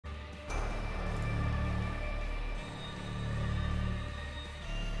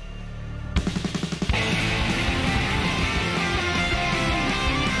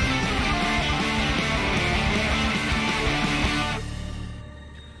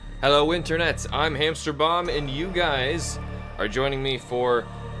Hello internets, I'm HamsterBomb and you guys are joining me for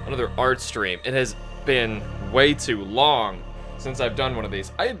another art stream. It has been way too long since I've done one of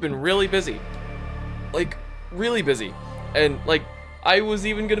these. I have been really busy. Like, really busy. And, like, I was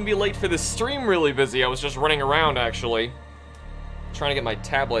even gonna be late for this stream really busy. I was just running around, actually. Trying to get my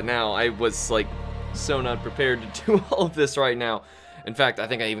tablet now. I was, like, so not prepared to do all of this right now. In fact, I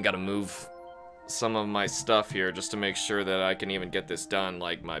think I even gotta move some of my stuff here just to make sure that I can even get this done.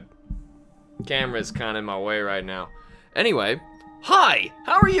 Like, my camera's kind of in my way right now. Anyway, hi!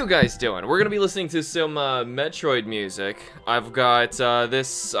 How are you guys doing? We're gonna be listening to some Metroid music. I've got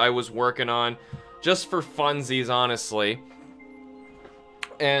this I was working on just for funsies, honestly.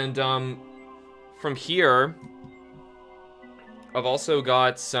 And from here, I've also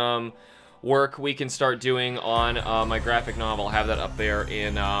got some work we can start doing on my graphic novel. I'll have that up there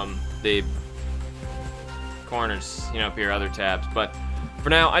in the corners, you know, up here, other tabs. But for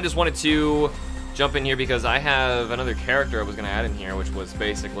now, I just wanted to jump in here because I have another character I was going to add in here, which was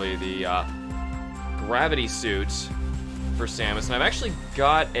basically the gravity suit for Samus. And I've actually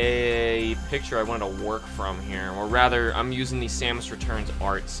got a picture I wanted to work from here, or rather, I'm using the Samus Returns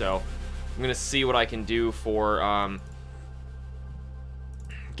art, so I'm going to see what I can do for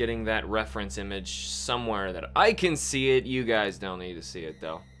getting that reference image somewhere that I can see it. You guys don't need to see it,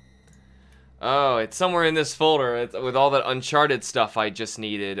 though. Oh, it's somewhere in this folder. It's with all that Uncharted stuff I just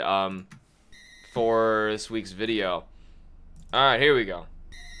needed for this week's video. Alright, here we go.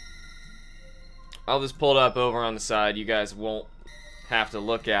 I'll just pull it up over on the side. You guys won't have to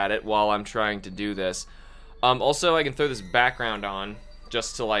look at it while I'm trying to do this. Also, I can throw this background on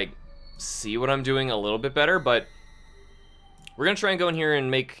just to, like, see what I'm doing a little bit better, but we're gonna try and go in here and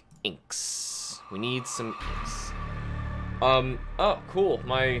make inks. We need some inks. Oh, cool.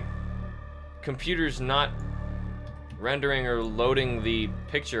 My computer's not rendering or loading the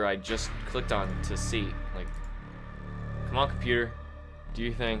picture I just clicked on to see. Like, come on, computer, do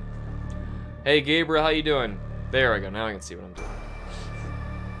your thing. Hey, Gabriel, how you doing? There I go, now I can see what I'm doing.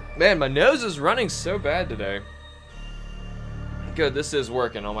 Man, my nose is running so bad today. Good, this is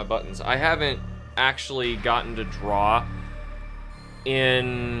working, all my buttons. I haven't actually gotten to draw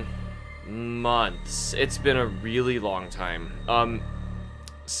in months. It's been a really long time.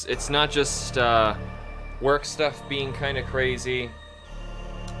 It's not just work stuff being kind of crazy,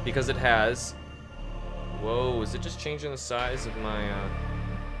 because it has. Whoa, is it just changing the size of my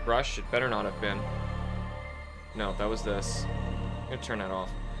brush? It better not have been. No, that was this. I'm gonna turn that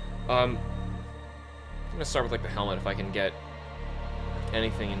off. I'm gonna start with like the helmet if I can get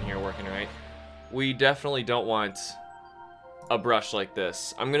anything in here working right. We definitely don't want a brush like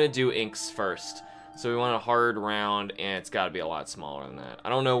this. I'm gonna do inks first. So we want a hard round, and it's got to be a lot smaller than that. I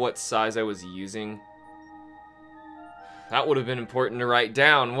don't know what size I was using. That would have been important to write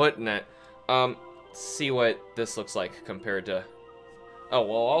down, wouldn't it? Let's see what this looks like compared to... Oh,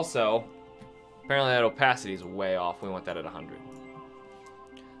 well, also, apparently that opacity is way off. We want that at 100.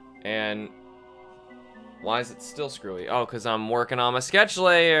 And why is it still screwy? Oh, because I'm working on my sketch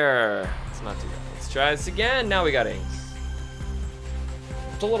layer. It's not too bad. Let's try this again. Now we got inks.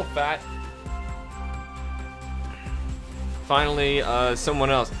 It's a little fat. Finally, someone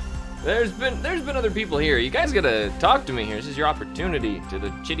else. There's been other people here. You guys gotta talk to me here. This is your opportunity to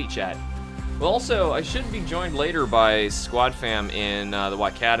the chitty chat. Well, also, I should be joined later by Squad Fam in the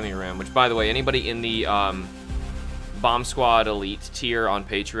Wycademy room. Which, by the way, anybody in the Bomb Squad Elite tier on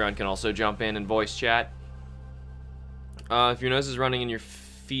Patreon can also jump in and voice chat. If your nose is running and your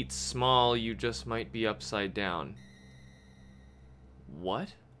feet small, you just might be upside down.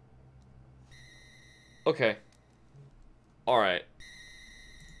 What? Okay. Alright.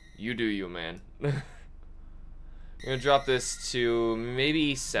 You do you, man. I'm gonna drop this to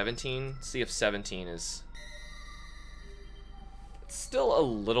maybe 17. See if 17 is... It's still a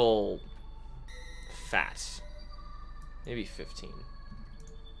little fat. Maybe 15.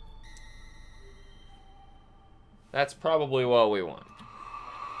 That's probably what we want.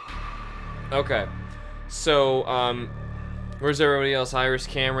 Okay. So, where's everybody else? Iris,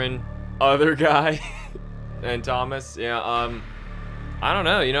 Cameron, other guy, and Thomas? Yeah, I don't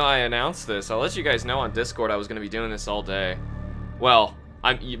know. You know, I announced this. I'll let you guys know on Discord I was going to be doing this all day. Well,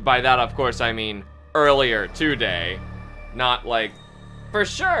 by that, of course, I mean earlier today. Not like, for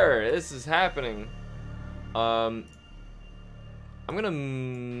sure, this is happening. I'm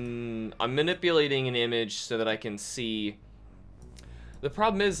manipulating an image so that I can see. The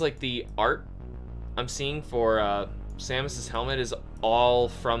problem is, like, the art I'm seeing for Samus's helmet is all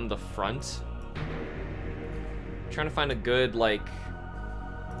from the front. I'm trying to find a good, like,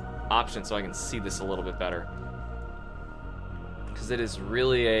 option so I can see this a little bit better. because it is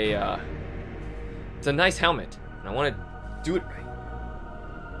really a, it's a nice helmet, and I want to do it right.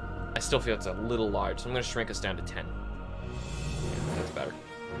 I still feel it's a little large, so I'm going to shrink us down to 10. Yeah, that's better.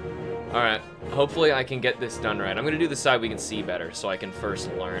 Alright, hopefully I can get this done right. I'm going to do the side we can see better, so I can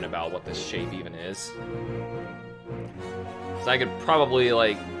first learn about what this shape even is. So I could probably,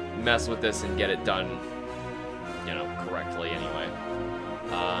 like, mess with this and get it done, you know, correctly anyway.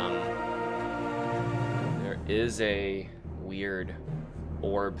 There is a weird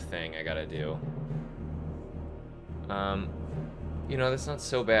orb thing I gotta do. You know, that's not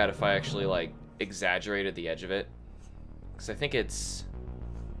so bad if I actually, like, exaggerated the edge of it. Because I think it's...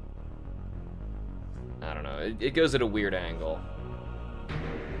 I don't know. It goes at a weird angle.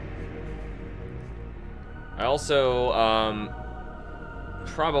 I also,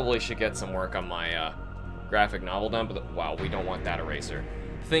 probably should get some work on my, graphic novel done, but wow, we don't want that eraser.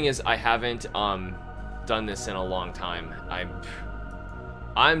 The thing is, I haven't, done this in a long time.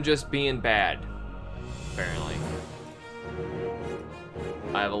 I'm just being bad, apparently.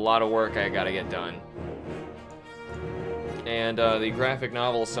 I have a lot of work I gotta get done. And, the graphic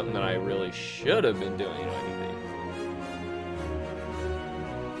novel is something that I really should have been doing. You know, I need the...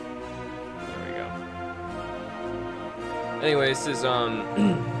 There we go. Anyways, this is,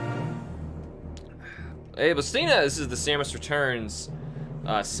 Hey, Bustina, this is the Samus Returns,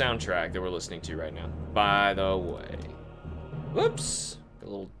 soundtrack that we're listening to right now. By the way. Whoops! Got a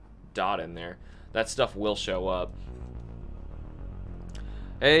little dot in there. That stuff will show up.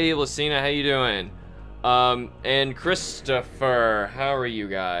 Hey, Lucina, how you doing? And Christopher, how are you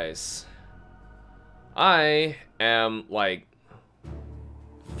guys? I am, like,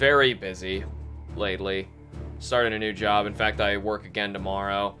 very busy lately. Starting a new job. In fact, I work again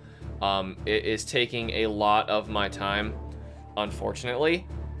tomorrow. It is taking a lot of my time, unfortunately.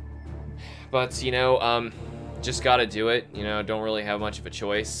 But, you know, just gotta do it. You know, don't really have much of a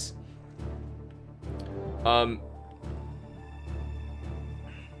choice.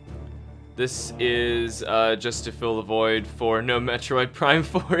 This is just to fill the void for no Metroid Prime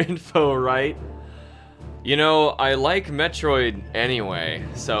 4 info, right? You know, I like Metroid anyway,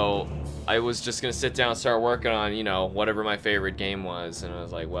 so I was just gonna sit down and start working on, you know, whatever my favorite game was, and I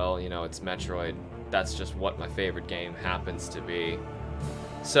was like, well, you know, it's Metroid. That's just what my favorite game happens to be.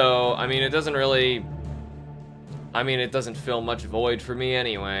 So, I mean, it doesn't really... I mean, it doesn't fill much void for me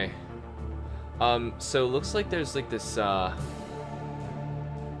anyway. So it looks like there's like this,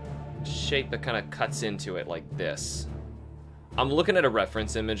 shape that kind of cuts into it like this. I'm looking at a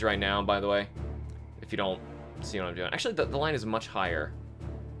reference image right now, by the way, if you don't see what I'm doing. Actually, the line is much higher.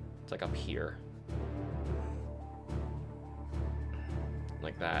 It's like up here.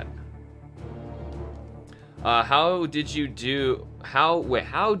 Like that. How did you do... Wait,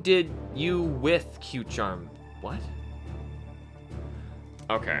 how did you with Q-Charm? What?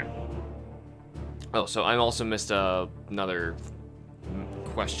 Okay. Oh, so I also missed another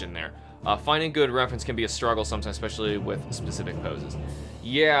question there. Finding good reference can be a struggle sometimes, especially with specific poses.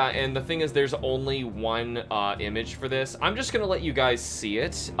 Yeah, and the thing is, there's only one image for this. I'm just gonna let you guys see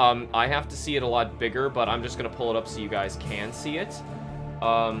it. I have to see it a lot bigger, but I'm just gonna pull it up so you guys can see it.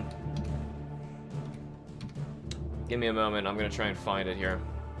 Give me a moment. I'm gonna try and find it here.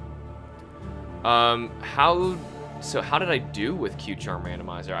 How did I do with Q-Charm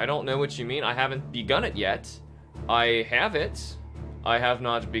Randomizer? I don't know what you mean. I haven't begun it yet. I have it. I have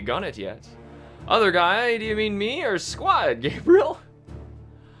not begun it yet. Other guy, do you mean me or Squad, Gabriel?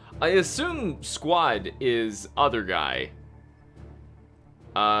 I assume Squad is other guy.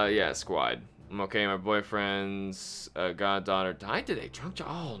 Yeah, Squad. I'm okay, my boyfriend's goddaughter died today. Drunk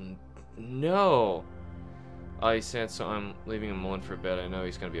oh, no. He said, so I'm leaving him alone for a bit. I know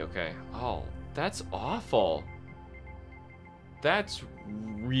he's gonna be okay. Oh, that's awful. That's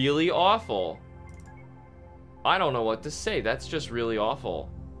really awful. I don't know what to say. That's just really awful.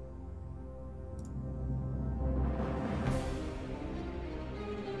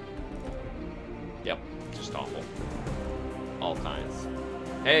 Yep, just awful. All kinds.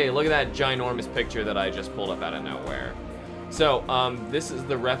 Hey, look at that ginormous picture that I just pulled up out of nowhere. So, this is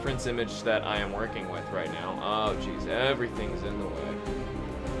the reference image that I am working with right now. Oh, jeez, everything's in the way.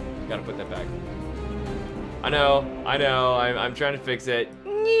 Gotta put that back. I know, I'm trying to fix it.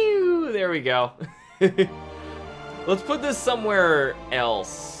 There we go. Let's put this somewhere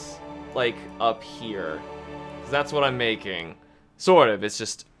else, like up here. 'Cause that's what I'm making. Sort of, it's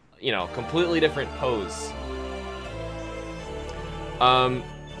just, you know, completely different pose.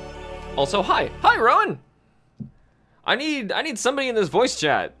 Also, hi, Rowan! I need somebody in this voice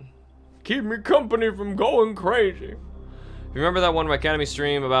chat. Keep me company from going crazy. You remember that one Wycademy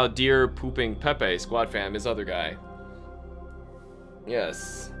stream about deer pooping Pepe, Squad fam, his other guy?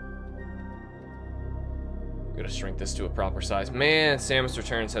 Yes. Gotta shrink this to a proper size. Man, Samus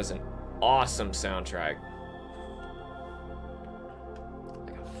Returns has an awesome soundtrack.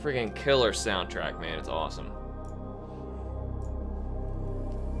 Like a friggin' killer soundtrack, man. It's awesome.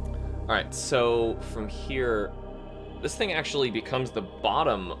 Alright, so from here, this thing actually becomes the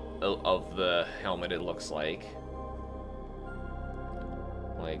bottom of the helmet, it looks like.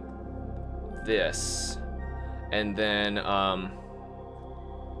 Like this. And then,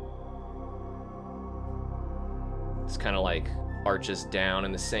 it's kind of like arches down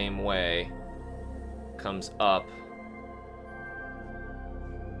in the same way. Comes up.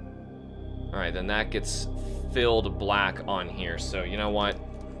 Alright, then that gets filled black on here. So, you know what?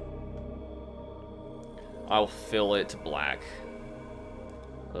 I'll fill it black.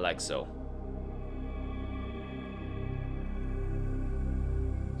 Like so.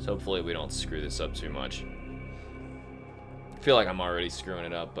 So hopefully we don't screw this up too much. I feel like I'm already screwing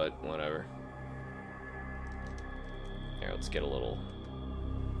it up, but whatever. Here, let's get a little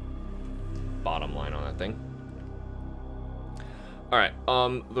bottom line on that thing. Alright,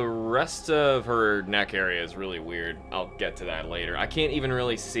 the rest of her neck area is really weird. I'll get to that later. I can't even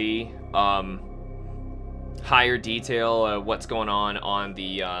really see, higher detail, what's going on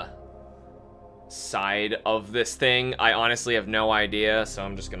the, side of this thing. I honestly have no idea, so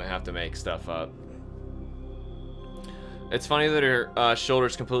I'm just gonna have to make stuff up. It's funny that her,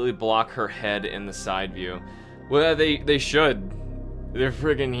 shoulders completely block her head in the side view. Well, they should. They're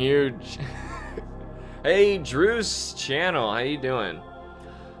friggin' huge. Hey, Drew's channel, how you doing?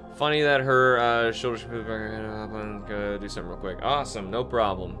 Funny that her shoulders. Go do something real quick. Awesome, no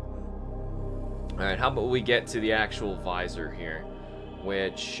problem. All right, how about we get to the actual visor here,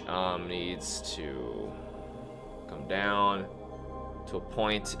 which needs to come down to a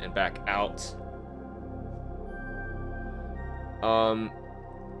point and back out.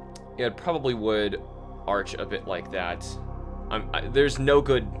 Yeah, it probably would arch a bit like that. There's no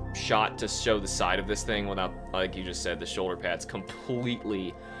good shot to show the side of this thing without, like you just said, the shoulder pads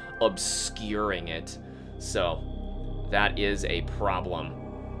completely obscuring it. So that is a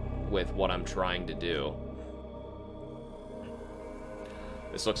problem with what I'm trying to do.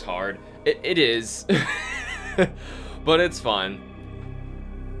 This looks hard. It is. But it's fun.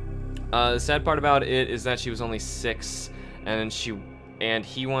 The sad part about it is that she was only 6, and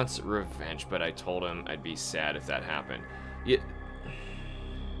he wants revenge, but I told him I'd be sad if that happened.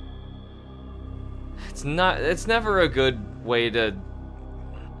 It's never a good way to...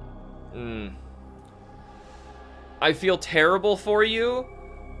 I feel terrible for you,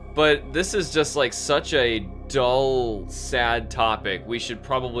 but this is just like such a dull, sad topic. We should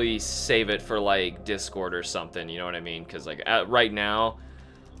probably save it for like Discord or something, you know what I mean? Because like right now,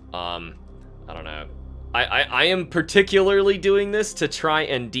 I don't know. I am particularly doing this to try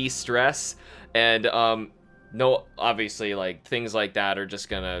and de-stress, and no, obviously like things like that are just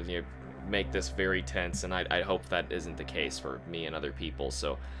gonna, you know, make this very tense, and I hope that isn't the case for me and other people,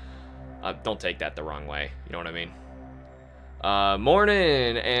 so don't take that the wrong way, you know what I mean?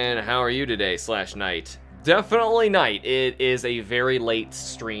 Morning, and how are you today, /night? Definitely night. It is a very late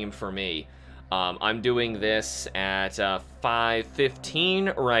stream for me. I'm doing this at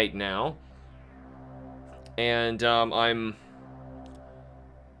 5:15 right now, and I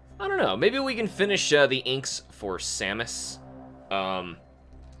don't know, maybe we can finish the inks for Samus.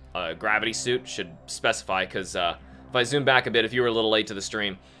 Gravity suit should specify, because if I zoom back a bit, if you were a little late to the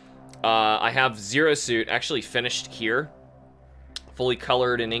stream, I have Zero Suit actually finished here, fully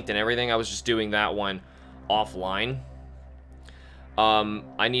colored and inked and everything. I was just doing that one offline.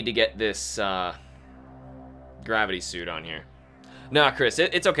 I need to get this gravity suit on here. Nah, Chris,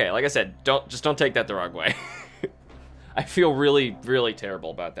 it's okay. Like I said, don't take that the wrong way. I feel really, really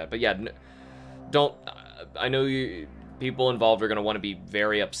terrible about that. But yeah, don't. I know people involved are going to want to be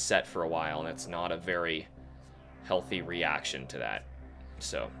very upset for a while, and it's not a very healthy reaction to that.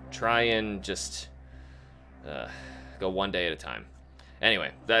 So try and just go one day at a time.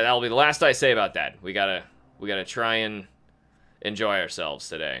 Anyway, that'll be the last I say about that. We gotta try and enjoy ourselves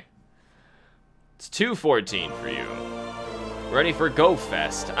today. It's 2:14 for you. Ready for Go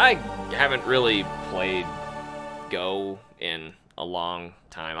Fest? I haven't really played Go in a long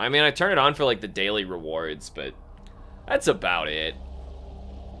time. I mean, I turn it on for like the daily rewards, but that's about it.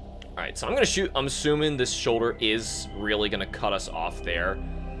 Alright, so I'm gonna shoot. I'm assuming this shoulder is really gonna cut us off there,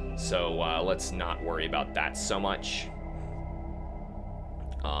 so let's not worry about that so much.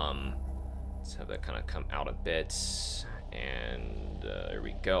 Let's have that kind of come out a bit, and there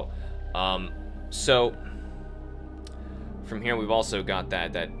we go. So from here we've also got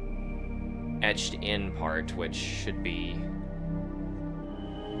that etched in part, which should be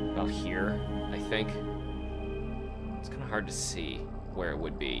about here, I think. It's kind of hard to see where it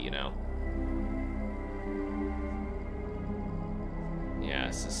would be, you know? Yeah,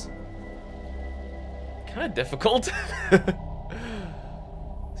 this is kind of difficult.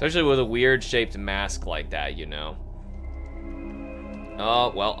 Especially with a weird-shaped mask like that, you know?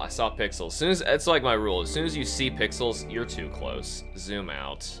 Oh, well, I saw pixels. As soon as, it's like my rule. As soon as you see pixels, you're too close. Zoom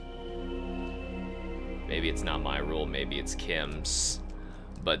out. Maybe it's not my rule. Maybe it's Kim's.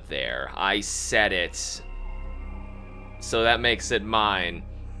 But there. I said it. So that makes it mine.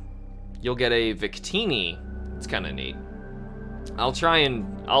 You'll get a Victini. It's kind of neat. I'll try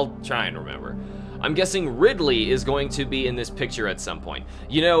and remember. I'm guessing Ridley is going to be in this picture at some point.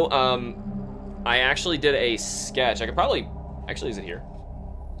 You know, I actually did a sketch. I could probably... Actually, is it here?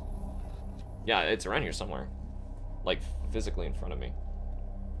 Yeah, it's around here somewhere. Like, physically in front of me.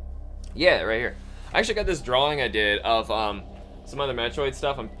 Yeah, right here. I actually got this drawing I did of some other Metroid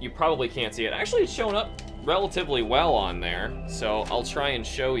stuff. You probably can't see it. Actually, it's showing up relatively well on there. So I'll try and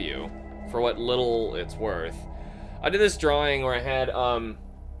show you for what little it's worth. I did this drawing where I had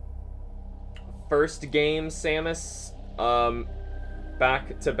first game Samus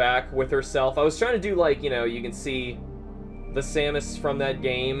back to back with herself. I was trying to do, like, you know, you can see the Samus from that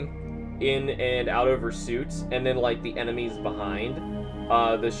game in and out of her suit, and then, like, the enemies behind.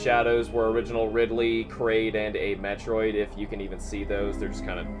 The shadows were original Ridley, Kraid, and a Metroid, if you can even see those. They're just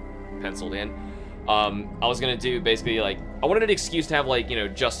kind of penciled in. I was gonna do, basically, like, I wanted an excuse to have, like, you know,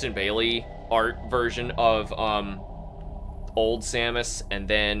 Justin Bailey art version of, old Samus, and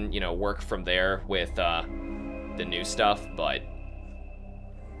then, you know, work from there with, the new stuff, but...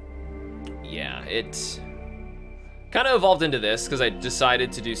 yeah, it kind of evolved into this, because I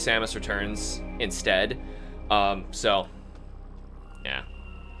decided to do Samus Returns instead. So, yeah.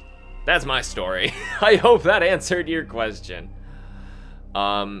 That's my story. I hope that answered your question.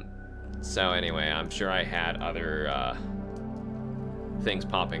 So anyway, I'm sure I had other, things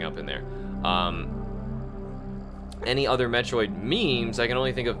popping up in there. Any other Metroid memes? I can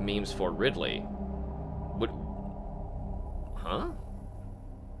only think of memes for Ridley. Huh?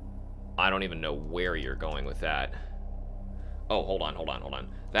 I don't even know where you're going with that. Oh, hold on.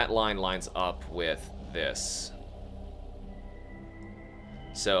 That line lines up with this.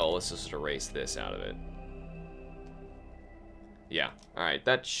 So, let's just erase this out of it. Yeah, alright,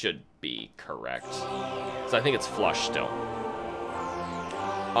 that should be correct. So I think it's flush still.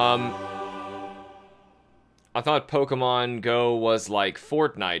 I thought Pokemon Go was like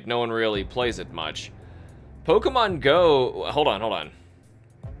Fortnite. No one really plays it much. Pokemon Go... Hold on.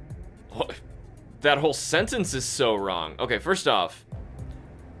 That whole sentence is so wrong. Okay, first off,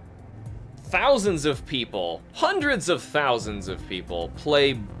 thousands of people, hundreds of thousands of people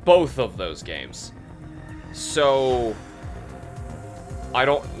play both of those games. So, I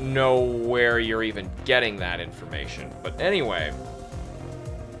don't know where you're even getting that information. But anyway,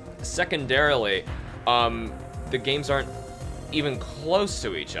 secondarily, the games aren't even close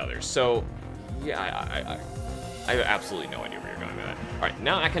to each other. So, yeah, I have absolutely no idea where you're going with that. Alright,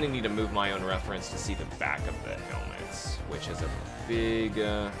 now I kind of need to move my own reference to see the back of the helmets, which is a big,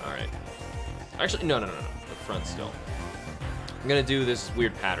 alright. Actually, no, the front still. I'm gonna do this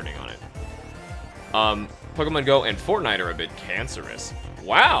weird patterning on it. Pokemon Go and Fortnite are a bit cancerous.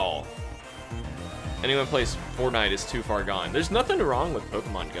 Wow! Anyone who plays Fortnite is too far gone. There's nothing wrong with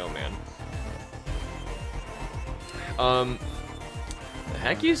Pokemon Go, man. The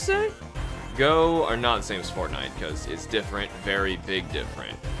heck you say? Go are not the same as Fortnite, because it's different, very big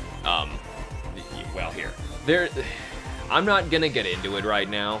different. Well, here. I'm not gonna get into it right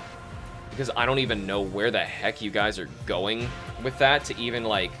now, because I don't even know where the heck you guys are going with that to even,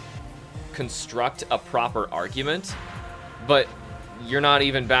 like, construct a proper argument, but you're not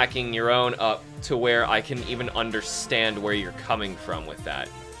even backing your own up to where I can even understand where you're coming from with that.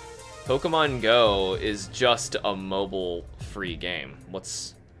 Pokemon Go is just a mobile-free game.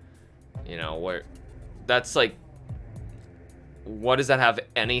 What's, you know, where... That's, like... What does that have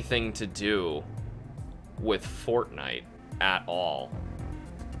anything to do with Fortnite at all?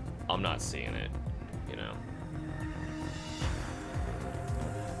 I'm not seeing it, you know.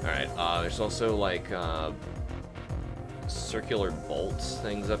 Alright, there's also, like, circular bolts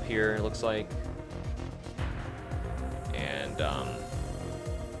things up here, it looks like. And, yeah,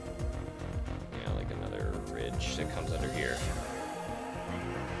 like another ridge that comes under here.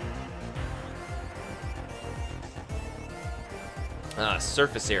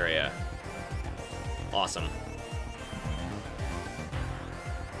 Surface area. Awesome.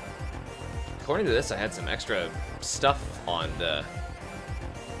 According to this, I had some extra stuff on the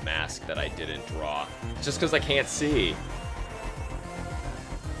mask that I didn't draw. Just because I can't see.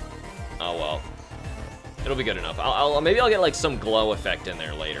 Oh, well. It'll be good enough. Maybe I'll get, like, some glow effect in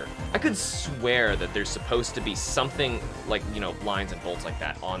there later. I could swear that there's supposed to be something, like, you know, lines and bolts like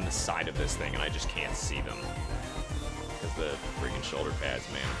that on the side of this thing, and I just can't see them. Because the freaking shoulder pads,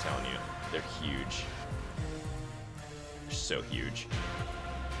 man, I'm telling you, they're huge. They're so huge.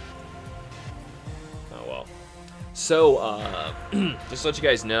 Oh, well. So, just to let you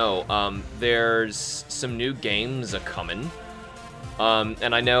guys know, there's some new games a-coming.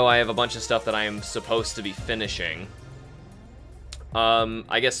 And I know I have a bunch of stuff that I am supposed to be finishing.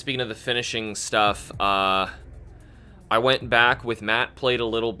 I guess speaking of the finishing stuff, I went back with Matt, played a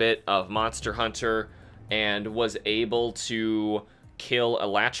little bit of Monster Hunter, and was able to kill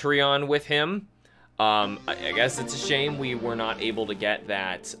Elatrion with him. I guess it's a shame we were not able to get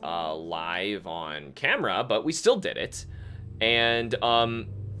that live on camera, but we still did it. And, hold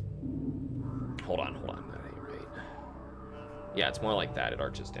on. Yeah, it's more like that. It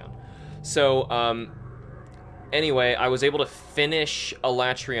arches down. So, anyway, I was able to finish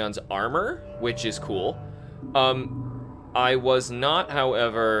Elatrion's armor, which is cool. I was not,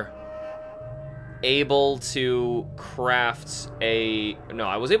 however, able to craft a... No,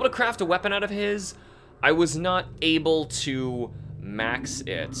 I was able to craft a weapon out of his. I was not able to max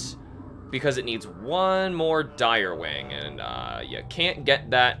it because it needs one more dire wing, and you can't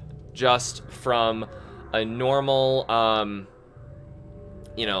get that just from a normal...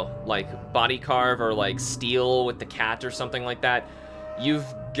 you know, like body carve or like steel with the cat or something like that. You've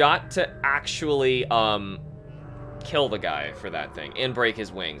got to actually kill the guy for that thing and break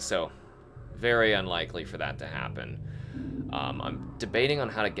his wings, so very unlikely for that to happen. I'm debating on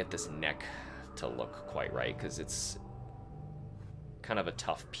how to get this neck to look quite right, because it's kind of a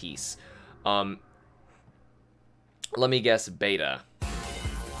tough piece. Let me guess, beta.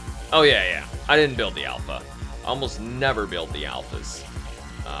 Oh yeah, I didn't build the alpha. I almost never build the alphas.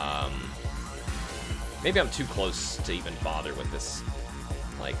 Maybe I'm too close to even bother with this,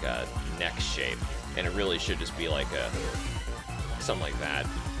 like, neck shape, and it really should just be like something like that.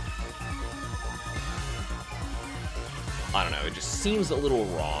 I don't know, it just seems a little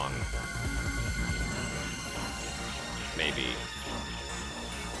wrong. Maybe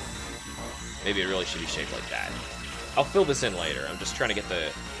it really should be shaped like that. I'll fill this in later. I'm just trying to get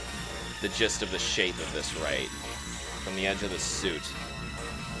the gist of the shape of this right from the edge of the suit.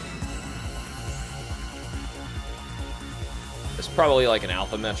 It's probably like an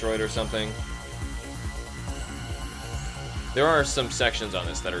Alpha Metroid or something. There are some sections on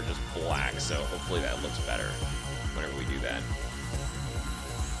this that are just black, so hopefully that looks better whenever we do that.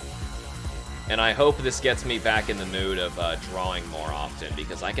 And I hope this gets me back in the mood of drawing more often,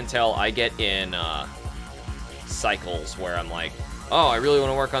 because I can tell I get in cycles where I'm like, oh, I really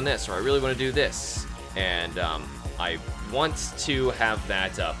want to work on this, or I really want to do this. And I want to have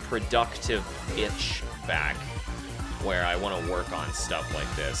that productive itch back, where I want to work on stuff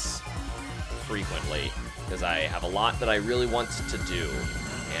like this frequently, because I have a lot that I really want to do,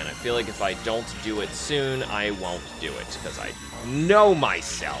 and I feel like if I don't do it soon, I won't do it, because I know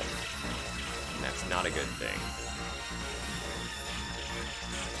myself, and that's not a good thing.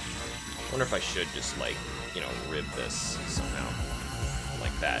 I wonder if I should just, like, you know, rib this somehow,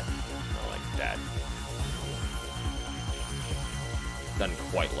 like that, or like that. Doesn't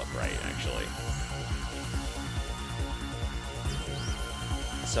quite look right, actually.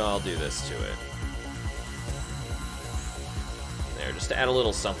 So I'll do this to it. There, just to add a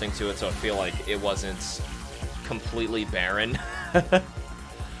little something to it so I feel like it wasn't completely barren.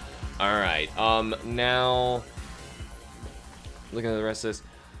 Alright, now... looking at the rest of this.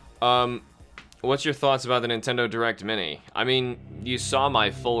 What's your thoughts about the Nintendo Direct Mini? I mean, you saw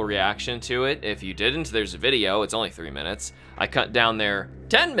my full reaction to it. If you didn't, there's a video. It's only 3 minutes. I cut down their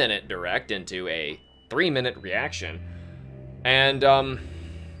 10-minute Direct into a 3-minute reaction. And,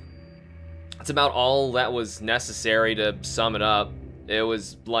 it's about all that was necessary to sum it up. It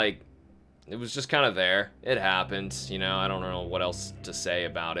was like, it was just kind of there. It happened, you know, I don't know what else to say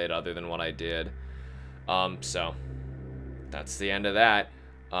about it other than what I did. So, that's the end of that.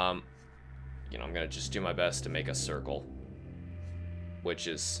 You know, I'm gonna just do my best to make a circle, which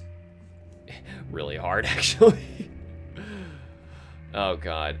is really hard, actually. Oh,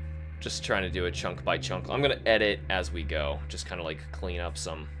 God. Just trying to do it chunk by chunk. I'm gonna edit as we go, just kind of like clean up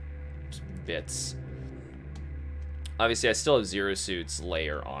some bits. Obviously, I still have Zero Suit's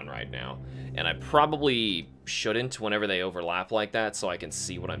layer on right now, and I probably shouldn't whenever they overlap like that, so I can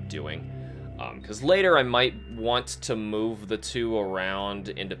see what I'm doing. Because later I might want to move the two around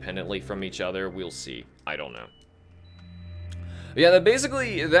independently from each other. We'll see. I don't know. Yeah,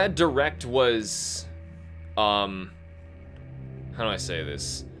 basically, that Direct was, how do I say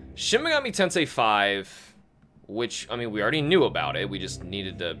this? Shin Megami Tensei 5, which, I mean, we already knew about it. We just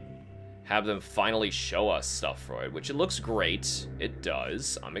needed to have them finally show us stuff for it, which it looks great. It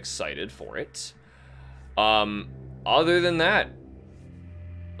does. I'm excited for it. Other than that,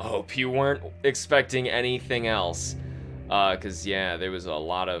 hope you weren't expecting anything else. Because, yeah, there was a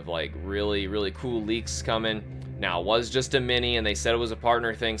lot of, like, really, really cool leaks coming. Now, it was just a mini, and they said it was a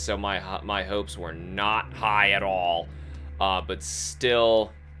partner thing, so my hopes were not high at all. But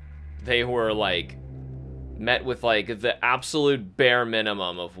still, they were, like, met with, like, the absolute bare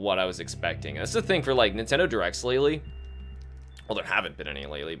minimum of what I was expecting. That's the thing for, like, Nintendo Directs lately. Well, there haven't been any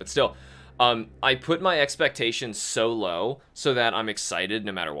lately, but still. I put my expectations so low so that I'm excited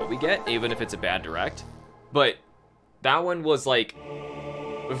no matter what we get, even if it's a bad Direct. But that one was, like,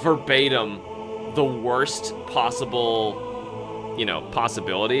 verbatim the worst possible, you know,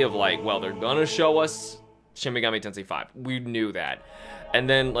 possibility of, like, well, they're gonna show us Shin Megami Tensei 5. We knew that. And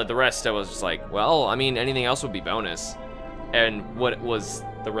then, like, the rest, I was just like, well, I mean, anything else would be bonus. And what was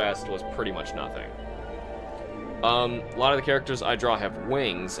the rest was pretty much nothing. A lot of the characters I draw have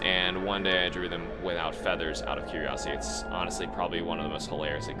wings, and one day I drew them without feathers out of curiosity. It's honestly probably one of the most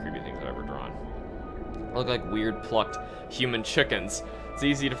hilarious and creepy things I've ever drawn. They look like weird plucked human chickens. It's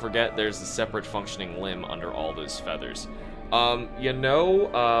easy to forget there's a separate functioning limb under all those feathers. You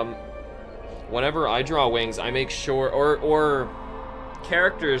know, whenever I draw wings, I make sure, or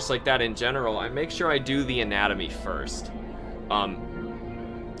characters like that in general, I make sure I do the anatomy first.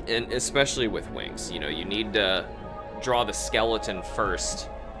 And especially with wings, you know, you need to draw the skeleton first,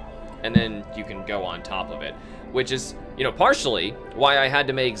 and then you can go on top of it. Which is, you know, partially why I had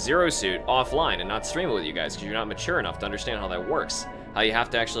to make Zero Suit offline and not stream it with you guys, because you're not mature enough to understand how that works. How you have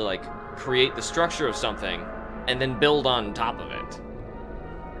to actually, like, create the structure of something, and then build on top of it.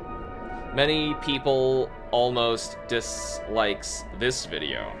 Many people almost dislikes this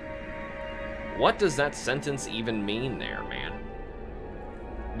video. What does that sentence even mean there, man?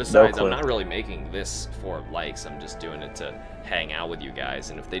 Besides, I'm not really making this for likes, I'm just doing it to hang out with you guys.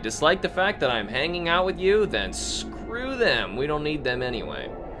 And if they dislike the fact that I'm hanging out with you, then screw them. We don't need them anyway.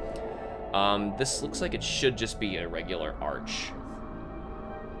 This looks like it should just be a regular arch.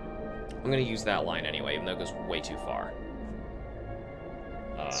 I'm gonna use that line anyway, even though it goes way too far.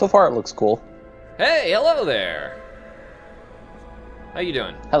 So far it looks cool. Hey, hello there! How you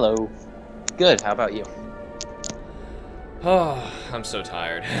doing? Hello. Good, how about you? Oh, I'm so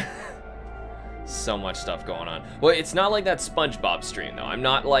tired. So much stuff going on. Well, it's not like that SpongeBob stream, though. I'm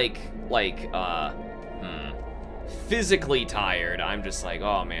not physically tired. I'm just like,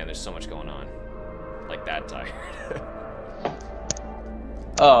 oh man, there's so much going on. Like that tired.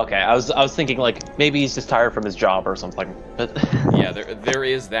 Oh, okay. I was thinking, like, maybe he's just tired from his job or something, but... Yeah, there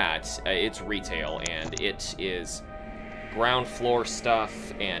is that. It's retail, and it is ground floor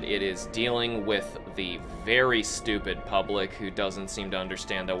stuff, and it is dealing with the very stupid public who doesn't seem to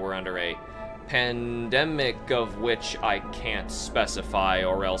understand that we're under a pandemic of which I can't specify,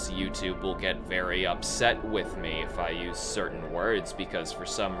 or else YouTube will get very upset with me if I use certain words, because for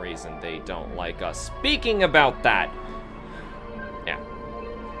some reason they don't like us speaking about that. Yeah.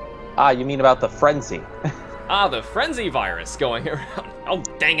 Ah, you mean about the frenzy. Ah, the frenzy virus going around. Oh,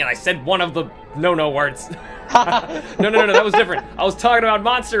 dang it, I said one of the no words. No, that was different. I was talking about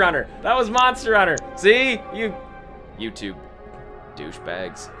Monster Hunter. That was Monster Hunter. See? You YouTube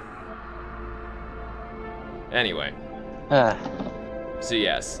douchebags. Anyway. So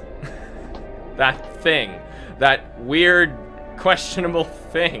yes. That thing. That weird, questionable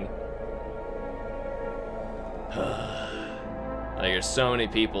thing. Like, there's so many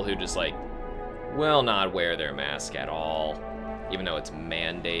people who just, like, will not wear their mask at all, even though it's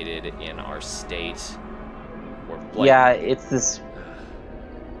mandated in our state. Like, yeah, it's this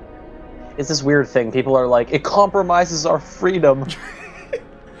weird thing. People are like, it compromises our freedom.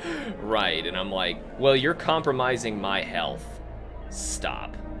 Right, and I'm like, well, you're compromising my health.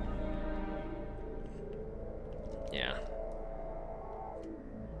 Stop. Yeah.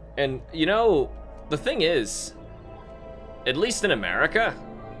 And, you know, the thing is, at least in America,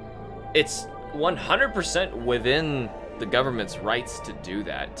 it's 100% within the government's rights to do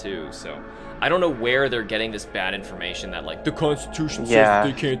that, too, so... I don't know where they're getting this bad information that, like, the Constitution says that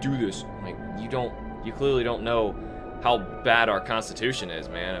they can't do this. Like, you clearly don't know how bad our Constitution is,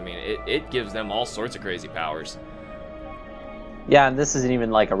 man. I mean, it gives them all sorts of crazy powers. Yeah, and this isn't even,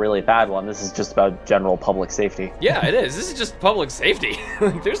 like, a really bad one. This is just about general public safety. Yeah, it is. This is just public safety.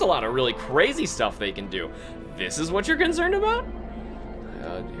 There's a lot of really crazy stuff they can do. This is what you're concerned about?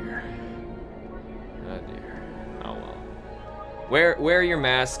 Oh, dear. Oh, dear. Oh, well. Wear your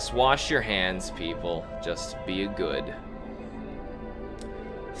masks, wash your hands, people. Just be good.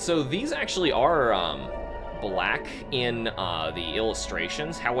 So these actually are black in the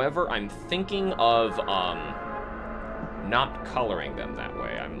illustrations. However, I'm thinking of not coloring them that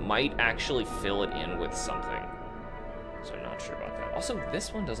way. I might actually fill it in with something. So I'm not sure about that. Also,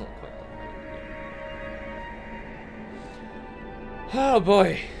 this one doesn't look like that. Oh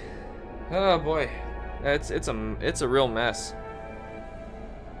boy. Oh boy. It's a real mess.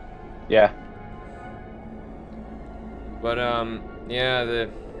 Yeah. But yeah,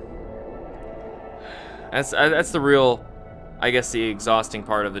 that's the real, I guess, the exhausting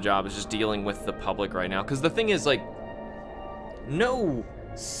part of the job is just dealing with the public right now. Because the thing is, like, no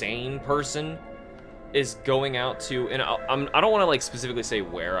sane person is going out to, and I don't want to like specifically say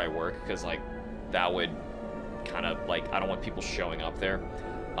where I work, because like that would kind of like, I don't want people showing up there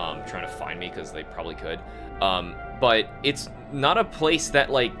trying to find me, because they probably could. But it's not a place that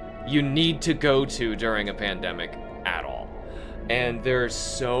like you need to go to during a pandemic at all. And there's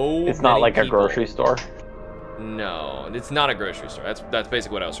so it's not like people. A grocery store. No, it's not a grocery store. That's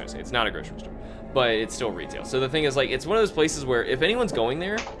basically what I was trying to say. It's not a grocery store, but it's still retail. So the thing is, like, it's one of those places where if anyone's going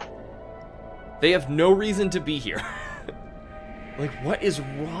there, they have no reason to be here. Like, what is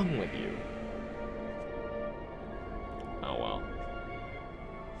wrong with you? Oh well.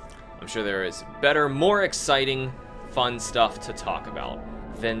 I'm sure there is better, more exciting, fun stuff to talk about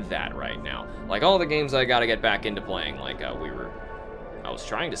than that right now. Like all the games I gotta get back into playing, like I was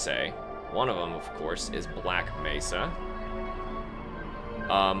trying to say, one of them, of course, is Black Mesa.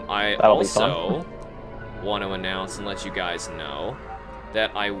 I also want to announce and let you guys know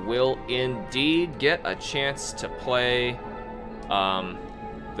that I will indeed get a chance to play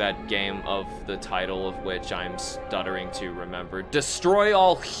that game of the title of which I'm stuttering to remember. Destroy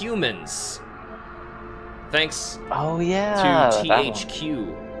All Humans! Thanks to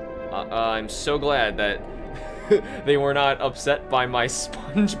THQ. I'm so glad that they were not upset by my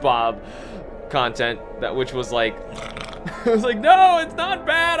SpongeBob content, which was like, I was like, no, it's not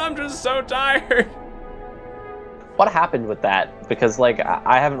bad, I'm just so tired. What happened with that? Because like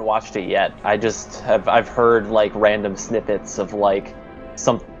I haven't watched it yet. I've heard like random snippets of like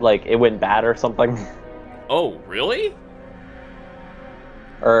like it went bad or something. Oh, really?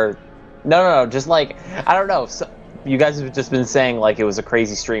 Or no, just like I don't know. So, you guys have just been saying like it was a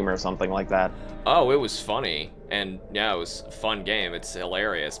crazy stream or something like that. Oh, it was funny, and yeah, it was a fun game. It's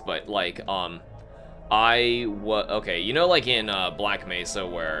hilarious, but like, okay, you know, like in Black Mesa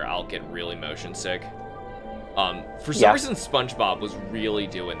where I'll get really motion sick. For some reason, SpongeBob was really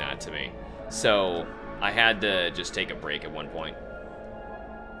doing that to me, so I had to just take a break at one point.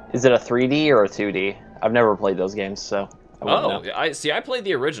 Is it a 3D or a 2D? I've never played those games, so I wouldn't know. I played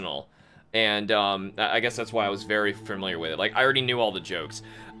the original, and I guess that's why I was very familiar with it. Like, I already knew all the jokes.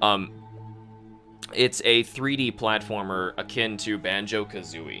 It's a 3D platformer akin to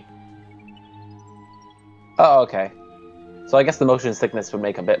Banjo-Kazooie. Oh, okay. So I guess the motion sickness would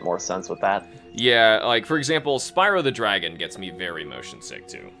make a bit more sense with that. Yeah, like, for example, Spyro the Dragon gets me very motion sick,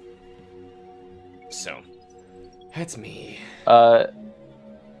 too. So, that's me.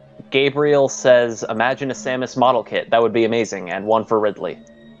 Gabriel says, imagine a Samus model kit. That would be amazing, and one for Ridley.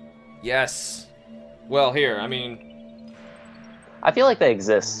 Yes. Well, here, I mean... I feel like they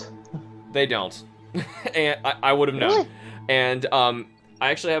exist. They don't. And I would have known. Really? And I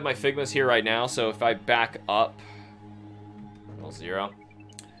actually have my Figmas here right now, so if I back up... Well, 0.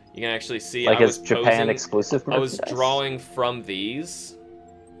 You can actually see like I was Japan exclusive merchandise? I was drawing from these.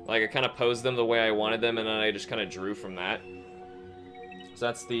 Like, I kind of posed them the way I wanted them, and then I just kind of drew from that. So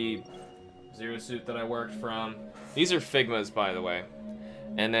that's the Zero suit that I worked from. These are Figmas, by the way.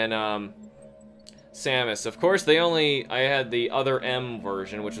 And then, Samus. Of course, I had the other M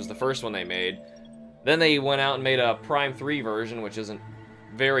version, which was the first one they made. Then they went out and made a Prime 3 version, which isn't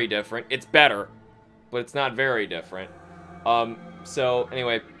very different. It's better, but it's not very different. So,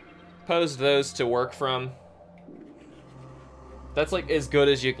 anyway, posed those to work from. That's, like, as good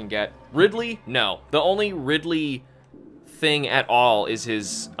as you can get. Ridley? No. The only Ridley thing at all is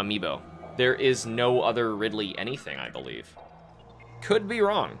his amiibo. There is no other Ridley anything, I believe. Could be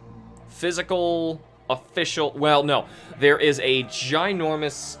wrong. Physical, official... Well, no. There is a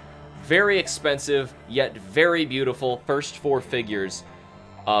ginormous, very expensive, yet very beautiful first 4 figures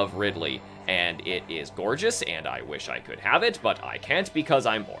of Ridley. And it is gorgeous, and I wish I could have it, but I can't because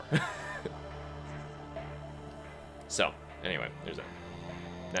I'm poor. So, anyway, there's that.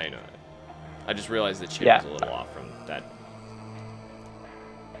 Now you know that. I just realized the chip was a little off from that.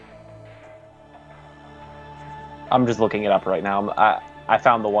 I'm just looking it up right now. I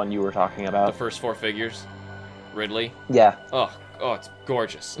found the one you were talking about. The first 4 figures? Ridley? Yeah. Oh, it's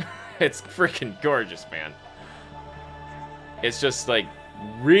gorgeous. It's freaking gorgeous, man. It's just, like,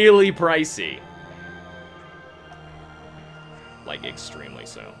 really pricey. Like, extremely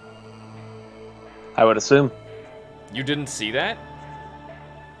so. I would assume. You didn't see that?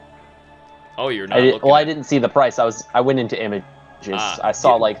 Oh, you're not looking Well, I didn't see the price. I went into images. I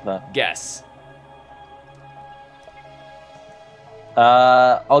saw, like, the... Guess.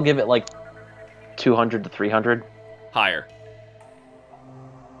 I'll give it, like, 200 to 300. Higher.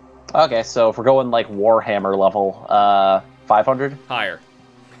 Okay, so if we're going, like, Warhammer level, 500? Higher.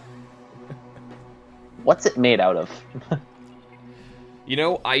 What's it made out of? You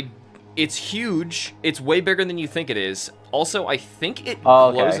know, it's huge. It's way bigger than you think it is. Also, I think it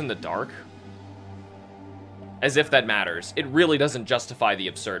glows in the dark. As if that matters. It really doesn't justify the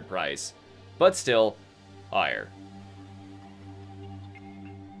absurd price. But still, higher.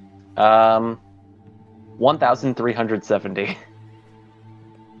 1,370.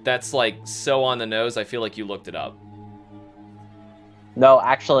 That's, like, so on the nose, I feel like you looked it up. No,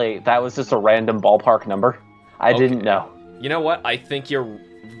 actually, that was just a random ballpark number. I didn't know. You know what? I think you're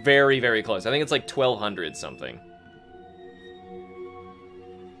very, very close. I think it's like 1,200 something.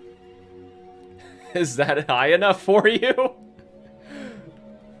 Is that high enough for you?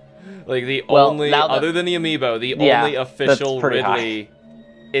 Like, the only, other than the amiibo, the only official Ridley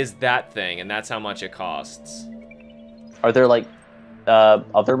is that thing, and that's how much it costs. Are there, like,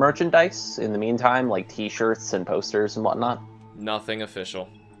 other merchandise in the meantime, like t-shirts and posters and whatnot? Nothing official.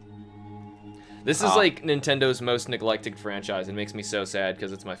 This is like Nintendo's most neglected franchise. It makes me so sad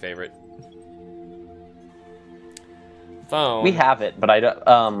because it's my favorite. Phone. We have it, but I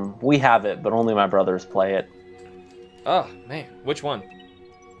don't. We have it, but only my brothers play it. Oh man, which one?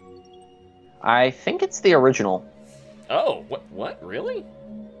 I think it's the original. Oh, what? Really?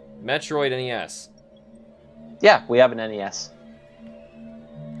 Metroid NES. Yeah, we have an NES.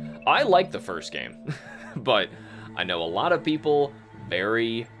 I like the first game, but I know a lot of people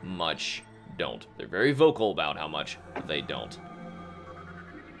very much don't. They're very vocal about how much they don't.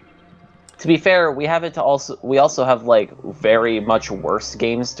 To be fair, we also have like very much worse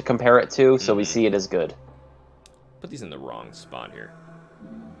games to compare it to, so we see it as good. Put these in the wrong spot here.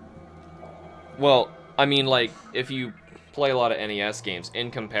 Well, I mean, like, if you play a lot of NES games,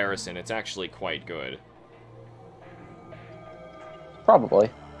 in comparison, it's actually quite good. Probably.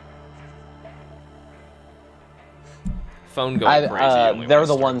 Phone going crazy. They're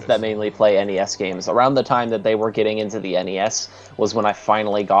the ones that mainly play NES games. Around the time that they were getting into the NES was when I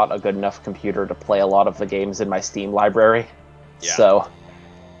finally got a good enough computer to play a lot of the games in my Steam library. Yeah. So...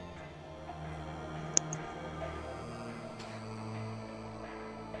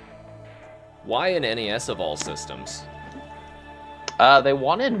 Why an NES of all systems? They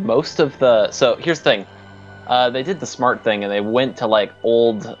wanted most of the... So, here's the thing. They did the smart thing, and they went to, like,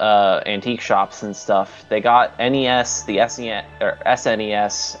 old antique shops and stuff. They got NES, the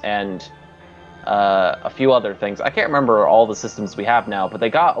SNES, and a few other things. I can't remember all the systems we have now, but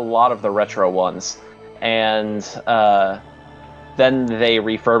they got a lot of the retro ones. And then they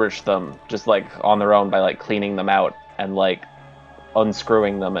refurbished them, just, like, on their own by, like, cleaning them out and, like,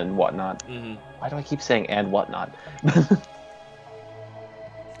 unscrewing them and whatnot. Mm-hmm. Why do I keep saying and whatnot?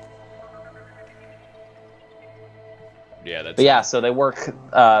 Yeah, that's... But yeah, so they work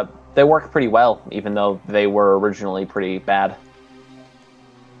pretty well, even though they were originally pretty bad.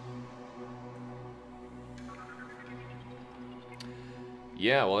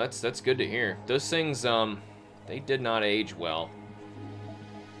 Yeah, well, that's good to hear. Those things, they did not age well.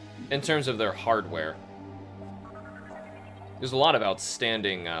 In terms of their hardware. There's a lot of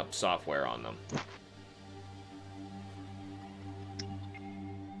outstanding software on them.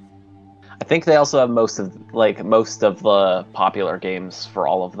 I think they also have most of the popular games for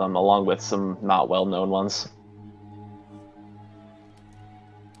all of them, along with some not well-known ones.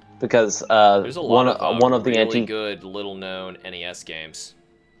 Because there's a lot one of the really good little-known NES games.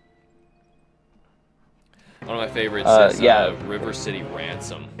 One of my favorites is River City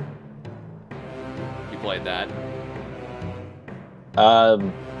Ransom. You played that? I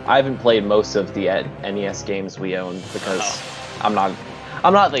haven't played most of the NES games we own because I'm not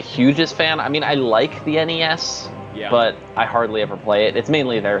the hugest fan. I mean, I like the NES, but I hardly ever play it. It's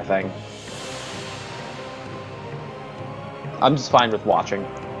mainly their thing. I'm just fine with watching.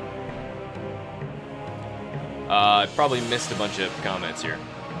 I probably missed a bunch of comments here.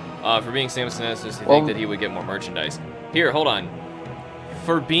 For being Samus Genesis, I think that he would get more merchandise. Here, hold on.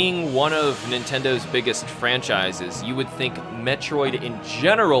 For being one of Nintendo's biggest franchises, you would think Metroid in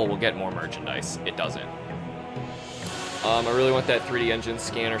general will get more merchandise. It doesn't. I really want that 3D engine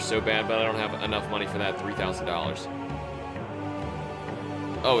scanner so bad, but I don't have enough money for that $3,000.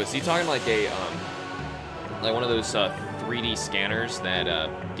 Oh, is he talking like a, like one of those 3D scanners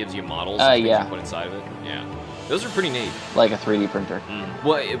that gives you models of things yeah. you put inside of it. Yeah, those are pretty neat. Like a 3D printer.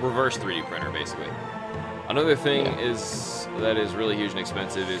 Well, a reverse 3D printer, basically. Another thing that is really huge and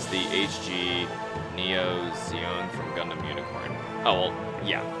expensive is the HG Neo Xeon from Gundam Unicorn. Oh, well,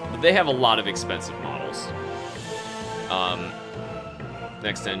 yeah. But they have a lot of expensive models.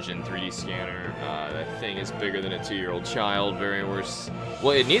 Next engine 3D scanner. That thing is bigger than a 2-year-old child. Very worse.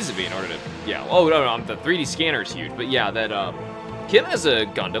 Well, it needs to be in order to... Yeah. Oh, no, the 3D scanner is huge. But yeah, that... Kim has a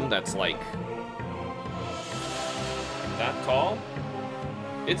Gundam that's like... that tall.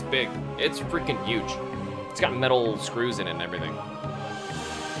 It's big. It's freaking huge. It's got metal screws in it and everything.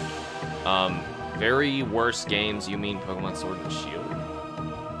 Very worst games, you mean Pokemon Sword and Shield?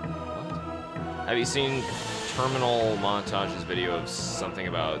 What? Have you seen Terminal Montage's video of something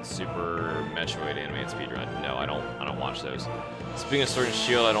about Super Metroid animated speedrun? No, I don't watch those. Speaking of Sword and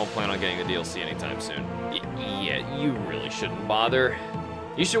Shield, I don't plan on getting the DLC anytime soon. Yeah, you really shouldn't bother.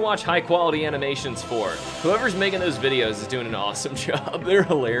 You should watch High Quality Animations 4. Whoever's making those videos is doing an awesome job. They're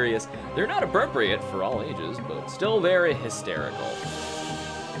hilarious. They're not appropriate for all ages, but still very hysterical.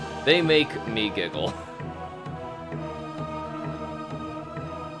 They make me giggle.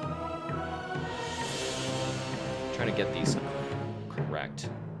 Trying to get these correct.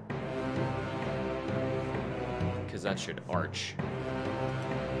 Because that should arch.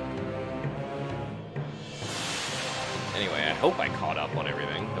 Anyway, I hope I caught up on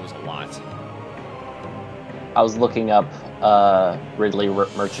everything. That was a lot. I was looking up Ridley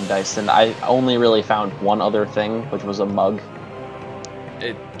merchandise, and I only really found one other thing, which was a mug.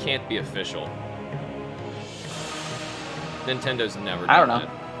 It can't be official. Nintendo's never done I don't know.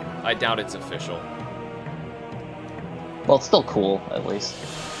 that. I doubt it's official. Well, it's still cool, at least.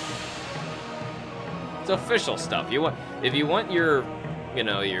 It's official stuff. If you want your,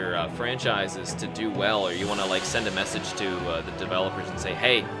 your franchises to do well, or you want to like send a message to the developers and say,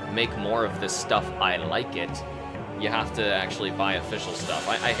 hey, make more of this stuff, I like it, you have to actually buy official stuff.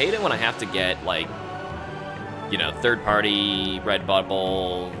 I hate it when I have to get like, third-party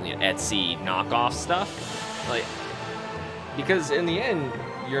Redbubble, Etsy knockoff stuff, like, because in the end,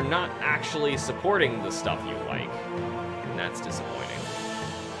 you're not actually supporting the stuff you like, and that's disappointing.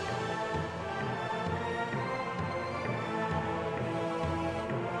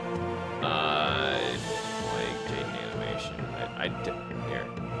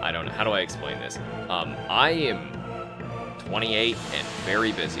 I don't know. How do I explain this? I am 28 and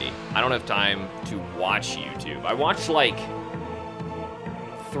very busy. I don't have time to watch YouTube. I watch like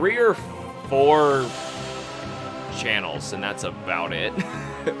 3 or 4 channels, and that's about it.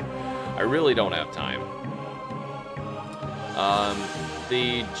 I really don't have time.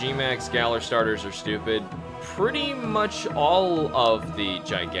 The G-Max Galar starters are stupid. Pretty much all of the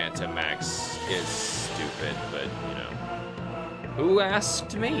Gigantamax is stupid, but, who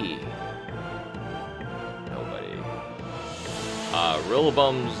asked me? Nobody.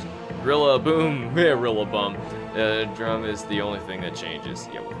 Rillaboom, yeah, Rillabum. The drum is the only thing that changes.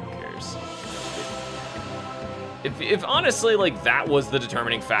 Yeah, well, who cares? If honestly, like, that was the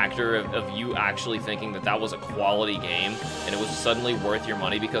determining factor of you actually thinking that was a quality game, and it was suddenly worth your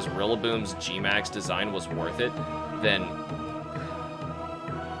money because Rillaboom's G-Max design was worth it, then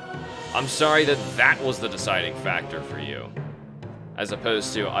I'm sorry that was the deciding factor for you. As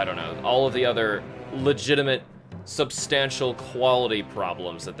opposed to, I don't know, all of the other legitimate, substantial quality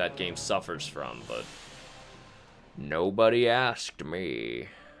problems that game suffers from, but nobody asked me.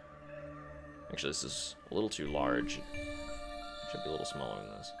 Actually, this is a little too large. It should be a little smaller than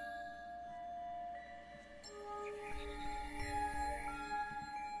this.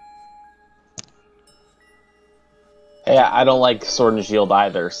 Hey, I don't like Sword and Shield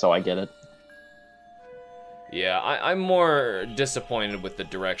either, so I get it. Yeah, I'm more disappointed with the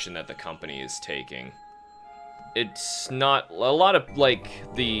direction that the company is taking. It's not... A lot of, like,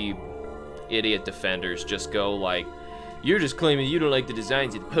 the idiot defenders just go, like, you're just claiming you don't like the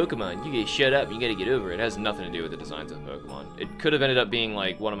designs of the Pokemon. You gotta shut up, you gotta get over it. It has nothing to do with the designs of the Pokemon. It could have ended up being,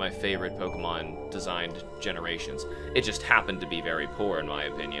 like, one of my favorite Pokemon designed generations. It just happened to be very poor, in my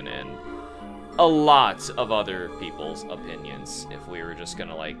opinion, and a lot of other people's opinions, if we were just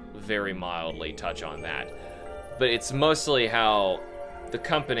gonna, like, very mildly touch on that. But it's mostly how the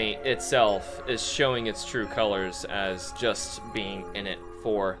company itself is showing its true colors as just being in it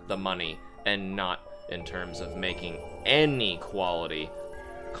for the money and not in terms of making any quality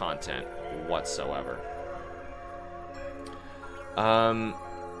content whatsoever.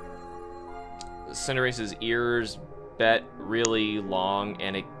 Cinderace's ears bet really long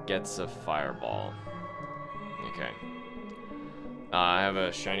and it gets a fireball. Okay. I have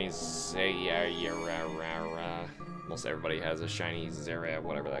a shiny Zayara. Almost everybody has a shiny Zera,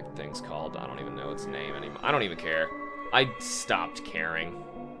 whatever that thing's called. I don't even know its name anymore. I don't even care. I stopped caring.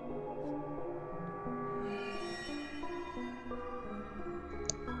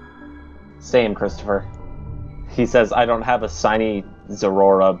 Same, Christopher. He says, I don't have a shiny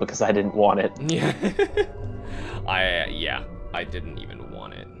Zorora because I didn't want it. Yeah. Yeah, I didn't even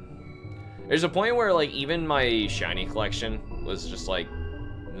want it. There's a point where, like, even my shiny collection was just like,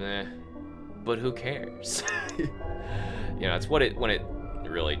 eh, but who cares? You know, it's when it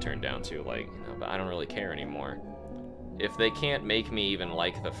really turned down to, like, you know, but I don't really care anymore. If they can't make me even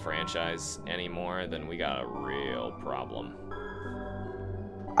like the franchise anymore, then we got a real problem.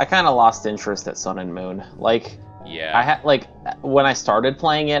 I kind of lost interest at Sun and Moon. Like, yeah, I had like when I started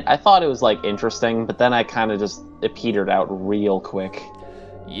playing it, I thought it was like interesting, but then I kind of just it petered out real quick.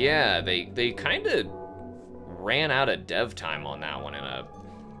 Yeah, they kind of ran out of dev time on that one in a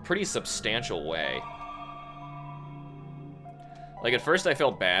pretty substantial way. Like, at first I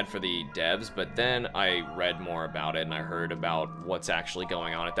felt bad for the devs, but then I read more about it and I heard about what's actually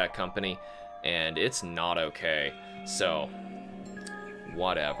going on at that company, and it's not okay. So,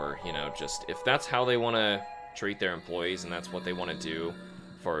 whatever, you know, just if that's how they want to treat their employees and that's what they want to do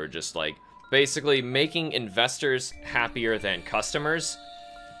for just, like, basically making investors happier than customers,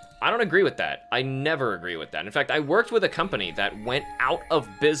 I don't agree with that. I never agree with that. In fact, I worked with a company that went out of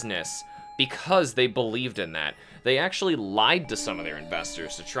business because they believed in that. They actually lied to some of their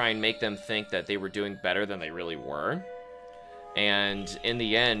investors to try and make them think that they were doing better than they really were. And in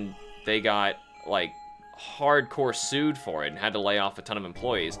the end, they got, like, hardcore sued for it and had to lay off a ton of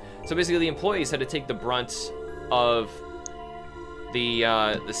employees. So basically, the employees had to take the brunt of the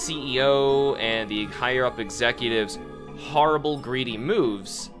CEO and the higher-up executives' horrible, greedy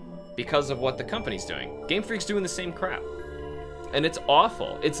moves because of what the company's doing. Game Freak's doing the same crap. And it's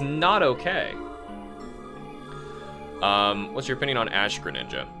awful. It's not okay. What's your opinion on Ash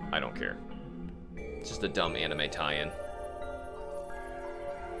Greninja? I don't care. It's just a dumb anime tie-in.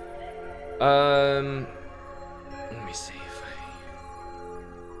 Let me see if I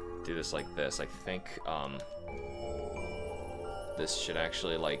do this like this. I think, this should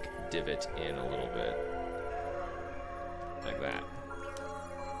actually, like, divot in a little bit. Like that.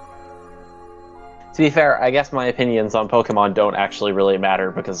 To be fair, I guess my opinions on Pokemon don't actually really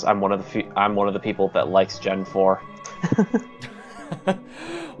matter because I'm one of the people that likes Gen 4.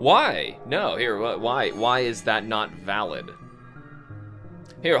 Why? No, here, why is that not valid?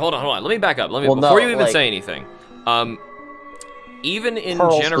 Here, hold on. Let me back up. Before you even say anything. Even in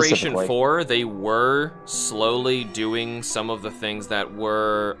Generation 4, they were slowly doing some of the things that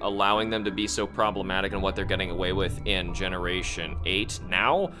were allowing them to be so problematic and what they're getting away with in Generation 8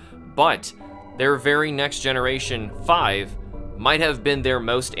 now, but their very next Generation 5 might have been their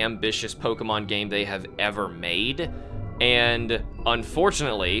most ambitious Pokemon game they have ever made, and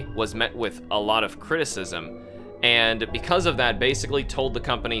unfortunately was met with a lot of criticism, and because of that basically told the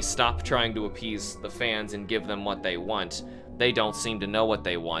company stop trying to appease the fans and give them what they want. They don't seem to know what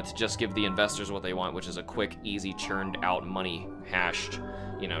they want. Just give the investors what they want, which is a quick, easy, churned out, money hashed,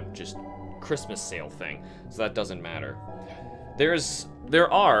 you know, just Christmas sale thing. So that doesn't matter.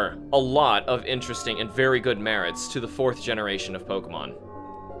 There are a lot of interesting and very good merits to the 4th generation of Pokemon.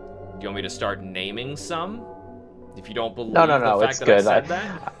 Do you want me to start naming some? If you don't believe the fact that I said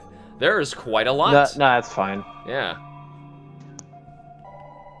that? There's quite a lot. No, that's fine. Yeah.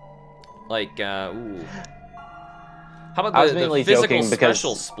 Like, ooh. How about the physical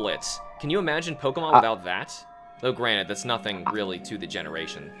special splits? Can you imagine Pokemon without that? Though granted, that's nothing really to the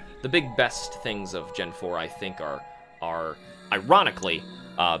generation. The big best things of Gen 4, I think, are ironically,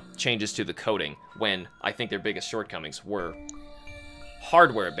 changes to the coding, when I think their biggest shortcomings were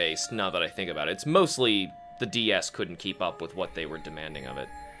hardware-based, now that I think about it. It's mostly the DS couldn't keep up with what they were demanding of it.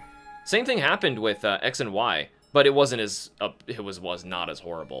 Same thing happened with X and Y, but it wasn't as, it was not as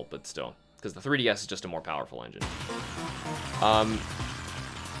horrible, but still. Because the 3DS is just a more powerful engine.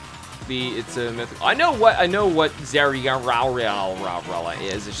 It's a mythical. I know what Zariarara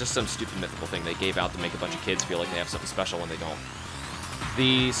is. It's just some stupid mythical thing they gave out to make a bunch of kids feel like they have something special when they don't.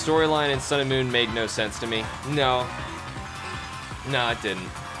 The storyline in Sun and Moon made no sense to me. No, it didn't.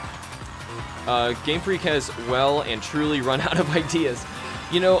 Game Freak has well and truly run out of ideas.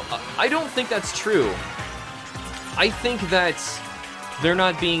 You know, I don't think that's true. I think that they're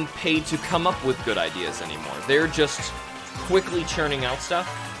not being paid to come up with good ideas anymore. They're just quickly churning out stuff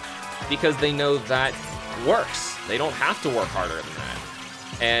because they know that works. They don't have to work harder than that.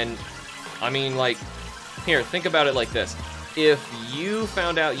 And, I mean, like, here, think about it like this. If you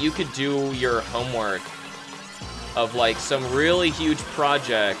found out you could do your homework of, like, some really huge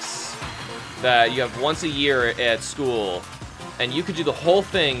projects that you have once a year at school, and you could do the whole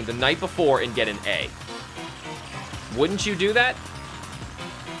thing the night before and get an A. Wouldn't you do that?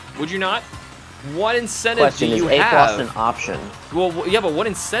 Would you not? What incentive do you have? Question, is A+ an option? Well, yeah, but what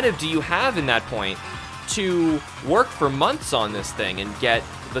incentive do you have in that point to work for months on this thing and get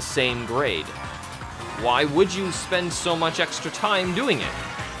the same grade? Why would you spend so much extra time doing it?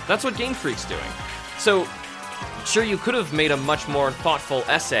 That's what Game Freak's doing. So, sure, you could have made a much more thoughtful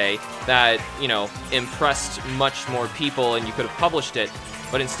essay that, you know, impressed much more people and you could have published it,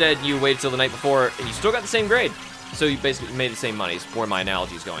 but instead you waited till the night before and you still got the same grade. So you basically made the same money, is where my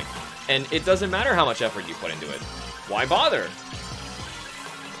analogy is going. And it doesn't matter how much effort you put into it. Why bother?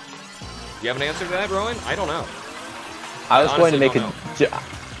 Do you have an answer to that, Rowan? I don't know. I was just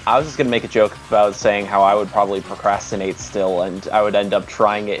going to make a joke about saying how I would probably procrastinate still, and I would end up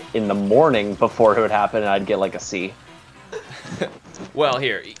trying it in the morning before it would happen, and I'd get like a C. Well,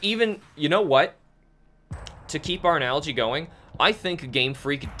 here, even, you know what? To keep our analogy going, I think Game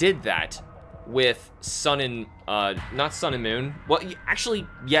Freak did that with Sun and, not Sun and Moon. Well, actually,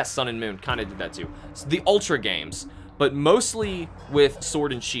 yes, Sun and Moon kind of did that too. So the Ultra games, but mostly with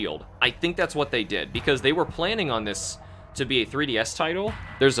Sword and Shield. I think that's what they did, because they were planning on this to be a 3DS title.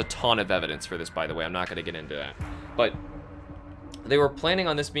 There's a ton of evidence for this, by the way. I'm not going to get into that. But they were planning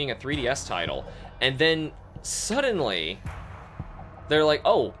on this being a 3DS title, and then suddenly they're like,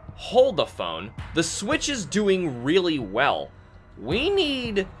 oh, hold the phone. The Switch is doing really well. We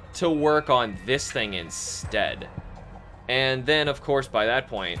need to work on this thing instead. And then, of course, by that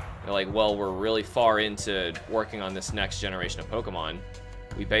point, they're like, well, we're really far into working on this next generation of Pokemon.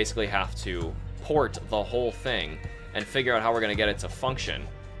 We basically have to port the whole thing and figure out how we're going to get it to function.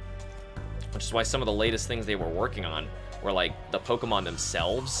 Which is why some of the latest things they were working on were like the Pokemon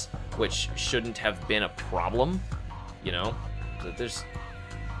themselves, which shouldn't have been a problem, you know? There's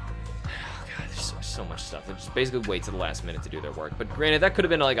so much stuff. They just basically wait to the last minute to do their work. But granted, that could have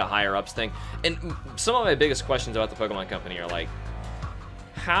been like a higher ups thing. And some of my biggest questions about the Pokemon Company are like,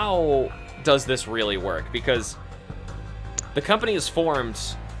 how does this really work? Because the company is formed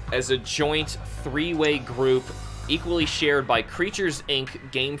as a joint three-way group equally shared by Creatures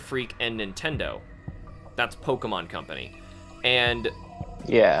Inc., Game Freak, and Nintendo. That's Pokemon Company. And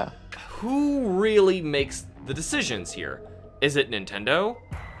yeah, who really makes the decisions here? Is it Nintendo?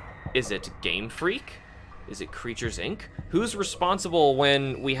 Is it Game Freak? Is it Creatures Inc.? Who's responsible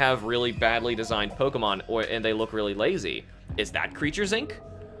when we have really badly designed Pokemon and they look really lazy? Is that Creatures Inc.?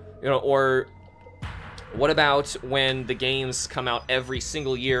 You know, or what about when the games come out every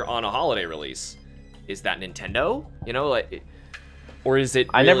single year on a holiday release? Is that Nintendo? You know, like, or is it?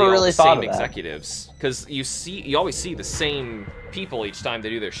 I never really thought of that. Executives, because you always see the same people each time they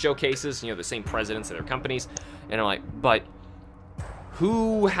do their showcases. You know, the same presidents of their companies, and I'm like, but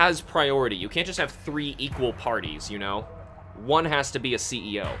who has priority? You can't just have three equal parties, you know? One has to be a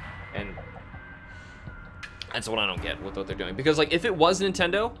CEO, and that's what I don't get with what they're doing. Because, like, if it was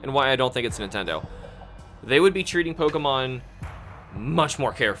Nintendo, and why I don't think it's Nintendo, they would be treating Pokemon much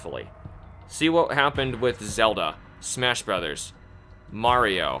more carefully. See what happened with Zelda, Smash Brothers,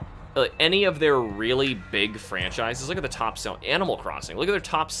 Mario, any of their really big franchises. Look at the top selling, Animal Crossing, look at their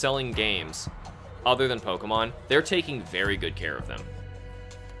top selling games other than Pokemon. They're taking very good care of them.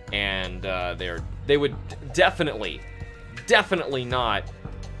 And they would definitely not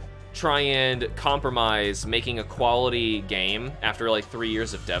try and compromise making a quality game after like 3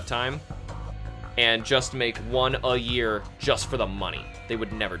 years of dev time and just make one a year just for the money. They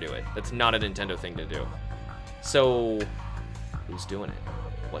would never do it. That's not a Nintendo thing to do. So who's doing it?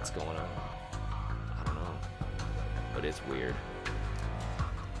 What's going on? I don't know, but it's weird.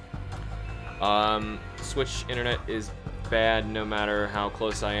 Switch internet is bad no matter how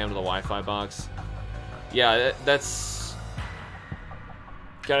close I am to the Wi-Fi box. Yeah, that's...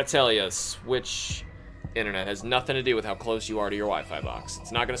 Gotta tell you, Switch internet has nothing to do with how close you are to your Wi-Fi box.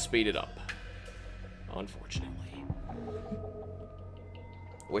 It's not gonna speed it up, unfortunately.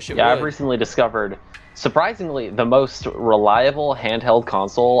 Wish it would. I've recently discovered, surprisingly, the most reliable handheld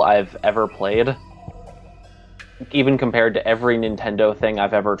console I've ever played, even compared to every Nintendo thing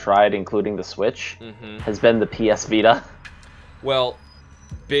I've ever tried, including the Switch, has been the PS Vita. Well,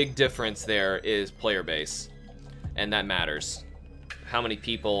 big difference there is player base, and that matters. How many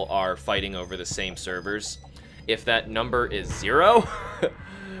people are fighting over the same servers? If that number is 0,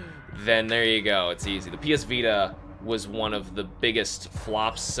 then there you go, it's easy. The PS Vita was one of the biggest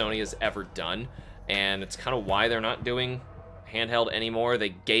flops Sony has ever done, and it's kind of why they're not doing handheld anymore. They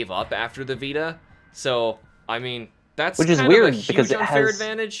gave up after the Vita, so I mean, that's which is kind weird of a huge because it unfair has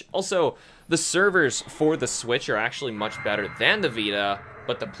advantage. Also, the servers for the Switch are actually much better than the Vita,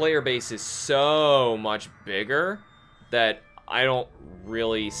 but the player base is so much bigger that I don't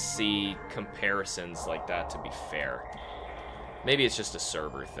really see comparisons like that, to be fair. Maybe it's just a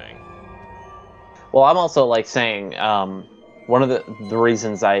server thing. Well, I'm also like saying one of the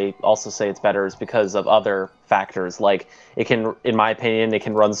reasons I also say it's better is because of other factors. Like it can, in my opinion, it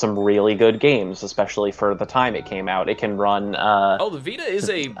can run some really good games, especially for the time it came out. It can run. Oh, the Vita is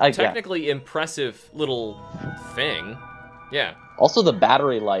a technically impressive little thing. Yeah. Also, the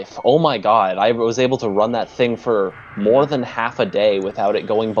battery life. Oh my god, I was able to run that thing for more than half a day without it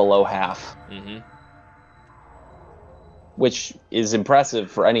going below half. Mm-hmm. Which is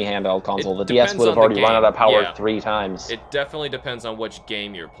impressive for any handheld console. The DS would have already run out of power 3 times. It definitely depends on which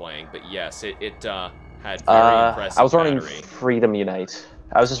game you're playing, but yes, it had very impressive I was running battery. Freedom Unite.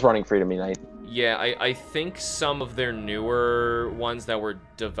 I was just running Freedom Unite. Yeah, I think some of their newer ones that were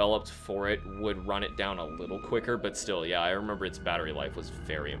developed for it would run it down a little quicker, but still, yeah, I remember its battery life was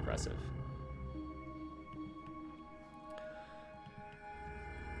very impressive.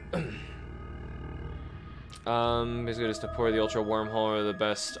 Basically just to pour the Ultra Wormhole are the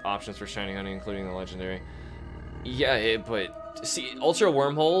best options for shiny hunting, including the legendary. Yeah, but see, Ultra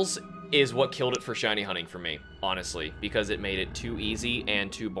Wormholes is what killed it for shiny hunting for me, honestly, because it made it too easy and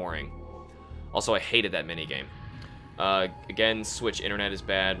too boring. Also, I hated that minigame. Again, Switch internet is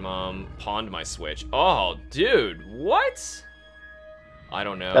bad. Mom pawned my Switch. Oh, dude, what? I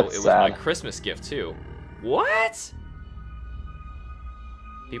don't know. That's it was sad. my Christmas gift, too. What?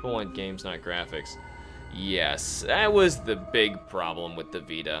 People want games, not graphics. Yes, that was the big problem with the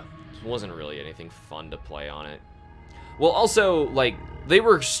Vita. It wasn't really anything fun to play on it. Well, also, like, they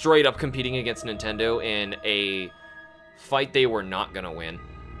were straight up competing against Nintendo in a fight they were not gonna win.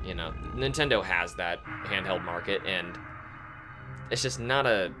 You know, Nintendo has that handheld market, and it's just not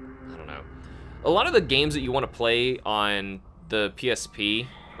a, I don't know. A lot of the games that you want to play on the PSP,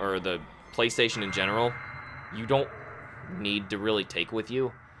 or the PlayStation in general, you don't need to really take with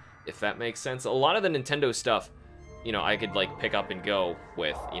you, if that makes sense. A lot of the Nintendo stuff, you know, I could, like, pick up and go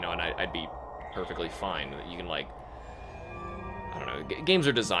with, you know, and I'd be perfectly fine. You can, like, I don't know, games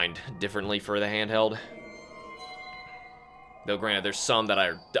are designed differently for the handheld. Though, granted, there's some that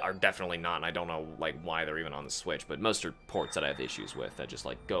are definitely not, and I don't know, like, why they're even on the Switch, but most are ports that I have issues with that just,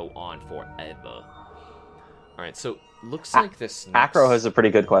 like, go on forever. Alright, so, looks like this next... Acro has a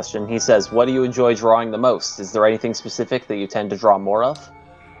pretty good question. He says, what do you enjoy drawing the most? Is there anything specific that you tend to draw more of?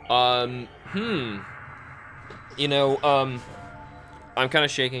 You know, I'm kind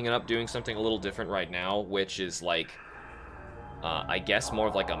of shaking it up, doing something a little different right now, which is, like, I guess more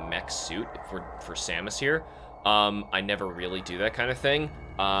of, like, a mech suit for Samus here. I never really do that kind of thing.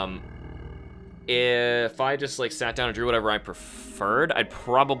 If I just, like, sat down and drew whatever I preferred, I'd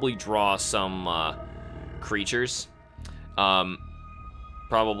probably draw some, creatures.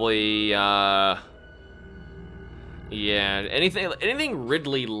 Probably, yeah, anything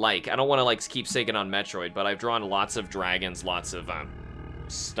Ridley-like. I don't want to, like, keep saying it on Metroid, but I've drawn lots of dragons, lots of,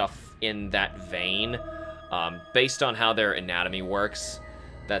 stuff in that vein. Based on how their anatomy works,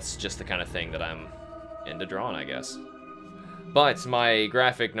 that's just the kind of thing that I'm into drawing, I guess. But my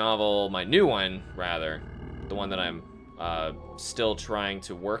graphic novel, my new one, rather, the one that I'm still trying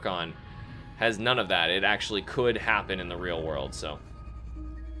to work on, has none of that. It actually could happen in the real world, so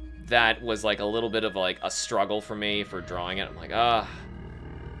that was like a little bit of like a struggle for me for drawing it. I'm like,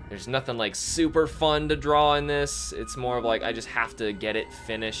 there's nothing like super fun to draw in this. It's more of like I just have to get it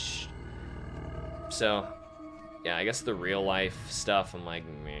finished. So yeah, I guess the real life stuff, I'm like,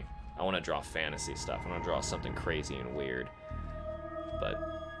 meh. I want to draw fantasy stuff. I want to draw something crazy and weird. But,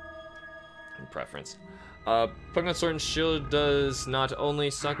 in preference. Pokemon Sword and Shield does not only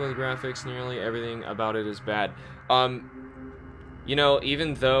suck with graphics, nearly everything about it is bad. You know,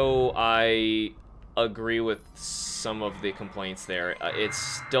 even though I agree with some of the complaints there, it's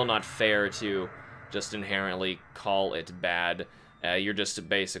still not fair to just inherently call it bad. You're just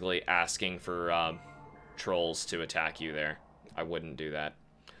basically asking for trolls to attack you there. I wouldn't do that.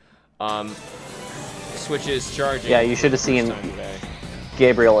 Switch is charging. Yeah, you should have seen,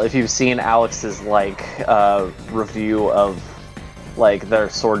 Gabriel, if you've seen Alex's, like, review of, like, their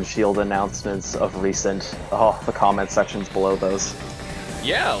Sword and Shield announcements of recent, the comment sections below those.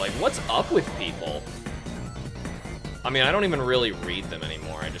 Yeah, like, what's up with people? I mean, I don't even really read them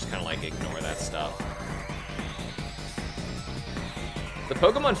anymore. I just kind of, like, ignore that stuff. The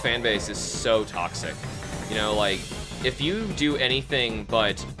Pokemon fanbase is so toxic. You know, like, if you do anything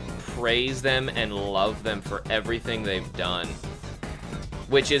but praise them and love them for everything they've done,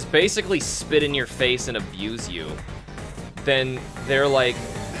 which is basically spit in your face and abuse you, then they're like,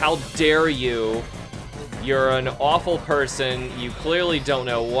 how dare you You're an awful person. You clearly don't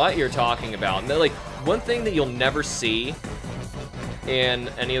know what you're talking about. And like, one thing that you'll never see in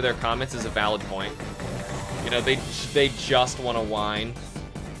any of their comments is a valid point. You know, they just want to whine.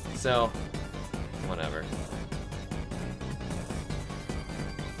 So, whatever.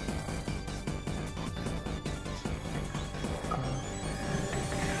 I'm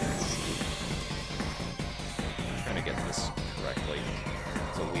trying to get this correctly.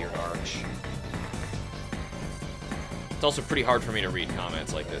 It's a weird arch. It's also pretty hard for me to read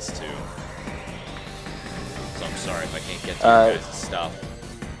comments like this, too. So I'm sorry if I can't get to your guys' stuff.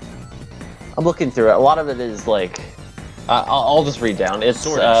 I'm looking through it. A lot of it is like... I'll just read down. It's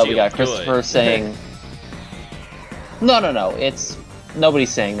we got Christopher saying... No. It's...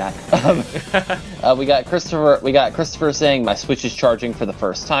 Nobody's saying that. We got Christopher saying, my Switch is charging for the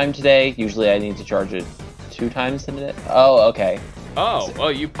first time today. Usually I need to charge it 2 times in a day. Oh, okay. Oh,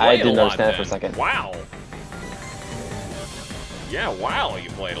 well, you played a lot. I didn't understand that for a second. Wow. Yeah, wow, you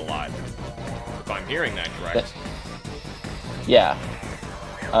played a lot. If I'm hearing that correct. Yeah.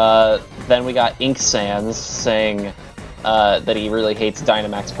 Then we got Ink Sans saying that he really hates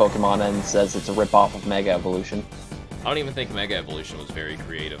Dynamax Pokemon and says it's a ripoff of Mega Evolution. I don't even think Mega Evolution was very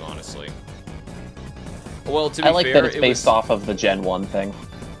creative, honestly. Well, to be I like fair, that it's based off of the Gen 1 thing.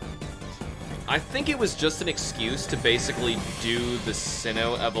 I think it was just an excuse to basically do the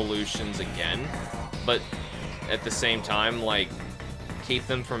Sinnoh evolutions again, but at the same time, like, keep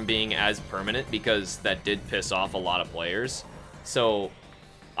them from being as permanent, because that did piss off a lot of players. So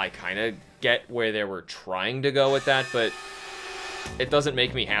I kind of get where they were trying to go with that, but it doesn't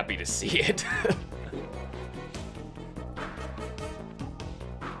make me happy to see it.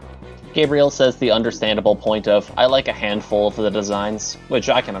 Gabriel says the understandable point of, I like a handful of the designs, which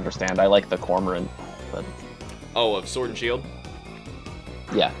I can understand. I like the Cormorant, but... Oh, of Sword and Shield?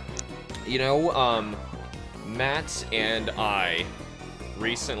 Yeah. You know, Matt and I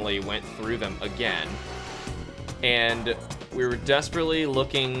recently went through them again, and we were desperately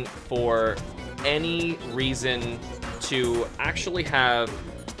looking for any reason to actually have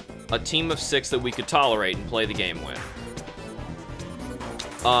a team of 6 that we could tolerate and play the game with.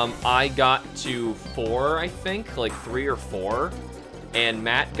 I got to 4, I think, like 3 or 4, and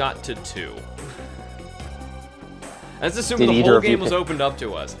Matt got to 2. That's assuming the whole game was opened up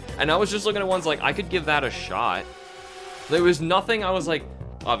to us. And I was just looking at ones like, I could give that a shot. There was nothing I was like,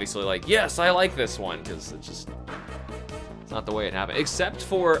 obviously like, yes, I like this one, because it's just, it's not the way it happened. Except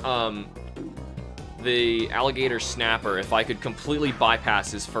for, the Alligator Snapper, if I could completely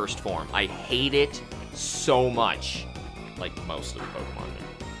bypass his first form. I hate it so much. Like most of the Pokemon.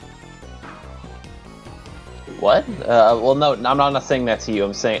 What? Well, no, I'm not saying that to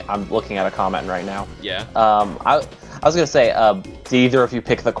you. I'm looking at a comment right now. Yeah. I was gonna say, did either of you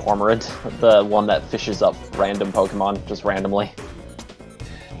pick the Cormorant, the one that fishes up random Pokemon just randomly?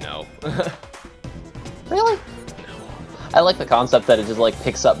 No. Really? No. I like the concept that it just like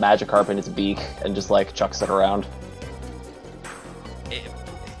picks up Magikarp in its beak and just like chucks it around.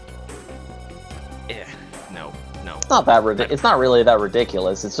 No. It's not that ridiculous. It's not really that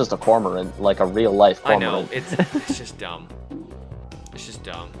ridiculous. It's just a Cormorant, like a real life Cormorant. I know. It's just dumb. It's just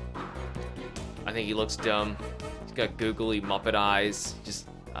dumb. I think he looks dumb. He's got googly Muppet eyes. Just,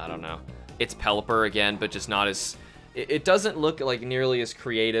 I don't know. It's Pelipper again, but just not as... It doesn't look like nearly as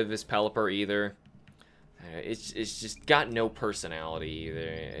creative as Pelipper either. It's just got no personality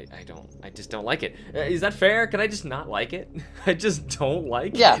either. I just don't like it. Is that fair? Can I just not like it? I just don't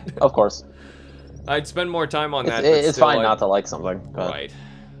like it. Yeah, of course. I'd spend more time on that. It's fine not to like something. But... Right.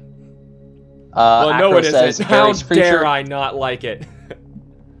 Well, no, it isn't. How dare I not like it?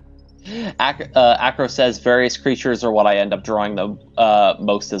 Acro says various creatures are what I end up drawing the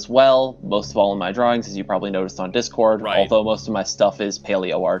most as well. Most of all in my drawings, as you probably noticed on Discord. Right. Although most of my stuff is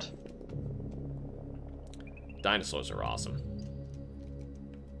paleo art. Dinosaurs are awesome.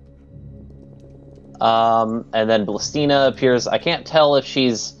 And then Blastina appears. I can't tell if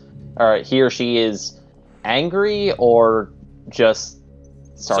she's, or he or she is angry or just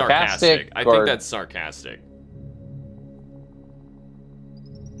sarcastic. I think that's sarcastic.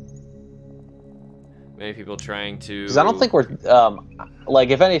 Many people trying to... Because I don't think we're... like,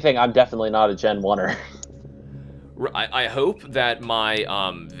 if anything, I'm definitely not a Gen 1-er. I hope that my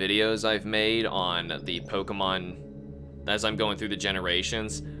videos I've made on the Pokemon as I'm going through the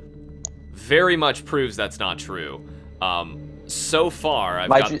generations very much proves that's not true. So far, I've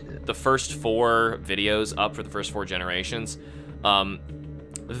got the first 4 videos up for the first 4 generations.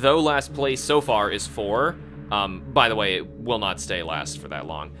 Though last place so far is 4, by the way, it will not stay last for that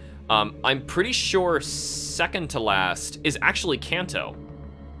long. I'm pretty sure second to last is actually Kanto.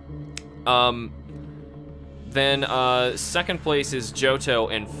 Then second place is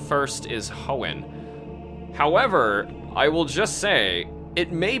Johto, and first is Hoenn. However, I will just say,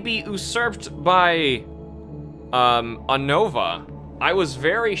 it may be usurped by Unova. I was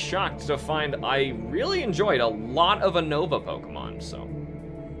very shocked to find I really enjoyed a lot of Unova Pokemon, so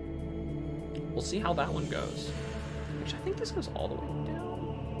we'll see how that one goes. Which I think this goes all the way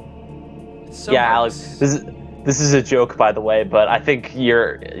down. It's so yeah, hard. Alex, this is a joke, by the way, but I think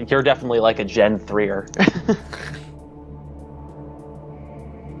you're definitely like a Gen 3er.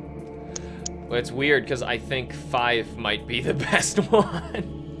 Well, it's weird because I think 5 might be the best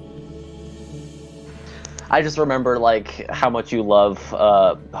one. I just remember like how much you love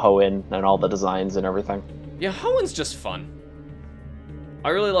Hoenn and all the designs and everything. Yeah, Hoenn's just fun. I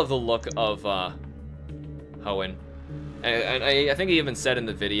really love the look of Hoenn. And I think I even said in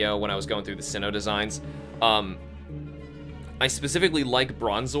the video when I was going through the Sinnoh designs, I specifically like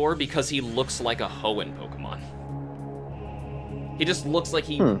Bronzor because he looks like a Hoenn Pokemon. He just looks like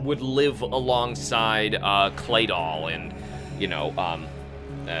he would live alongside Claydol, and, you know,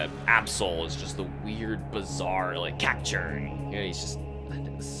 Absol is just the weird, bizarre, like, capture. You know, he's just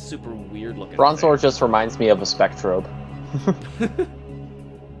a super weird looking Bronzor thing. just reminds me of a Spectrobe. Let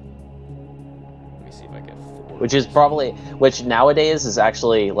me see if I get 4. Which nowadays is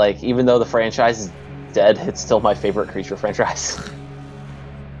actually, like, even though the franchise is dead, it's still my favorite creature franchise.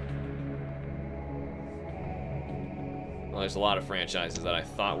 Well, there's a lot of franchises that I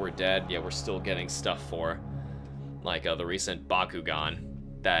thought were dead, yet we're still getting stuff for. Like the recent Bakugan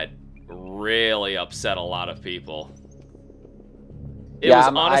that really upset a lot of people. It was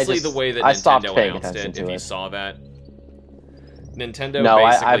honestly the way that Nintendo announced it, if you saw that. Nintendo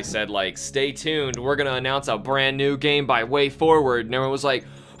basically said, like, stay tuned, we're gonna announce a brand new game by Way Forward, and everyone was like,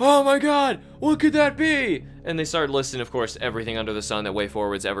 oh my god, what could that be? And they started listing, of course, everything under the sun that Way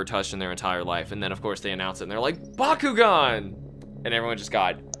Forward's ever touched in their entire life, and then, of course, they announced it, and they're like, Bakugan! And everyone just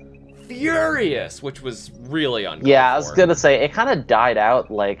got furious, which was really uncalled Yeah, I was gonna say, it kind of died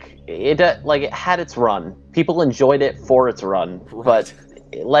out, like it had its run. People enjoyed it for its run, but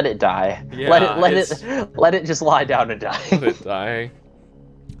let it die. Yeah, let it just lie down and die. Let it die.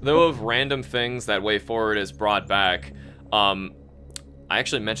 Though of random things that Way Forward has brought back, I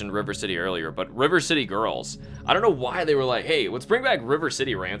actually mentioned River City earlier, but River City Girls. I don't know why they were like, hey, let's bring back River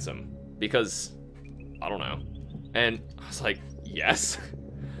City Ransom, because, I don't know. And I was like, yes.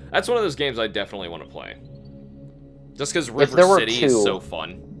 That's one of those games I definitely want to play. Just because River City is so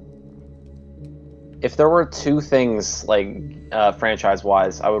fun. If there were 2 things, like,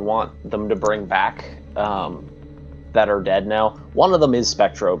 franchise-wise, I would want them to bring back that are dead now. One of them is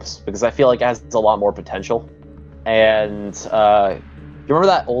Spectrobes, because I feel like it has a lot more potential. And, you remember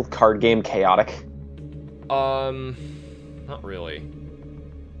that old card game, Chaotic? Not really.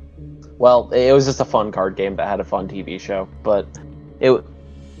 Well, it was just a fun card game that had a fun TV show, but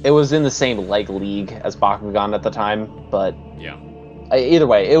it was in the same, like, league as Bakugan at the time, but... Yeah. Either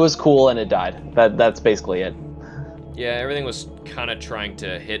way, it was cool and it died. That's basically it. Yeah, everything was kind of trying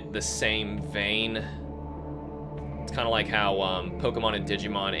to hit the same vein. It's kind of like how Pokemon and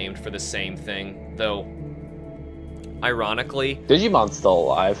Digimon aimed for the same thing, though, ironically... Digimon's still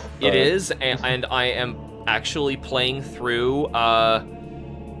alive. It is, and I am actually playing through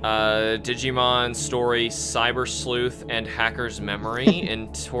Digimon Story Cyber Sleuth and Hacker's Memory in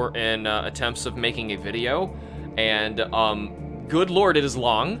attempts of making a video, and good lord, it is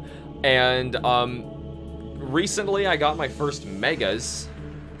long. And recently I got my first Megas,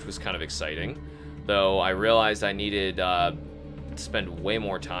 which was kind of exciting, though I realized I needed to spend way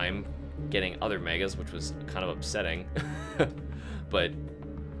more time getting other Megas, which was kind of upsetting. But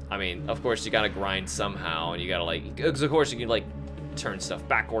I mean, of course you gotta grind somehow, and you gotta, like, because of course you can, like, turn stuff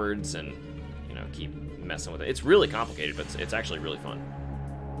backwards and, you know, keep messing with it. It's really complicated, but it's actually really fun.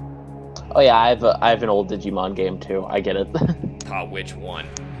 Oh yeah, I have an old Digimon game too. I get it. Which one?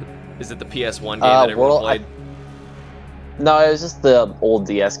 Is it the PS1 game that everyone played? No, it was just the old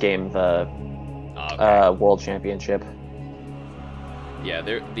DS game, the World Championship. Yeah,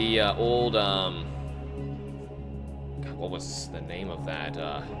 the old God, what was the name of that?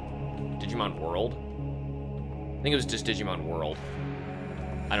 Digimon World? I think it was just Digimon World.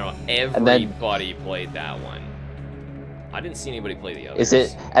 I don't know. Everybody played that one. I didn't see anybody play the others.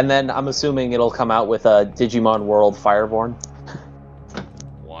 Is it? And then I'm assuming it'll come out with a Digimon World Fireborn.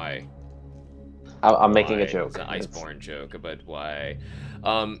 Why? I'm making a joke. It's an Iceborne joke, but why?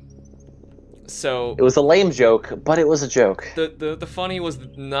 So it was a lame joke, but it was a joke. The funny was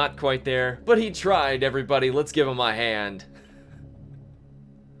not quite there, but he tried. Everybody, let's give him a hand.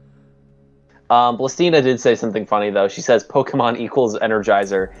 Blastina did say something funny though. She says Pokemon equals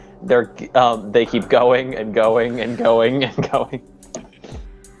Energizer. They keep going and going and going and going.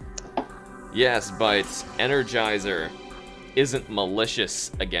 Yes, but Energizer isn't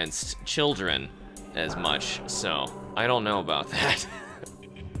malicious against children as much, so I don't know about that.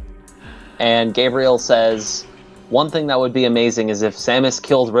 And Gabriel says, one thing that would be amazing is if Samus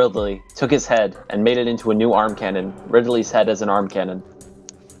killed Ridley, took his head, and made it into a new arm cannon. Ridley's head as an arm cannon.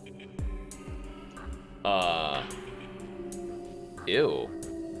 Ew.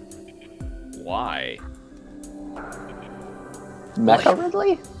 Why? Mecha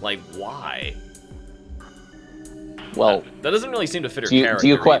Ridley? Like, why? Well, that doesn't really seem to fit her character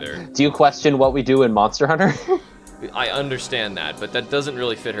either. Do you question what we do in Monster Hunter? I understand that, but that doesn't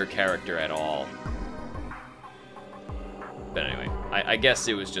really fit her character at all. But anyway, I guess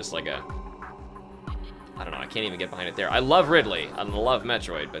it was just like a... I don't know, I can't even get behind it there. I love Ridley, I love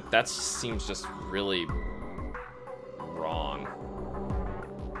Metroid, but that seems just really wrong.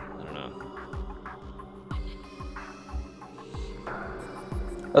 I don't know.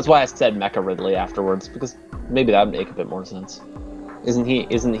 That's why I said Mecha Ridley afterwards, because maybe that would make a bit more sense. Isn't he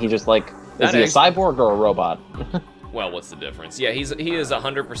just like... Is he a cyborg or a robot? Well, what's the difference? Yeah, he is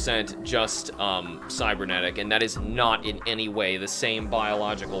 100% just cybernetic, and that is not in any way the same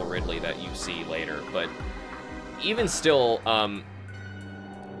biological Ridley that you see later. But even still,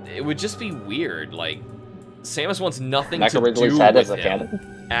 it would just be weird. Like, Samus wants nothing Mecha to Ridley's do head with as a him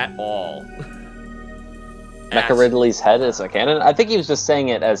cannon? at all. Mecha Ridley's head as a cannon? I think he was just saying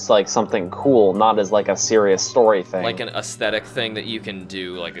it as like something cool, not as like a serious story thing. Like an aesthetic thing that you can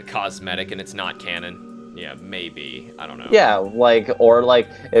do, like a cosmetic, and it's not canon. Yeah, maybe. I don't know. Yeah, or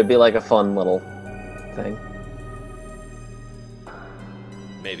it'd be like a fun little thing.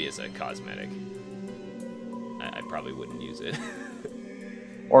 Maybe as a cosmetic. I probably wouldn't use it.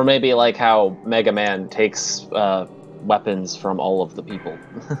 Or maybe like how Mega Man takes weapons from all of the people.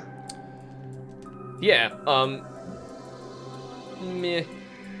 Yeah, meh.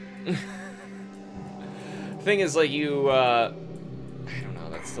 Thing is, like, I don't know,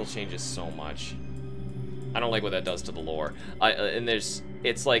 that still changes so much. I don't like what that does to the lore. And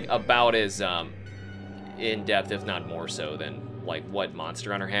it's like about as in depth, if not more so, than like what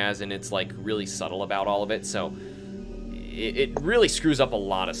Monster Hunter has, and it's like really subtle about all of it. So it really screws up a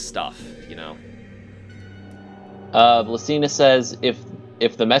lot of stuff, you know. Blasina says,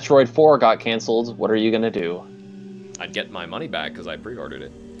 if the Metroid 4 got canceled, what are you gonna do? I'd get my money back because I pre-ordered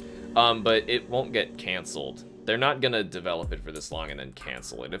it. But it won't get canceled. They're not gonna develop it for this long and then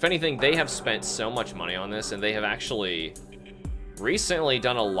cancel it. If anything, they have spent so much money on this, and they have actually recently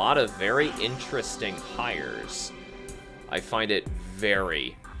done a lot of very interesting hires. I find it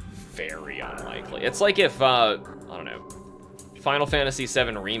very, very unlikely. It's like if, I don't know, Final Fantasy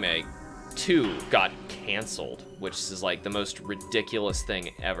VII Remake 2 got canceled, which is like the most ridiculous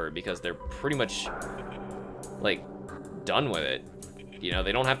thing ever, because they're pretty much, like, done with it. You know,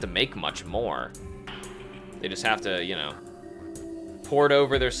 they don't have to make much more. They just have to, you know, port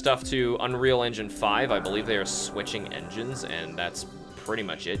over their stuff to Unreal Engine 5. I believe they are switching engines, and that's pretty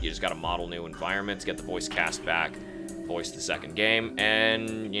much it. You just gotta model new environments, get the voice cast back, voice the second game,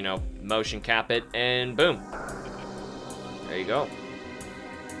 and, you know, motion cap it, and boom. There you go.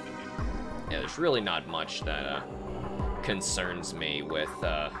 Yeah, there's really not much that concerns me with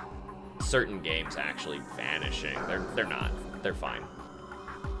certain games actually vanishing. They're not. They're fine.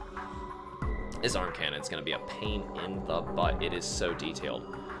 This arm cannon's gonna be a pain in the butt. It is so detailed.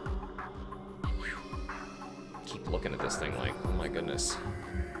 Whew. Keep looking at this thing like, oh my goodness.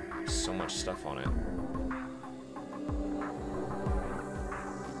 So much stuff on it.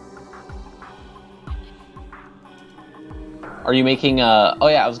 Are you making a... Oh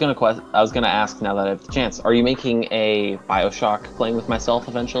yeah, I was gonna ask now that I have the chance. Are you making a BioShock playing with myself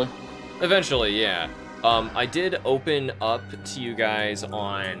eventually? Eventually, yeah. I did open up to you guys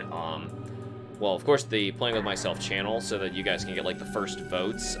on, well, of course, the Playing With Myself channel, so that you guys can get, like, the first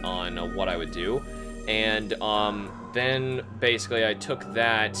votes on what I would do. And then, basically, I took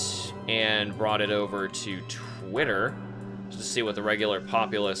that and brought it over to Twitter just to see what the regular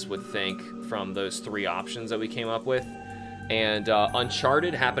populace would think from those 3 options that we came up with. And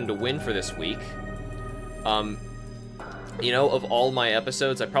Uncharted happened to win for this week. You know, of all my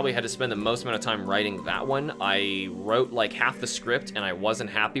episodes, I probably had to spend the most amount of time writing that one. I wrote like half the script and I wasn't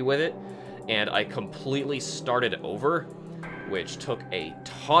happy with it, and I completely started over, which took a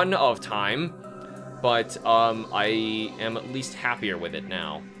ton of time, but I am at least happier with it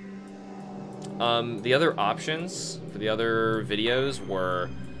now. The other options for the other videos were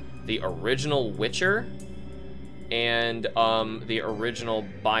the original Witcher and the original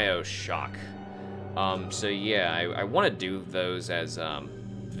BioShock. So yeah, I want to do those as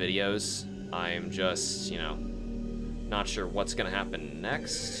videos. I'm just, you know, not sure what's gonna happen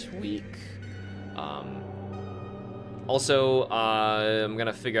next week. Also, I'm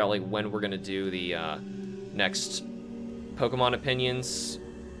gonna figure out like when we're gonna do the next Pokemon opinions.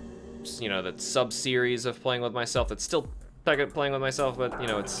 You know, that sub-series of playing with myself. That's still playing with myself, but you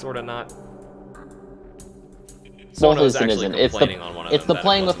know, it's sort of not. Well, it isn't. It's the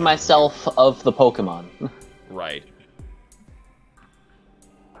playing with myself of the Pokemon. Right.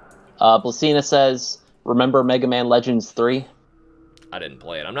 Blasina says, remember Mega Man Legends 3? I didn't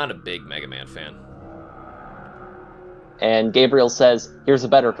play it. I'm not a big Mega Man fan. And Gabriel says, here's a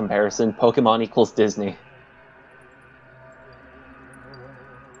better comparison. Pokemon equals Disney.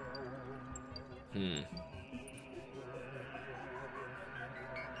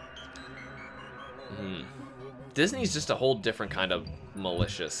 Disney's just a whole different kind of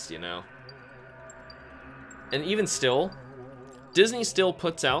malicious, you know? And even still, Disney still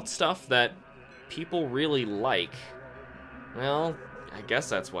puts out stuff that people really like. Well, I guess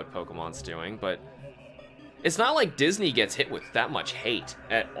that's what Pokemon's doing, but it's not like Disney gets hit with that much hate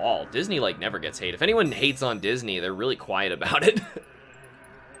at all. Disney, like, never gets hate. If anyone hates on Disney, they're really quiet about it.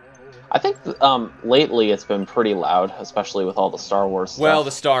 I think lately it's been pretty loud, especially with all the Star Wars stuff. Well,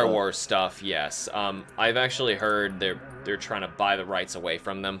 the Star Wars stuff, yes. I've actually heard they're trying to buy the rights away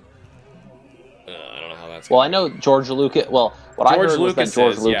from them. I don't know how that's. Well, I know George Lucas. Well, what I heard was that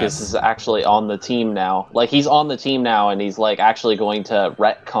George Lucas is actually on the team now. Like, he's on the team now, and he's like actually going to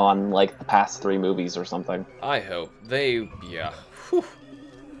retcon like the past 3 movies or something. I hope yeah. Whew.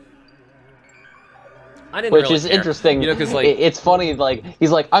 Which is interesting, you know, because like it's funny. Like,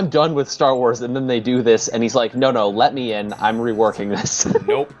 he's like, I'm done with Star Wars, and then they do this, and he's like, no, let me in. I'm reworking this.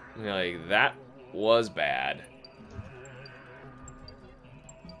 Nope. Like, that was bad.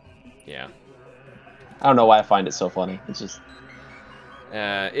 Yeah. I don't know why I find it so funny. It's just,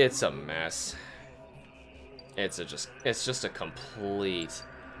 it's a mess. It's just a complete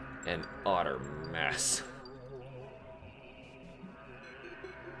and utter mess.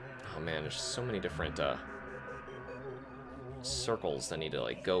 Oh man, there's so many different circles that need to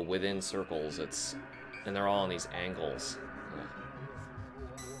like go within circles. And they're all on these angles.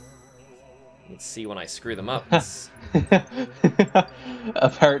 Let's see when I screw them up.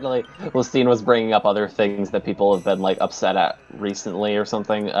 Apparently, Listine was bringing up other things that people have been like upset at recently or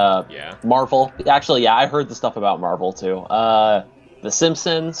something. Yeah. Marvel. Actually, yeah, I heard the stuff about Marvel too. The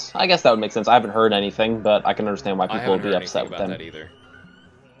Simpsons. I guess that would make sense. I haven't heard anything, but I can understand why people would be upset with them. That either.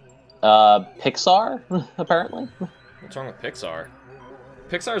 Pixar, apparently. What's wrong with Pixar?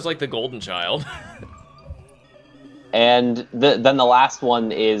 Pixar's like the golden child. And then the last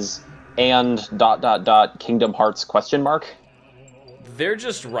one is and ... Kingdom Hearts ? They're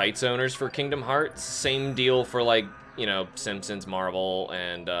just rights owners for Kingdom Hearts. Same deal for, like, you know, Simpsons, Marvel,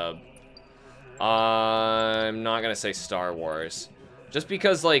 and I'm not gonna say Star Wars. Just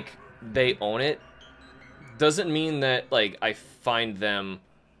because, like, they own it doesn't mean that, like, I find them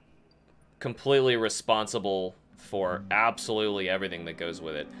completely responsible for absolutely everything that goes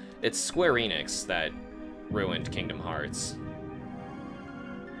with it. It's Square Enix that ruined Kingdom Hearts.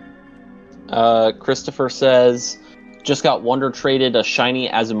 Christopher says, just got Wonder traded a shiny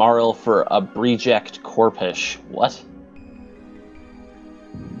Azumarill for a Reject Corphish. What?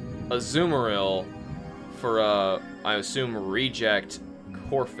 Azumarill for a, I assume, Reject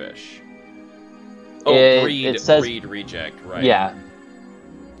Corphish. Oh, it says, breed Reject, right? Yeah.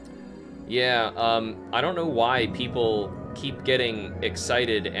 Yeah, I don't know why people keep getting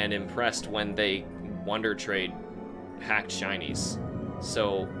excited and impressed when they Wonder Trade hacked shinies.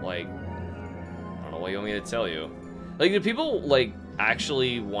 So, like, I don't know what you want me to tell you. Like, do people, like,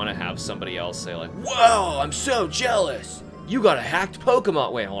 actually want to have somebody else say, like, whoa, I'm so jealous! You got a hacked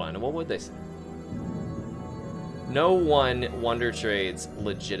Pokemon! Wait, hold on, what would they say? No one Wonder Trades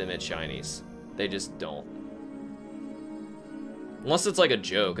legitimate shinies. They just don't. Unless it's like a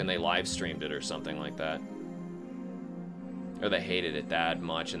joke and they live streamed it or something like that. Or they hated it that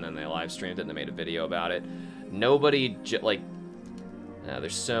much and then they live streamed it and they made a video about it. Nobody, like...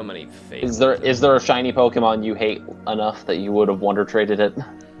 there's so many fake... Is there a shiny Pokemon you hate enough that you would have Wonder Traded it?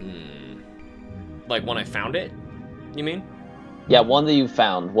 Like when I found it? You mean? Yeah, one that you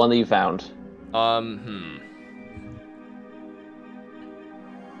found.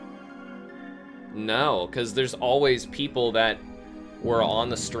 No, because there's always people that were on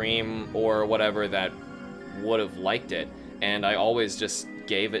the stream or whatever that would have liked it, and I always just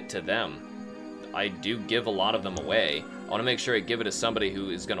gave it to them. I do give a lot of them away. I want to make sure I give it to somebody who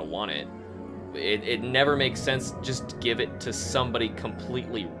is going to want it. It never makes sense just to give it to somebody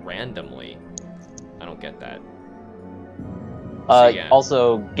completely randomly. I don't get that. So, yeah.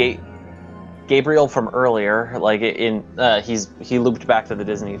 Also, Gabriel from earlier, like he looped back to the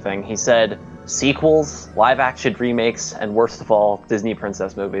Disney thing. He said sequels, live-action remakes, and worst of all, Disney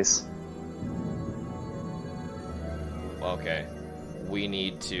princess movies. Okay, we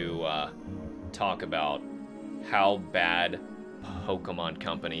need to talk about how bad Pokemon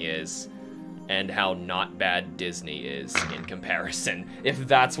Company is and how not bad Disney is in comparison, if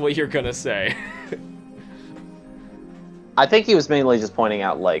that's what you're gonna say. I think he was mainly just pointing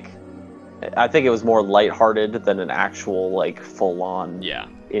out, like, I think it was more lighthearted than an actual, like, full-on,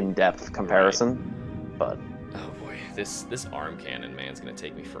 in-depth comparison. Right. But oh boy, this arm cannon, man, is gonna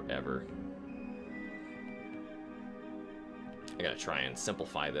take me forever. I gotta try and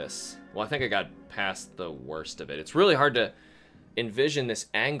simplify this. Well, I think I got past the worst of it. It's really hard to envision this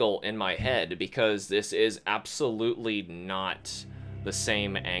angle in my head because this is absolutely not the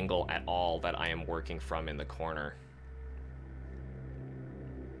same angle at all that I am working from in the corner.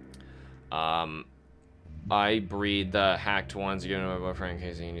 I breed the hacked ones. You know my boyfriend in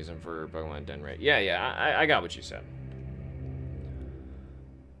case you can use them for Pokemon Den rate. Yeah, I got what you said.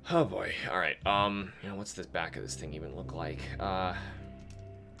 Oh boy. All right. You know, what's the back of this thing even look like?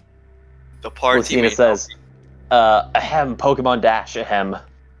 The party Lucina says, ahem, Pokemon Dash, ahem.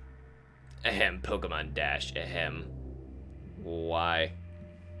 Ahem, Pokemon Dash, ahem. Why?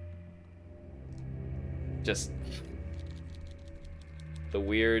 Just the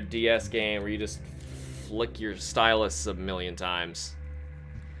weird DS game where you just flick your stylus a million times.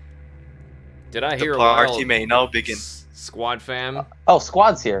 Did I hear the party may now begin? Squad fam? Oh,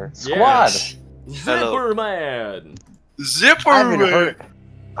 Squad's here. Squad! Yes. Hello. Zipperman! Zipperman!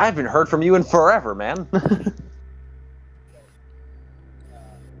 I haven't heard from you in forever, man.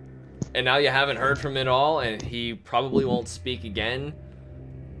 And now you haven't heard from him at all, and he probably won't speak again?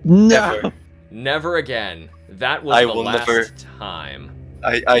 No! Never again. That was the last time.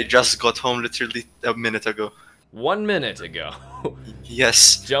 I just got home literally a minute ago. 1 minute ago.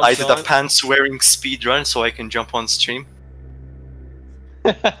 Yes, Jumped I did on? a pants-wearing speed run so I can jump on stream.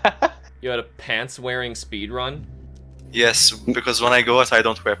 You had a pants-wearing speed run? Yes, because when I go out I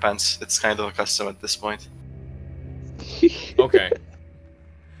don't wear pants. It's kind of a custom at this point. Okay.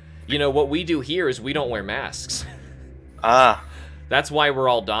 You know, what we do here is we don't wear masks. Ah. That's why we're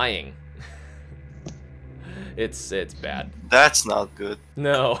all dying. It's bad. That's not good.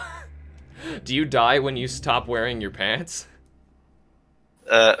 No. Do you die when you stop wearing your pants?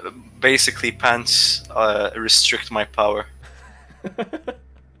 Basically, pants restrict my power.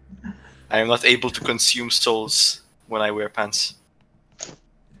 I am not able to consume souls when I wear pants.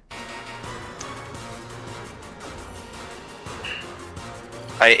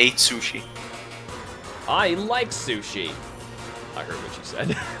 I ate sushi. I like sushi. I heard what you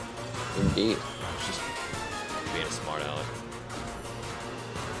said. Indeed. Just being a smart aleck.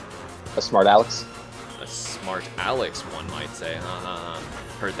 A smart Alex? A smart Alex, one might say.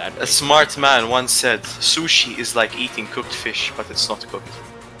 Heard that. A smart man once said, sushi is like eating cooked fish, but it's not cooked.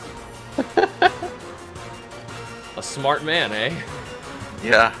 A smart man, eh?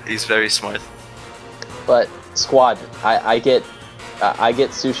 Yeah, he's very smart. But, Squad, I get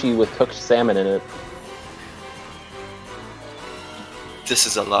sushi with cooked salmon in it. This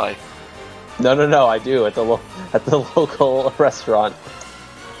is a lie. No, I do, at the local restaurant.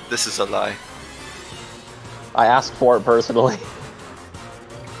 This is a lie. I asked for it personally.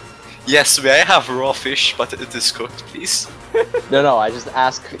 Yes, may I have raw fish, but it is cooked, please? No, I just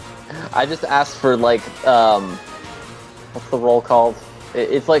asked for, like, what's the roll called?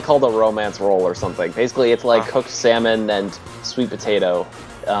 It's like called a romance roll or something. Basically, it's like cooked salmon and sweet potato,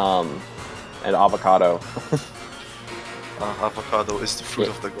 and avocado. Avocado is the fruit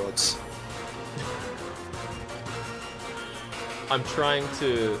of the gods. I'm trying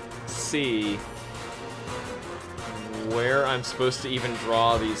to see where I'm supposed to even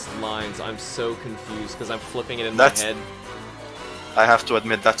draw these lines. I'm so confused because I'm flipping it in my head. I have to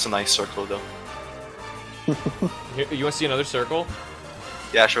admit, that's a nice circle, though. You want to see another circle?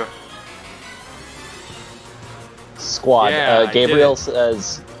 Yeah, sure. Squad. Yeah, Gabriel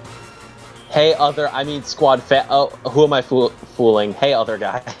says, "Hey, Squad. Oh, who am I fooling? Hey, other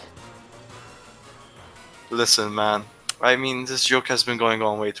guy." Listen, man. I mean, this joke has been going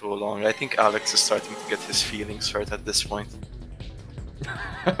on way too long. I think Alex is starting to get his feelings hurt at this point.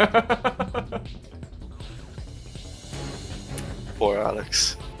 Poor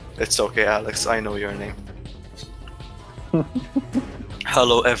Alex. It's okay, Alex. I know your name.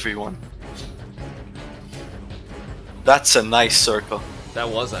 Hello, everyone. That's a nice circle. That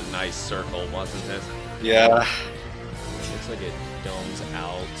was a nice circle, wasn't it? Yeah. Looks like it domes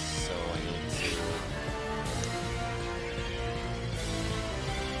out, so I need to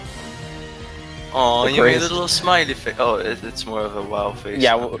Oh, The you made a greatest. little smiley face. Oh, it's more of a wow face.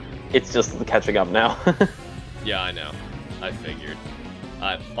 Yeah, now. well, it's just catching up now. Yeah, I know. I figured.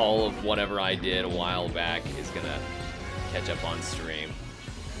 All of whatever I did a while back is gonna catch up on stream.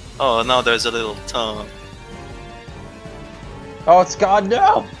 Oh, now there's a little tongue. Oh, it's gone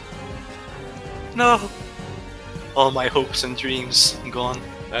now. No! All my hopes and dreams gone.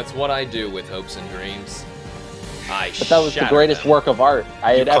 That's what I do with hopes and dreams. But that was the greatest work of art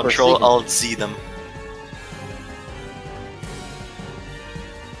I had ever Control seen. Alt Z them.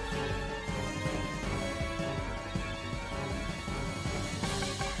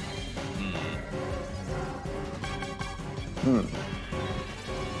 Hmm.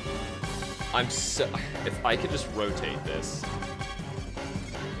 I'm so. If I could just rotate this.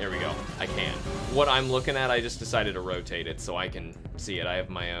 There we go. I can. What I'm looking at, I just decided to rotate it so I can see it. I have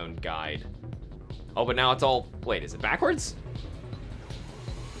my own guide. Oh, but now it's all. Wait, is it backwards?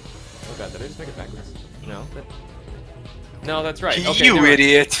 Oh god, did I just make it backwards? No. No, that's right. Okay, You never mind.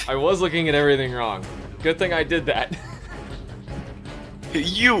 idiot! I was looking at everything wrong. Good thing I did that.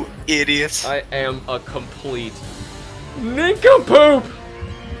 You idiot! I am a complete nincompoop!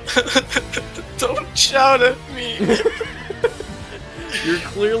 Don't shout at me! You're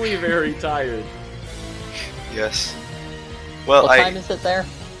clearly very tired. Yes. Well, What time is it there?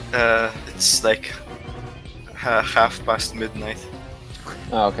 it's like half past midnight.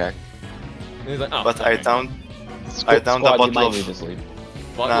 Oh, okay. And he's like, oh, But okay. I downed Squad, a you bottle might of- need to sleep.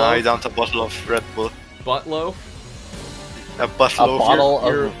 Butt Nah, I loaf? downed a bottle of Red Bull. Butt loaf? A bottle A of bottle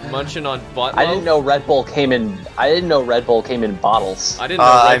You're of. munching on butt loaf? I didn't know Red Bull came in. I didn't know Red Bull came in bottles. I didn't know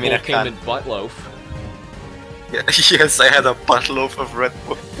Red I mean, Bull I came can. in butt loaf. Yeah, yes, I had a bottle of Red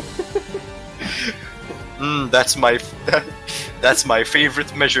Bull. That's my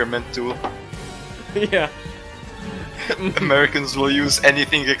favorite measurement tool. Yeah. Americans will use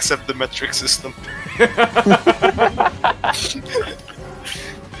anything except the metric system.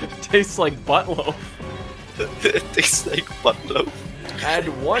 Tastes like butt loaf. It tastes like butt loaf. Add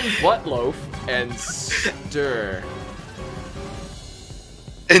one butt loaf and stir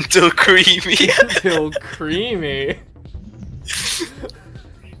Until creamy. until creamy.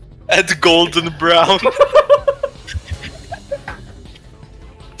 Add golden brown.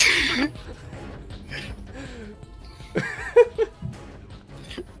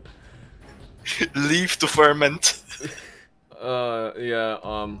 Leave to ferment.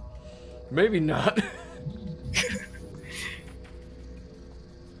 Yeah, maybe not.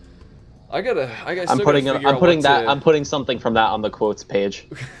 I I'm putting. I'm putting that. I'm putting something from that on the quotes page.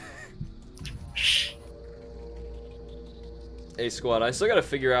 Hey squad, I still gotta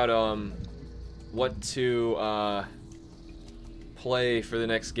figure out what to play for the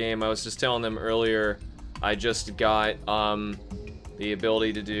next game. I was just telling them earlier I just got the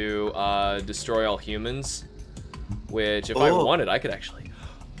ability to do destroy all humans, which if I wanted I could actually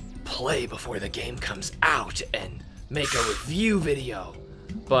play before the game comes out and make a review video.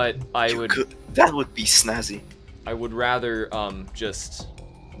 But That would be snazzy. I would rather just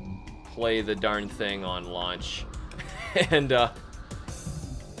play the darn thing on launch and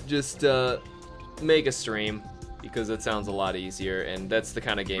just make a stream, because it sounds a lot easier, and that's the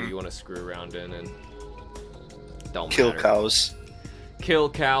kind of game you want to screw around in and don't Kill matter. cows. Kill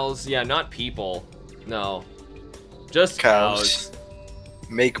cows, yeah, not people. No. Just Cows. cows.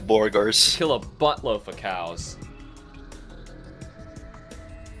 Make burgers. Kill a buttloaf of cows.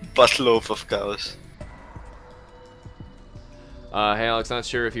 Buttloaf of cows. Hey Alex, not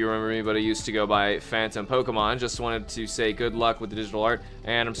sure if you remember me, but I used to go by Phantom Pokemon. Just wanted to say good luck with the digital art,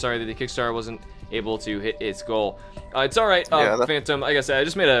 and I'm sorry that the Kickstarter wasn't able to hit its goal. It's alright, Phantom, like I said, I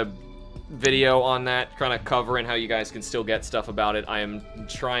just made a video on that, kind of covering how you guys can still get stuff about it. I am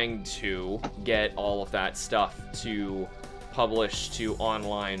trying to get all of that stuff to publish to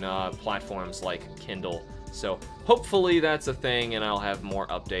online platforms like Kindle. So hopefully that's a thing, and I'll have more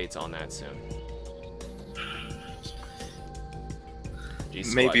updates on that soon.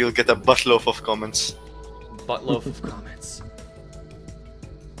 Jeez, Maybe you'll get a buttloaf of comments. Buttloaf of comments.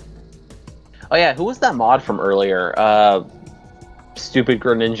 Oh yeah, who was that mod from earlier? Stupid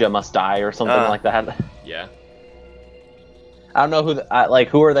Greninja must die or something like that. Yeah. I don't know who.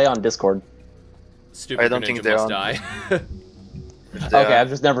 Who are they on Discord? Stupid I don't Greninja think they're must on. die. Okay, I've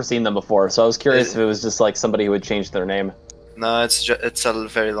just never seen them before, so I was curious if it was just like somebody who would change their name. No, it's a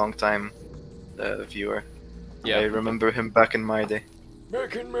very long time viewer. Yeah. I remember him back in my day.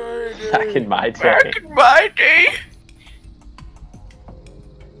 Back in my day. Back in my day. Back in my day.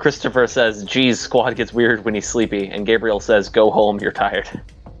 Christopher says, "Geez, Squad gets weird when he's sleepy," and Gabriel says, "Go home, you're tired."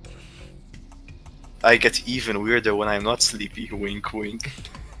 I get even weirder when I'm not sleepy. Wink, wink.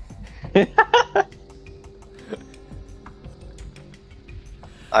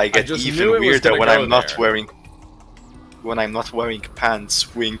 I get just even knew it was weirder gonna when go I'm not there. wearing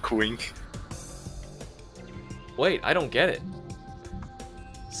pants. Wink, wink. Wait, I don't get it.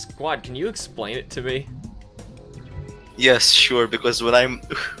 Squad, can you explain it to me? Yes, sure. Because when I'm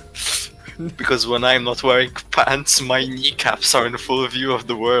not wearing pants, my kneecaps are in full view of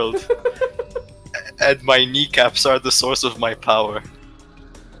the world, and my kneecaps are the source of my power.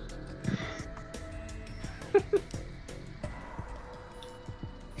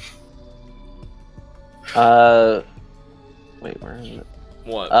 Wait, where is it?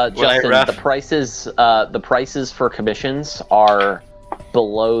 What? Justin, ref- the prices for commissions are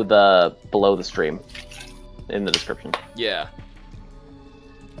below the stream in the description. Yeah.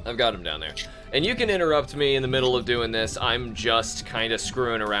 I've got him down there. And you can interrupt me in the middle of doing this. I'm just kind of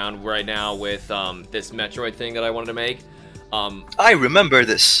screwing around right now with this Metroid thing that I wanted to make. I remember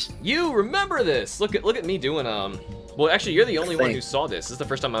this. You remember this? Look at me doing well, actually, you're the only one Thing. who saw this. This is the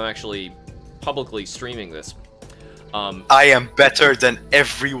first time I'm actually publicly streaming this. I am better than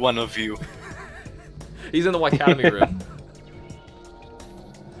every one of you. He's in the Wycademy room.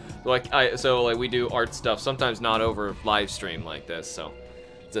 So we do art stuff, sometimes not over live stream like this, so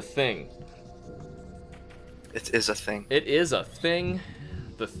it's a thing. It is a thing. It is a thing.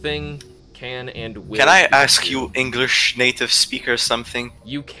 The thing can and will. Can I be ask true. you, English native speaker, something?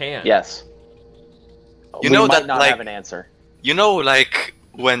 You can. Yes. You we know might that, not like- have an answer. You know, like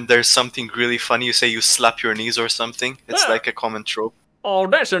when there's something really funny, you say you slap your knees or something. It's Ah. like a common trope. Oh,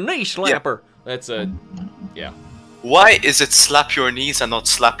 that's a knee slapper. That's a, yeah. Why is it slap your knees and not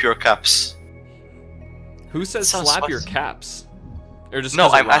slap your caps? Who says Sounds slap spicy. your caps? Or just No,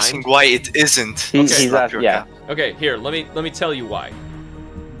 'cause it I'm asking rhymed? why it isn't. He's slap asked, your yeah. cap. Okay, here, let me tell you why.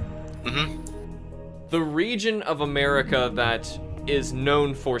 Mm-hmm. The region of America that is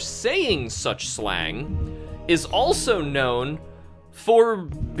known for saying such slang is also known for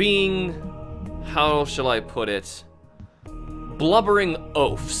being, how shall I put it, blubbering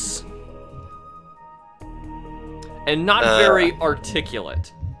oafs. And not very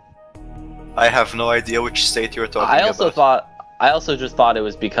articulate. I have no idea which state you're talking about. I also just thought it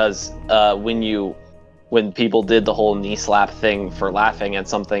was because when people did the whole knee slap thing for laughing at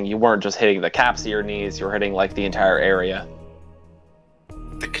something, you weren't just hitting the caps of your knees, you were hitting like the entire area.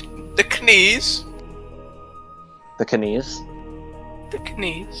 The knees. The knees. The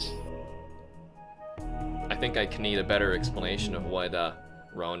knees. I think I can need a better explanation of what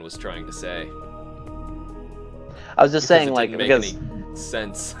Rowan was trying to say. I was just saying, It like, didn't make because any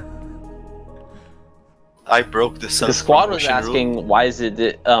sense. I broke the the squad was self-promotion rule. asking why is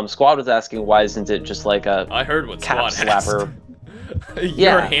it squad was asking why isn't it just like a I heard what cap Squad asked. slapper? Your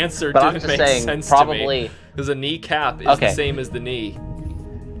Yeah, answer but I'm didn't just make saying, sense to probably- me. Because a kneecap is Okay. the same as the knee.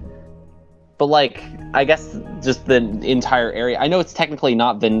 But like, I guess just the entire area. I know it's technically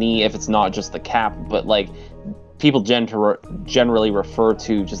not the knee if it's not just the cap, but like, people generally refer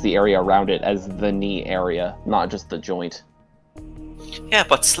to just the area around it as the knee area, not just the joint. Yeah,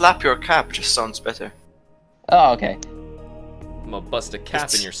 but slap your cap just sounds better. Oh, okay. I'm gonna bust a cap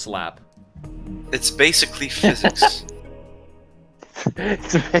It's- in your slap. It's basically physics.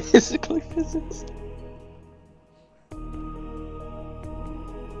 It's basically physics.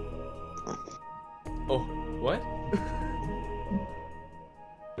 Oh, what?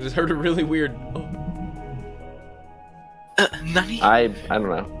 I just heard a really weird. Oh. Nani? I don't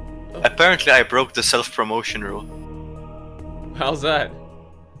know. Apparently, I broke the self-promotion rule. How's that?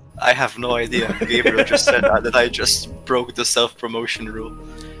 I have no idea. Gabriel just said that I just broke the self-promotion rule.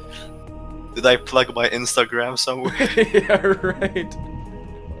 Did I plug my Instagram somewhere? Yeah, right.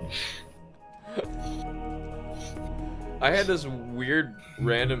 I had this weird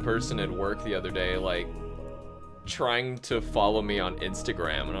random person at work the other day, like, trying to follow me on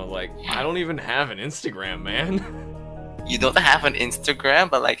Instagram, and I was like, I don't even have an Instagram, man. You don't have an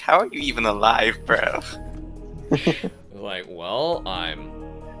Instagram, but like, how are you even alive, bro? Like, well, I'm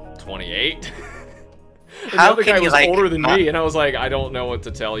 28. And How the other can guy you, was like, older than not- me, and I was like, I don't know what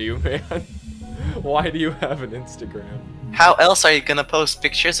to tell you, man. Why do you have an Instagram? How else are you gonna post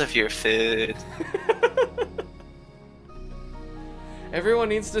pictures of your food? Everyone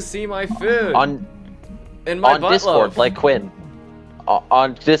needs to see my food. On and my on butt Discord, love. like Quinn.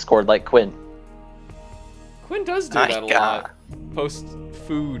 On Discord, like Quinn. Quinn does do My that a God. lot. Post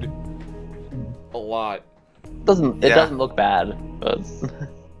food a lot. It Yeah. doesn't look bad, but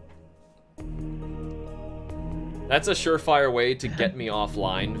That's a surefire way to get me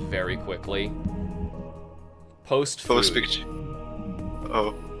offline very quickly. Post food. Post picture.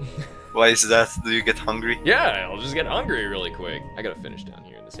 Oh. Why is that? Do you get hungry? Yeah, I'll just get hungry really quick. I gotta finish down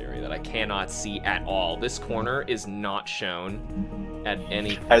here in this this area that I cannot see at all. This corner is not shown at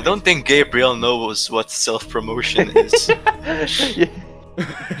any point. I don't think Gabriel knows what self-promotion is.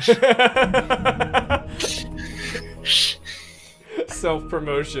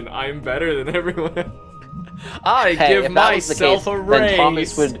 Self-promotion. I'm better than everyone else. I Hey, give if that was the myself case, a then raise.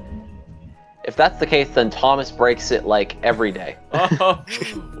 Thomas would. If that's the case, then Thomas breaks it like every day.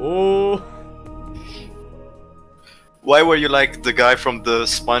 Oh. Why were you like the guy from the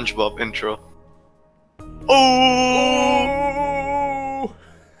SpongeBob intro? Oh!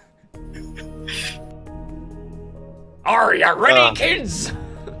 Are you ready, kids?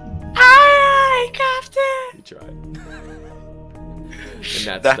 Aye, Captain! You tried.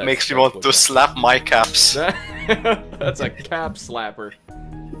 And That makes me want to slap my caps. That's a cap slapper.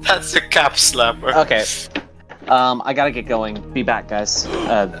 That's a cap slapper. Okay. I gotta get going. Be back, guys.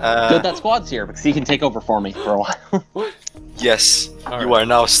 Good that squad's here because he can take over for me for a while. Yes, All you right. are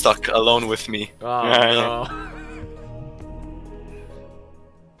now stuck alone with me. Oh, no.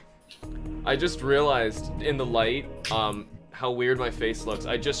 I just realized in the light, how weird my face looks.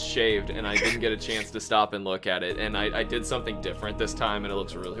 I just shaved and I didn't get a chance to stop and look at it, and I did something different this time and it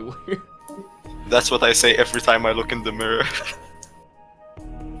looks really weird. That's what I say every time I look in the mirror.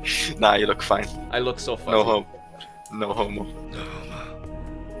 Nah, you look fine. I look so funny. No homo. No homo.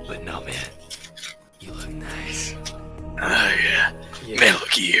 But no, man. You look nice. Ah, yeah. Metal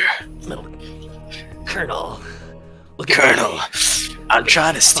Gear. Colonel. Look Colonel, at I'm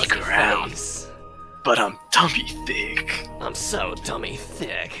trying to stick fuzzy around, face. but I'm dummy thick. I'm so dummy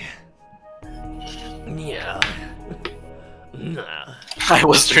thick. Yeah. Nah. I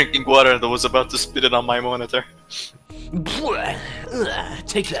was drinking water and I was about to spit it on my monitor.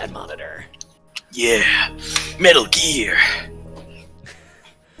 Take that monitor. Yeah, Metal Gear.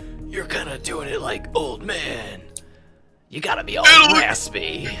 You're kinda doing it like old man. You gotta be all Metal-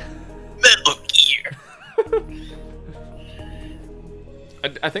 raspy. Metal Gear.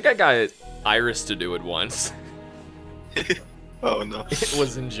 I think I got Iris to do it once. Oh no. It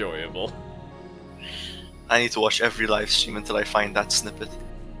was enjoyable. I need to watch every live stream until I find that snippet.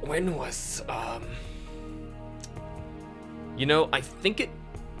 When was, You know, I think it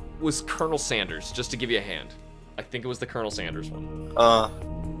was Colonel Sanders, just to give you a hand. I think it was the Colonel Sanders one.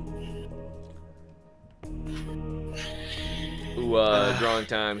 Ooh, drawing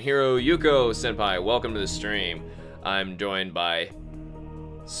time. Hiro Yuko Senpai, welcome to the stream. I'm joined by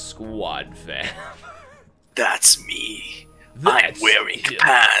Squad Fam. That's me. That's I'm wearing him.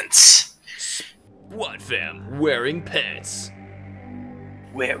 pants. Squad Fam, wearing pants.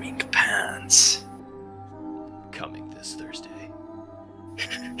 Wearing pants. Coming this Thursday.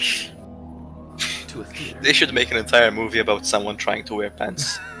 To a theater. They should make an entire movie about someone trying to wear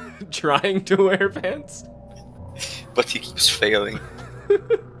pants, Trying to wear pants? but he keeps failing.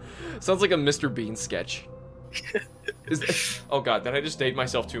 Sounds like a Mr. Bean sketch. Oh god, did I just date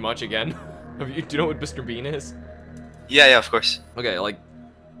myself too much again? Do you know what Mr. Bean is? Yeah, of course. Okay, like...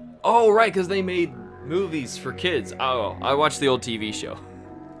 Oh, right, because they made movies for kids. Oh, I watched the old TV show.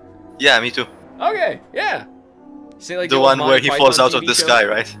 Yeah, me too. Okay, yeah. See, like The old one Monty where he Python falls out of TV the show? sky,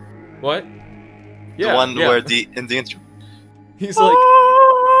 right? What? Yeah, The one yeah. where in the intro. He's like...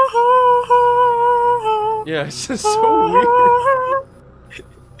 Yeah, it's just so weird.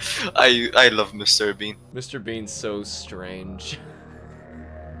 I love Mr. Bean. Mr. Bean's so strange.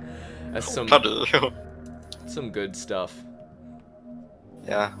 That's some good stuff.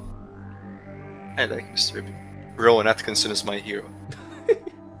 Yeah. I like Mr. Bean. Rowan Atkinson is my hero.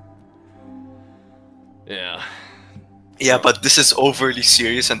 Yeah. Yeah, but this is overly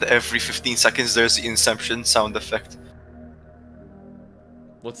serious, and every 15 seconds there's the Inception sound effect.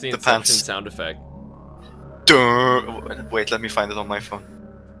 What's the The Inception pants. sound effect? Durr. Wait, let me find it on my phone.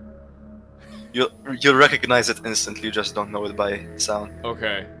 You'll recognize it instantly, you just don't know it by sound.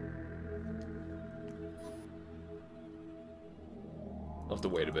 Okay. I'll have to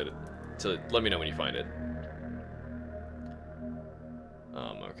wait a bit to let me know when you find it.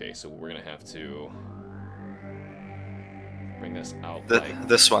 Okay, so we're gonna have to bring this out. Like...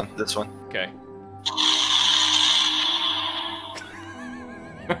 This one. Okay.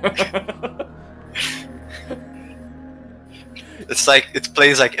 It's like, it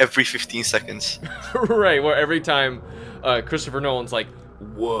plays like every 15 seconds. Right, where every time Christopher Nolan's like,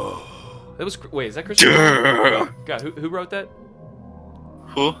 whoa. That was, wait, is that Christopher Nolan? God, who wrote that?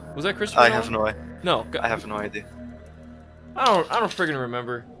 Who? Was that Christopher I Nolan? have no idea. No, God, I have no idea. I don't friggin'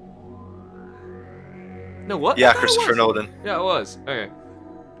 remember. No, what? Yeah, I thought it Christopher was. Nolan. Yeah, it was. Okay.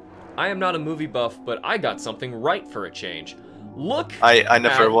 I am not a movie buff, but I got something right for a change. Look. I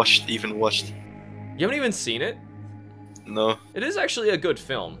never at... even watched. You haven't even seen it? No. It is actually a good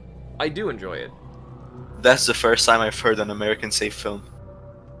film. I do enjoy it. That's the first time I've heard an American say film.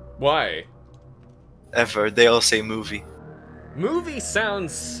 Why? Ever. They all say movie. Movie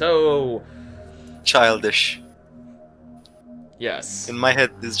sounds so... Childish. Yes. In my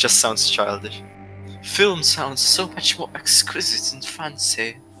head, this just sounds childish. Film sounds so much more exquisite and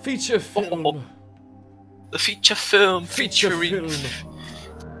fancy. Feature film. Oh. The feature film Feature featuring... film.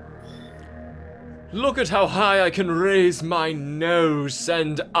 Look at how high I can raise my nose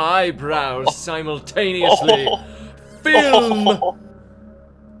and eyebrows simultaneously. Film!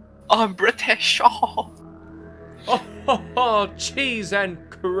 I'm British. Cheese and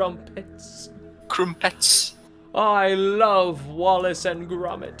crumpets. Crumpets. I love Wallace and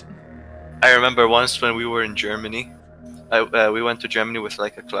Gromit. I remember once when we were in Germany. We went to Germany with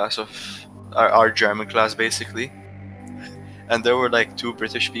like a class of... Our German class, basically. And there were like 2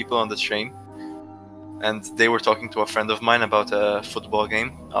 British people on the train. And they were talking to a friend of mine about a football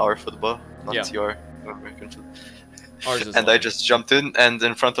game. Our football, not your American football. Ours is and I just jumped in, and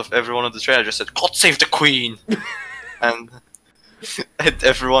in front of everyone on the train, I just said, "God save the Queen!" and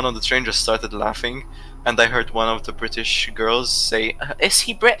everyone on the train just started laughing. And I heard one of the British girls say, "Is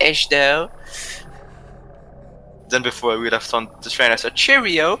he British, though?" Then before we left on the train, I said,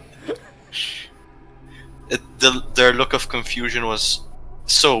 "Cheerio!" Their look of confusion was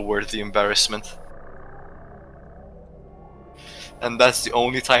so worth the embarrassment. And that's the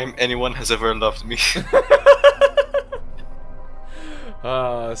only time anyone has ever loved me.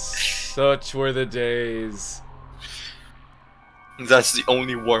 Such were the days. That's the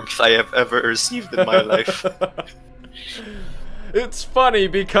only warmth I have ever received in my life. It's funny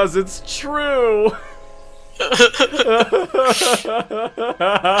because it's true.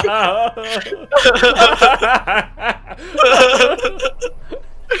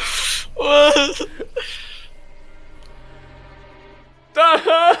 What?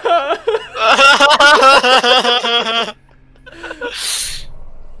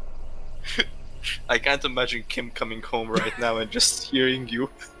 I can't imagine Kim coming home right now and just hearing you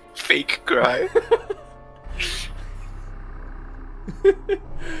fake cry.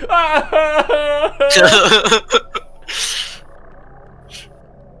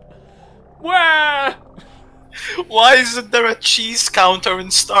 Where? Why isn't there a cheese counter in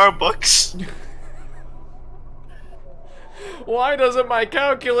Starbucks? Why doesn't my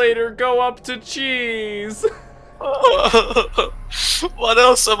calculator go up to cheese? What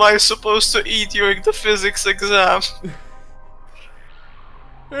else am I supposed to eat during the physics exam?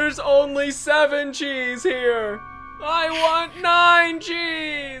 There's only 7 cheese here. I want 9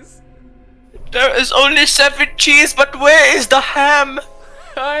 cheese. There is only 7 cheese, but where is the ham?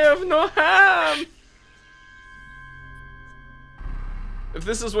 I have no ham. If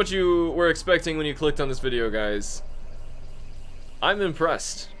this is what you were expecting when you clicked on this video, guys, I'm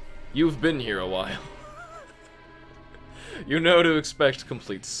impressed. You've been here a while. You know to expect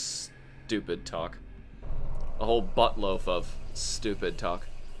complete stupid talk. A whole buttloaf of stupid talk.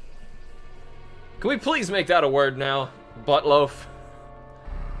 Can we please make that a word now? Buttloaf.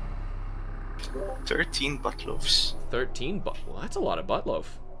 13 buttloaves. 13 butt. Well, that's a lot of buttloaf.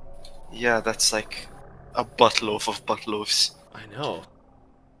 Yeah, that's like a buttloaf of buttloaves. I know.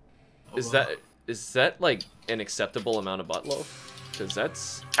 Is that like an acceptable amount of buttloaf? Because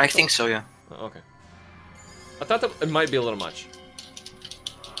that's... I think so, yeah. Oh, okay. I thought that it might be a little much.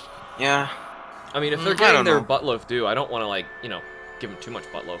 Yeah. I mean, if they're getting their buttloaf due, I don't want to, like, you know, give them too much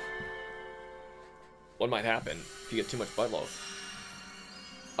buttloaf. What might happen if you get too much buttloaf?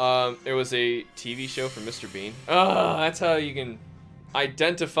 There was a TV show for Mr. Bean. Ah, that's how you can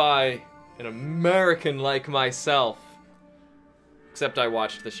identify an American like myself. Except I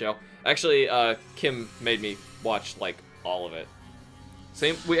watched the show. Actually, Kim made me watch, like, all of it.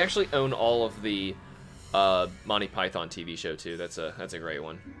 Same. We actually own all of the Monty Python TV show too. That's a great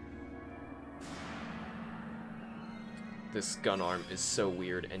one. This gun arm is so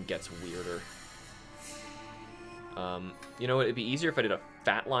weird and gets weirder. You know what? It'd be easier if I did a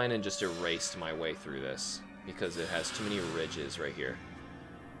fat line and just erased my way through this because it has too many ridges right here.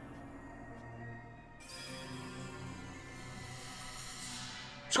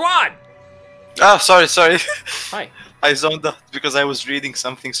 Squad! Ah, sorry. Hi. I zoned out because I was reading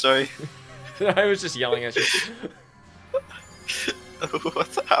something, sorry. I was just yelling at you.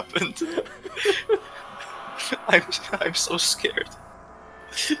 What happened? I'm so scared.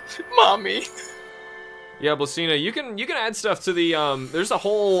 Mommy. Yeah, Blacina, you can add stuff to the there's a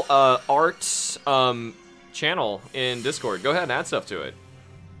whole art channel in Discord. Go ahead and add stuff to it.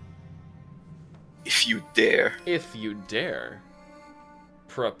 If you dare. If you dare.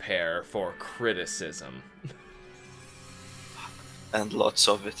 Prepare for criticism. and lots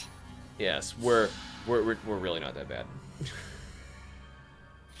of it. Yes, we're really not that bad.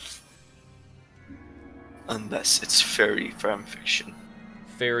 Unless it's fairy fanfiction.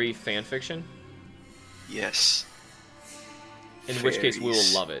 Fairy fanfiction? Yes. In which case we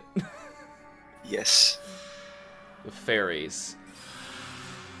will love it. Yes. The fairies.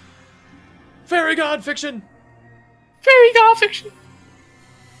 Fairy god fiction! Fairy god fiction!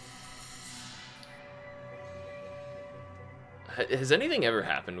 Has anything ever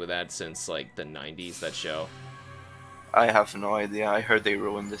happened with that since, like, the 90s, that show? I have no idea. I heard they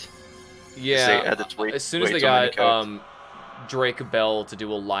ruined it. Yeah, They added as soon as way they too many got characters. Drake Bell to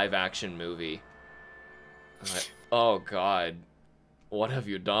do a live-action movie. I'm like, oh god, what have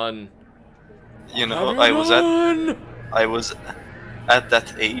you done? You know, I was at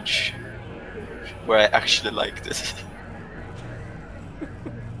that age where I actually liked it.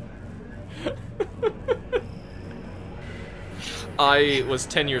 I was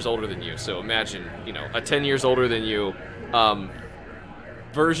 10 years older than you, so imagine, you know, a 10 years older than you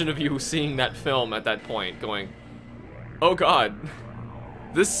version of you seeing that film at that point, going, oh god,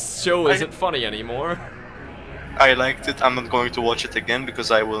 this show isn't funny anymore. I liked it. I'm not going to watch it again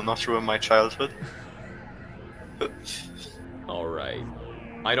because I will not ruin my childhood. Alright.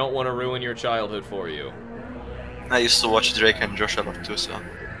 I don't want to ruin your childhood for you. I used to watch Drake and Josh a lot too, so...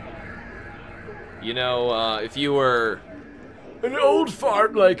 You know, if you were an old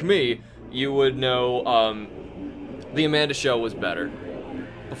fart like me, you would know, the Amanda Show was better.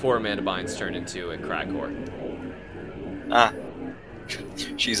 Before Amanda Bynes turned into a crack whore. Ah.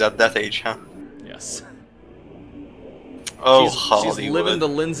 She's at that age, huh? Yes. Oh, she's living the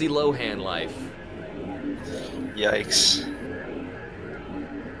Lindsay Lohan life. Yikes.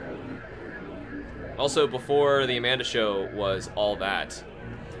 Also, before the Amanda Show was All That.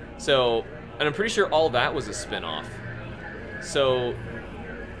 So, and I'm pretty sure All That was a spin-off. So,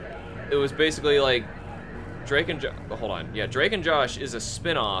 it was basically like Drake and hold on. Yeah, Drake and Josh is a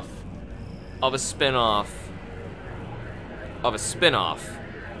spin-off of a spin-off of a spin-off.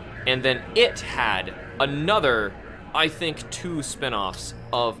 And then it had another, I think, 2 spin-offs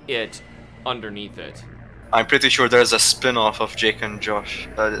of it underneath it. I'm pretty sure there's a spin-off of Drake and Josh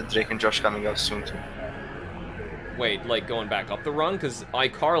coming out soon too. Wait, like going back up the run? Because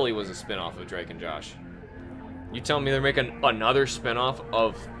iCarly was a spin-off of Drake and Josh. You telling me they're making another spin-off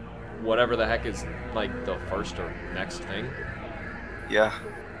of whatever the heck is, like, the first or next thing? Yeah.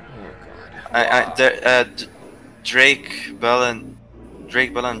 Oh, God. Drake Bell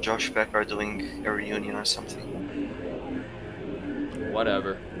and Josh Beck are doing a reunion or something.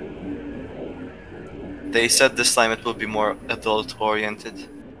 Whatever. They said this time it will be more adult-oriented.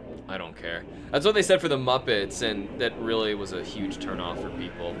 I don't care. That's what they said for the Muppets, and that really was a huge turnoff for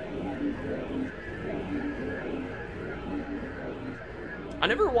people. I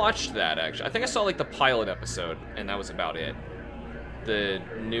never watched that, actually. I think I saw, like, the pilot episode, and that was about it. The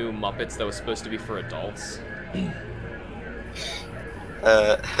new Muppets that was supposed to be for adults.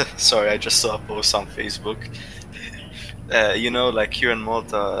 Sorry, I just saw a post on Facebook. You know, like here in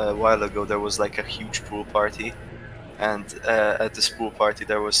Malta, a while ago, there was like a huge pool party. And at this pool party,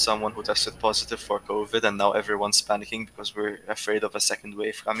 there was someone who tested positive for COVID, and now everyone's panicking because we're afraid of a second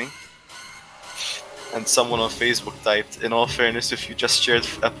wave coming. And someone on Facebook typed, in all fairness, if you just shared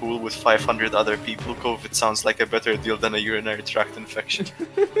a pool with 500 other people, COVID sounds like a better deal than a urinary tract infection.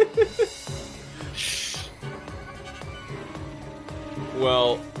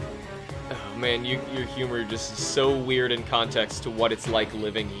 Well, oh man, your humor just is so weird in context to what it's like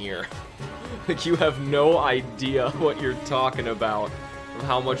living here. Like, you have no idea what you're talking about, of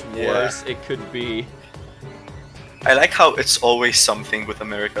how much worse it could be. I like how it's always something with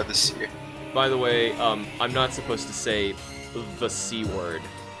America this year. By the way, I'm not supposed to say the C word.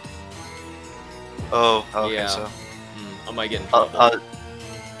 Oh, okay, Yeah. so... I might get in trouble.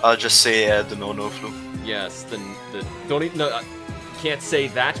 I'll just say the no-no flu. Yes, the don't even, no, you can't say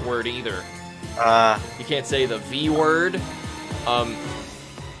that word either. You can't say the V word.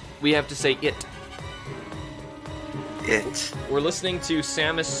 We have to say it. It. We're listening to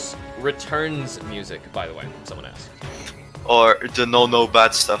Samus Returns music, by the way, someone asked. Or the no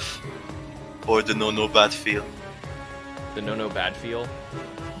bad stuff. Or the no bad feel. The no bad feel.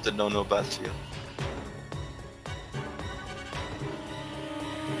 The no bad feel.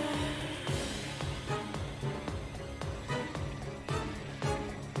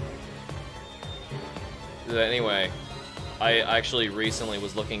 Anyway, I actually recently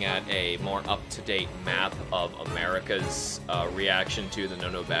was looking at a more up-to-date map of America's reaction to the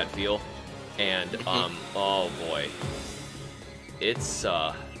no bad feel, and oh boy, it's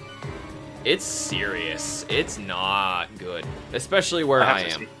It's serious. It's not good. Especially where I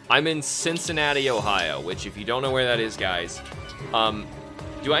am. I'm in Cincinnati, Ohio, which if you don't know where that is, guys,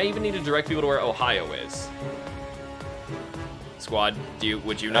 do I even need to direct people to where Ohio is? Squad,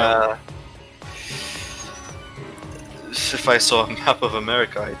 would you know? If I saw a map of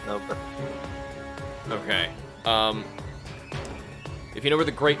America, I'd know, but... Okay. If you know where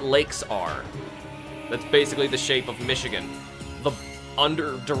the Great Lakes are, that's basically the shape of Michigan.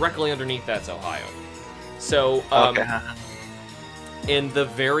 Directly underneath that's Ohio. So, okay. In the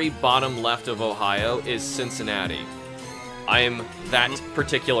very bottom left of Ohio is Cincinnati. I am that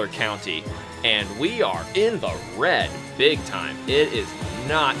particular county, and we are in the red big time. It is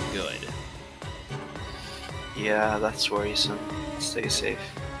not good. Yeah, that's worrisome. Stay safe.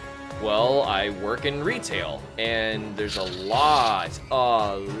 Well, I work in retail, and there's a lot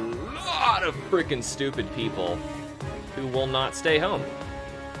of freaking stupid people who will not stay home.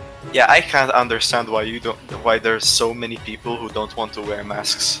 Yeah, I can't understand why there's so many people who don't want to wear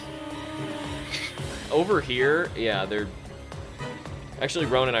masks. Over here, yeah, actually,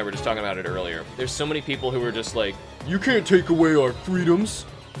 Ron and I were just talking about it earlier. There's so many people who are just like, you can't take away our freedoms,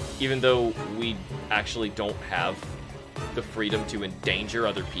 even though we actually don't have the freedom to endanger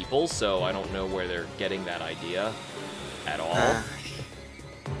other people, so I don't know where they're getting that idea at all.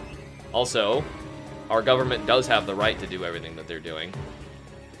 Also, our government does have the right to do everything that they're doing.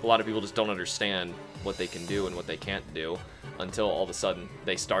 A lot of people just don't understand what they can do and what they can't do until all of a sudden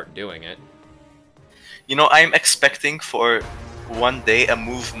they start doing it. You know, I'm expecting for one day a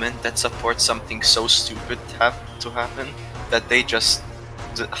movement that supports something so stupid to happen that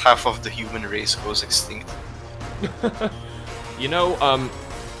half of the human race goes extinct. You know,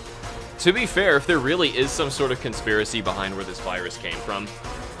 to be fair, if there really is some sort of conspiracy behind where this virus came from,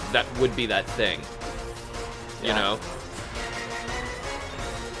 that would be that thing. You know?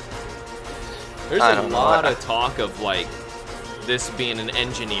 There's a lot of talk of, like, this being an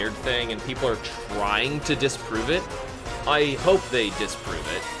engineered thing, and people are trying to disprove it. I hope they disprove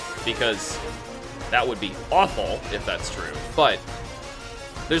it, because that would be awful if that's true. But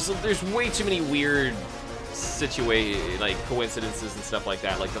there's way too many weird coincidences and stuff like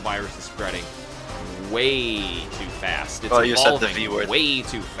that. Like, the virus is spreading way too fast. It's you said the evolving V word. way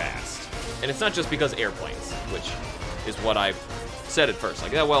too fast. And it's not just because airplanes, which is what I said at first.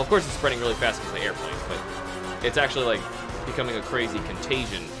 Like, yeah, well, of course it's spreading really fast because of airplanes, but it's actually, like, becoming a crazy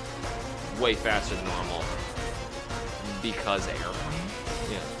contagion way faster than normal because airplanes?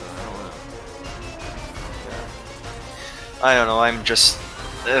 Yeah, I don't know. I don't know, I'm just...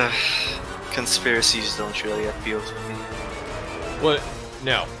 conspiracies don't really appeal to me. Well,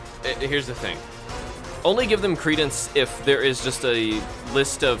 no. Here's the thing. Only give them credence if there is just a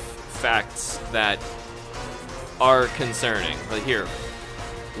list of facts that are concerning. But here,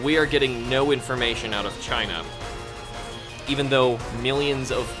 we are getting no information out of China, even though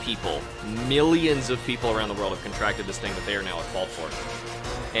millions of people around the world have contracted this thing that they are now at fault for.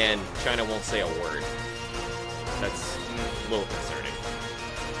 And China won't say a word. That's a little concerning.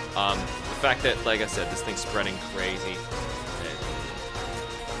 The fact that, like I said, this thing's spreading crazy.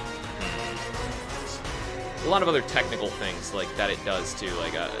 A lot of other technical things like that it does too.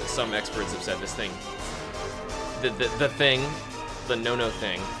 Like some experts have said this thing, the no-no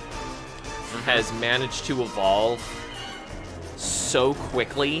thing, has managed to evolve so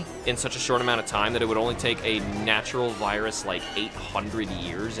quickly in such a short amount of time that it would only take a natural virus like 800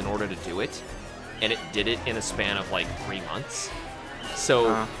 years in order to do it, and it did it in a span of like 3 months.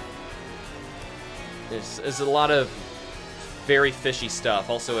 So there's a lot of very fishy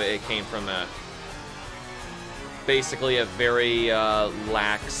stuff. Also, it came from basically a very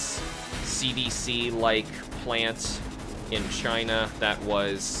lax CDC-like plant in China that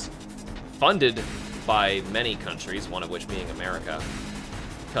was funded by many countries, one of which being America,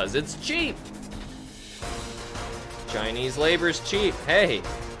 because it's cheap. Chinese labor's cheap. Hey,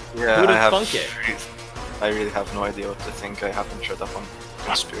 yeah, who'd have thunk it? I really have no idea what to think. I haven't read up on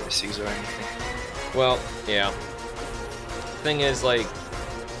conspiracies or anything. Well, yeah. Thing is, like,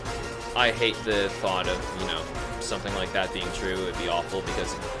 I hate the thought of, you know, something like that being true. It'd be awful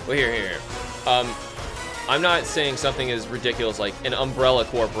because, well, here. I'm not saying something as ridiculous like an umbrella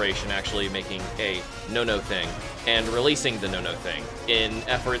corporation actually making a no-no thing and releasing the no-no thing in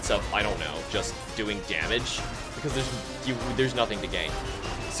efforts of, I don't know, just doing damage, because there's nothing to gain.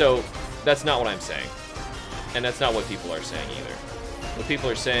 So that's not what I'm saying, and that's not what people are saying either. What people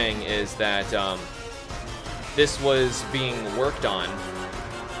are saying is that this was being worked on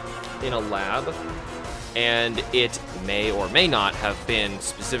in a lab, and it may or may not have been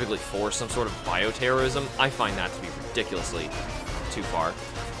specifically for some sort of bioterrorism. I find that to be ridiculously too far.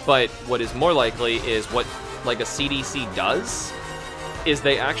 But what is more likely is what like a CDC does is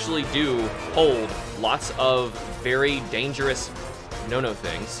they actually do hold lots of very dangerous no-no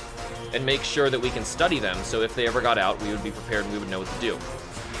things and make sure that we can study them, so if they ever got out, we would be prepared and we would know what to do.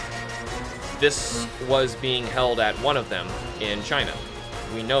 This was being held at one of them in China.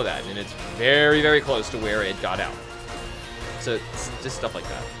 We know that, and it's very, very close to where it got out. So it's just stuff like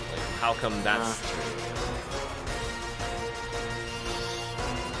that. Like, how come that's true?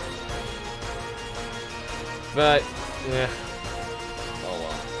 But, yeah. Oh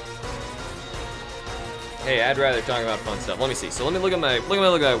well. Hey, I'd rather talk about fun stuff. Let me see. So let me look at my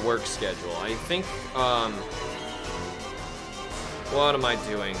work schedule. I think what am I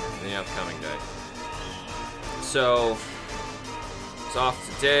doing in the upcoming day? So it's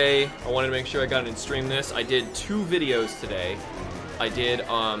off today. I wanted to make sure I got it in stream this. I did 2 videos today. I did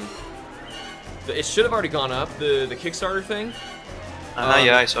it should have already gone up, the Kickstarter thing.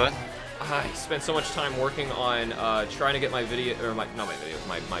 Yeah, I saw it. I spent so much time working on trying to get my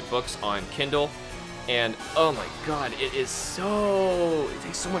my books on Kindle, and oh my god, it takes so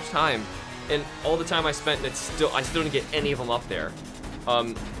much time, and all the time I spent, I still didn't get any of them up there.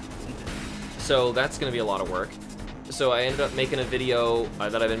 So that's gonna be a lot of work. So I ended up making a video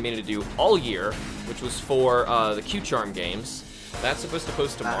that I've been meaning to do all year, which was for the Q-Charm games. That's supposed to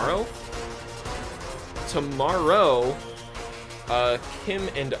post tomorrow. Tomorrow, Kim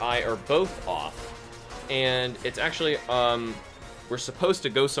and I are both off, and it's actually, we're supposed to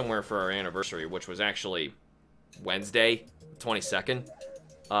go somewhere for our anniversary, which was actually Wednesday, 22nd.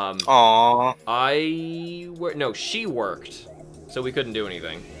 Aww. No, she worked, so we couldn't do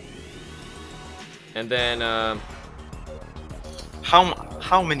anything. And then,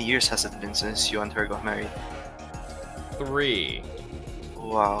 How many years has it been since you and her got married? 3.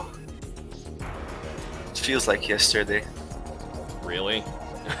 Wow. It feels like yesterday. Really?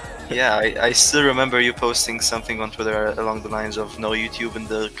 Yeah, I still remember you posting something on Twitter along the lines of no YouTube in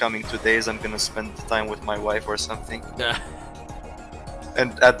the coming 2 days, I'm gonna spend time with my wife or something.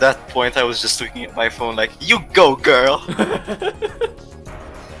 And at that point I was just looking at my phone like, you go girl!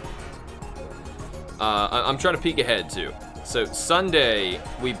 I'm trying to peek ahead too. So Sunday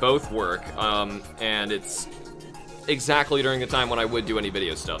we both work, and it's exactly during the time when I would do any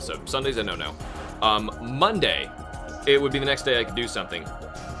video stuff, so Sunday's a no-no. Monday, it would be the next day I could do something,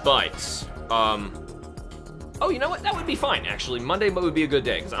 but, oh, you know what, that would be fine, actually. Monday would be a good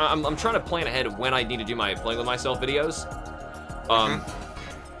day, because I'm trying to plan ahead of when I need to do my Playing With Myself videos,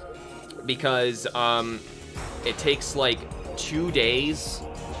 because, it takes, like, 2 days,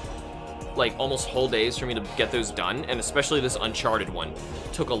 like, almost whole days for me to get those done, and especially this Uncharted one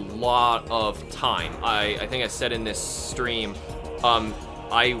took a lot of time. I think I said in this stream,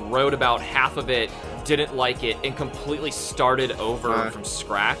 I wrote about half of it, didn't like it, and completely started over from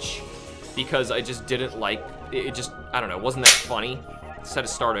scratch because I just didn't like it. Just, I don't know, wasn't that funny. Just had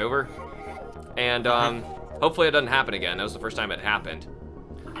to start over, and hopefully it doesn't happen again. That was the first time it happened.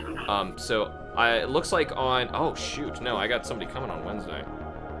 So it looks like on, oh shoot, no, I got somebody coming on Wednesday.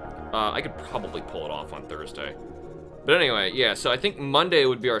 I could probably pull it off on Thursday. But anyway, yeah, so I think Monday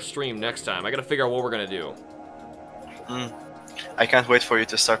would be our stream next time. I gotta figure out what we're gonna do. I can't wait for you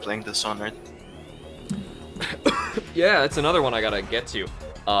to start playing Dishonored. Yeah, that's another one I gotta get to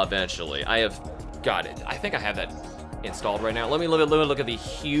eventually. I have got it. I think I have that installed right now. Let me look at the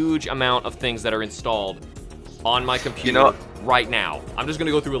huge amount of things that are installed on my computer right now. I'm just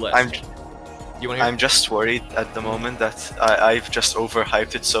gonna go through a list. I'm just worried at the moment that I've just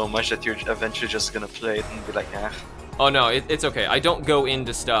overhyped it so much that you're eventually just gonna play it and be like, eh. Oh no, it's okay. I don't go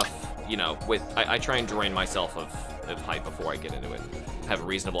into stuff, you know, with, I try and drain myself of hype before I get into it. Have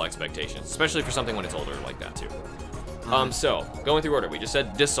reasonable expectations, especially for something when it's older like that too. So, going through order, we just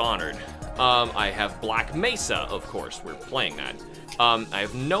said Dishonored. I have Black Mesa, of course, we're playing that. I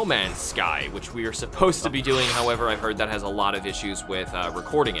have No Man's Sky, which we are supposed to be doing, however, I've heard that has a lot of issues with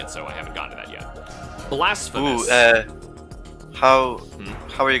recording it, so I haven't gotten to that yet. Blasphemous. Ooh, how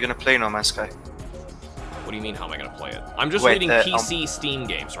are you gonna play No Man's Sky? What do you mean, how am I gonna play it? I'm just reading PC Steam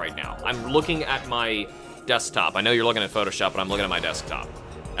games right now. I'm looking at my desktop. I know you're looking at Photoshop, but I'm looking at my desktop.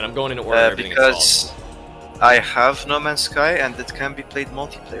 And I'm going into order everything installed. I have No Man's Sky, and it can be played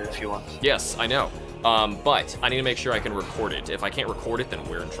multiplayer if you want. Yes, I know. But I need to make sure I can record it. If I can't record it, then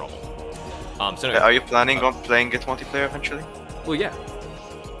we're in trouble. So anyway, are you planning on playing it multiplayer eventually? Well, yeah.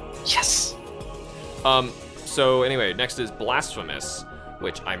 Yes! So anyway, next is Blasphemous,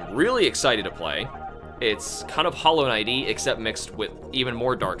 which I'm really excited to play. It's kind of Hollow Knight-y, except mixed with even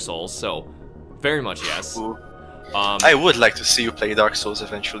more Dark Souls, so very much yes. I would like to see you play Dark Souls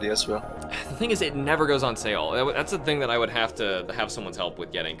eventually as well. The thing is, it never goes on sale. That's the thing that I would have to have someone's help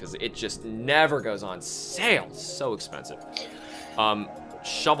with getting, because it just never goes on sale. It's so expensive.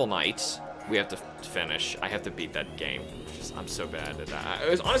 Shovel Knight, we have to finish. I have to beat that game. I'm so bad at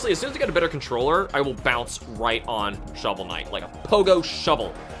that. Honestly, as soon as I get a better controller, I will bounce right on Shovel Knight, like a pogo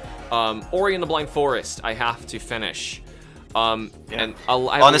shovel. Ori and the Blind Forest, I have to finish. And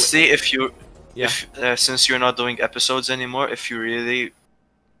honestly, if you, yeah. Since you're not doing episodes anymore, if you really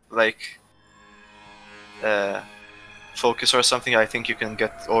like focus or something, I think you can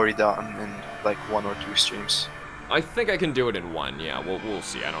get Ori done in like 1 or 2 streams. I think I can do it in 1. Yeah, we'll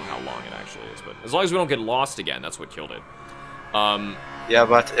see. I don't know how long it actually is, but as long as we don't get lost again, that's what killed it. Yeah,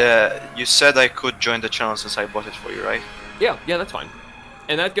 but you said I could join the channel since I bought it for you, right? Yeah, that's fine.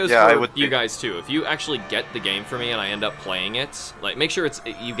 And that goes for you guys too. If you actually get the game for me and I end up playing it, like make sure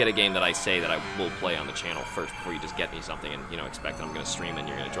you get a game that I say that I will play on the channel first before you just get me something and expect that I'm gonna stream and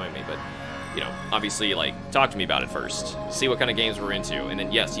you're gonna join me. But obviously, like, talk to me about it first. See what kind of games we're into, and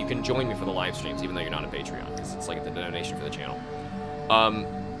then yes, you can join me for the live streams even though you're not a Patreon, because it's like a donation for the channel.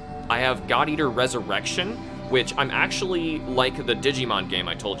 I have God Eater Resurrection, which I'm actually, like the Digimon game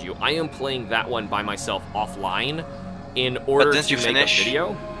I told you, I am playing that one by myself offline in order to make a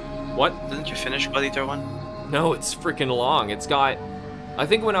video. What? Didn't you finish God Eater 1? No, it's freaking long. It's got... I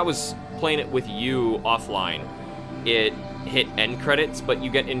think when I was playing it with you offline, it hit end credits, but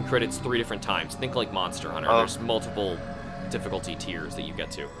you get end credits 3 different times. Think like Monster Hunter. Oh. There's multiple difficulty tiers that you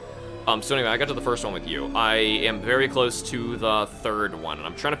get to. So anyway, I got to the first one with you. I am very close to the 3rd one, and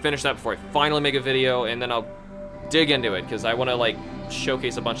I'm trying to finish that before I finally make a video, and then I'll dig into it, because I want to, like,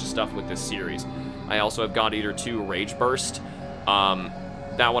 showcase a bunch of stuff with this series. I also have God Eater 2 Rage Burst.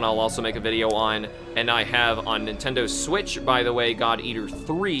 That one I'll also make a video on. And I have on Nintendo Switch, by the way, God Eater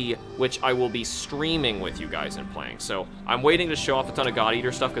 3, which I will be streaming with you guys and playing. So I'm waiting to show off a ton of God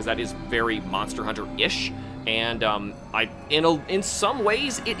Eater stuff, because that is very Monster Hunter-ish. And in some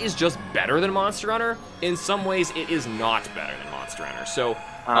ways, it is just better than Monster Hunter. In some ways, it is not better than Monster Hunter. So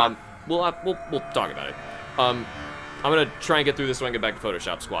we'll talk about it. I'm gonna try and get through this so I can get back to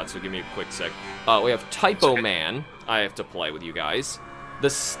Photoshop Squad, so give me a quick sec. We have Typo Man, I have to play with you guys.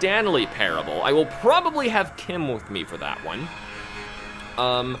 The Stanley Parable, I will probably have Kim with me for that one.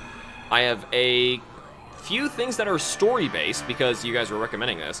 I have a few things that are story-based, because you guys were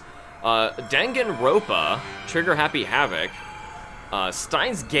recommending this. Danganronpa, Trigger Happy Havoc,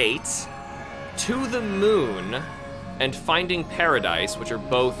 Steins Gate, To the Moon, and Finding Paradise, which are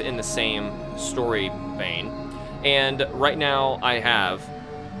both in the same story vein. And right now I have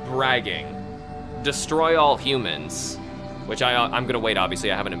Bragging, Destroy All Humans, which I'm gonna wait,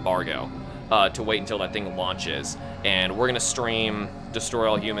 obviously I have an embargo, to wait until that thing launches. And we're gonna stream Destroy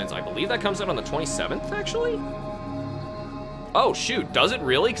All Humans, I believe that comes out on the 27th, actually? Oh shoot, does it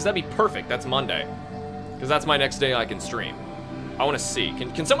really? Because that'd be perfect, that's Monday. Because that's my next day I can stream. I wanna see,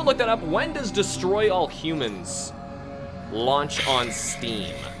 can someone look that up? When does Destroy All Humans launch on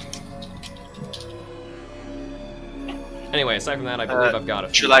Steam? Anyway, aside from that, I believe I've got a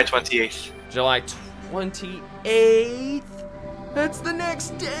few. July 28th. July 28th? That's the next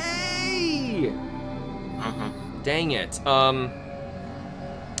day! Dang it.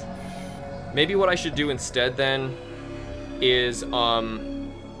 Maybe what I should do instead, then, is,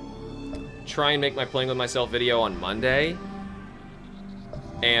 try and make my Playing With Myself video on Monday.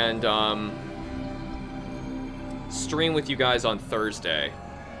 And, stream with you guys on Thursday.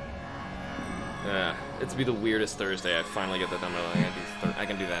 It's be the weirdest Thursday. I finally get that done. I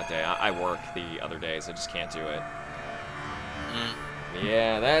can do that day. I work the other days. I just can't do it.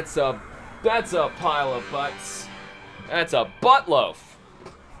 Yeah, that's a pile of butts. That's a butt loaf.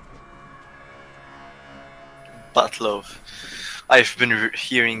 Butt loaf. I've been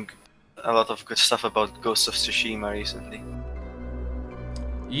hearing a lot of good stuff about Ghost of Tsushima recently.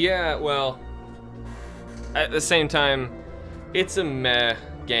 Yeah, well, at the same time, it's a meh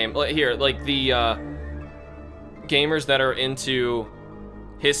game. Here, like the gamers that are into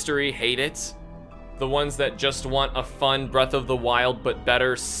history hate it. The ones that just want a fun Breath of the Wild but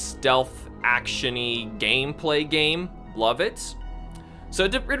better stealth action-y gameplay game love it. So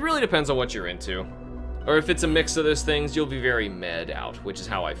it really depends on what you're into. Or if it's a mix of those things, you'll be very mad out, which is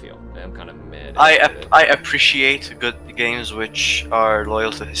how I feel. I'm kind of mad. I appreciate good games which are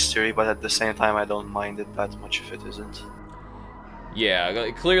loyal to history, but at the same time, I don't mind it that much if it isn't. Yeah,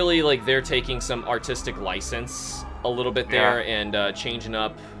 clearly, like, they're taking some artistic license a little bit there, and changing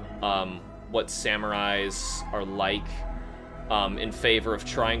up what samurais are like in favor of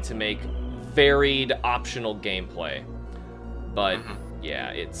trying to make varied optional gameplay. But yeah,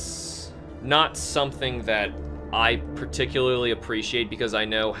 it's not something that I particularly appreciate because I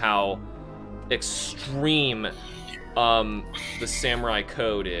know how extreme the samurai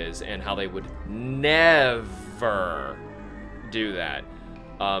code is and how they would never do that.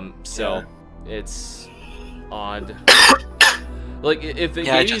 So it's odd. Like if it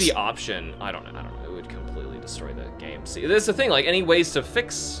gave you the option, I don't know, it would completely destroy the game. See, that's the thing. Like any ways to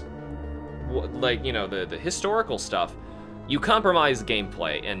fix, like you know, the historical stuff, you compromise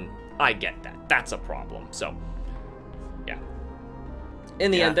gameplay, and I get that. That's a problem. So yeah.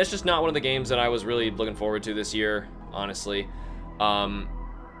 In the end, that's just not one of the games that I was really looking forward to this year, honestly.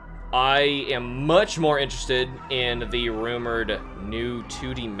 I am much more interested in the rumored new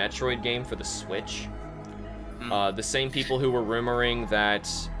 2D Metroid game for the Switch. The same people who were rumoring that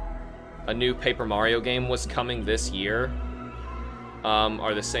a new Paper Mario game was coming this year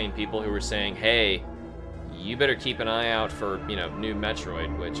are the same people who were saying, hey, you better keep an eye out for, you know, new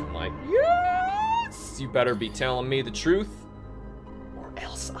Metroid, which I'm like, yes! You better be telling me the truth, or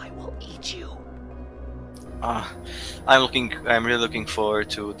else I will eat you. I'm really looking forward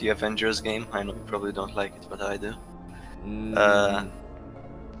to the Avengers game. I know you probably don't like it, but I do.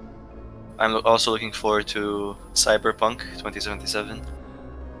 I'm also looking forward to Cyberpunk 2077.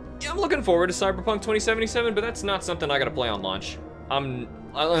 Yeah, I'm looking forward to Cyberpunk 2077, but that's not something I gotta play on launch. I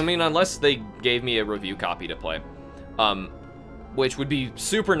mean, unless they gave me a review copy to play, which would be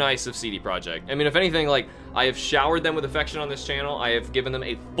super nice of CD Projekt. I mean, if anything, like, I have showered them with affection on this channel. I have given them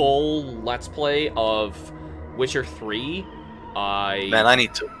a full Let's Play of Witcher 3. Man, I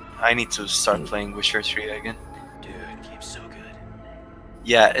need to start playing Witcher 3 again. Dude, the game's so good.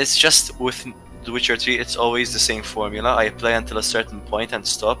 Yeah, it's just with The Witcher 3, it's always the same formula. I play until a certain point and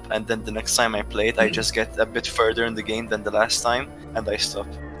stop, and then the next time I play it, I just get a bit further in the game than the last time, and I stop.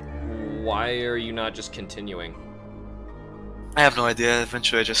 Why are you not just continuing? I have no idea.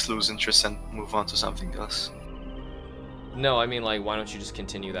 Eventually I just lose interest and move on to something else. No, I mean, like, why don't you just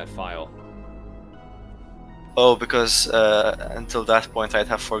continue that file? Oh, because until that point I'd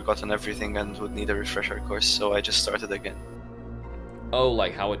have forgotten everything and would need a refresher course, so I just started again. Oh,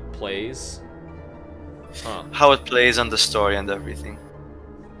 like how it plays? Huh. How it plays and the story and everything.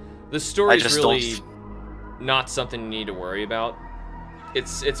 The story's really not something you need to worry about.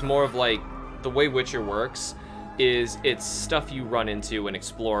 It's more of like, the way Witcher works is it's stuff you run into and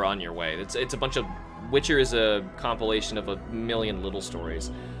explore on your way. It's a bunch of... Witcher is a compilation of a million little stories.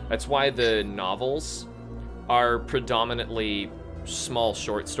 That's why the novels are predominantly small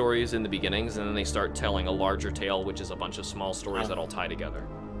short stories in the beginnings, and then they start telling a larger tale, which is a bunch of small stories that all tie together.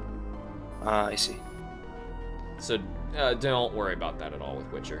 I see. So don't worry about that at all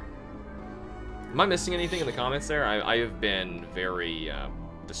with Witcher. Am I missing anything in the comments there? I have been very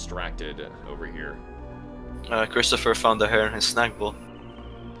distracted over here. Christopher found a hair in his snack bowl.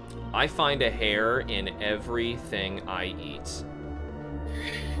 I find a hair in everything I eat.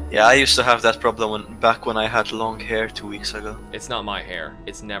 Yeah, I used to have that problem back when I had long hair 2 weeks ago. It's not my hair.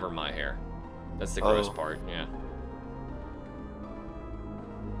 It's never my hair. That's the gross part, yeah.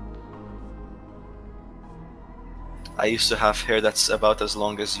 I used to have hair that's about as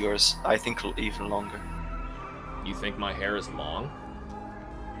long as yours. I think even longer. You think my hair is long?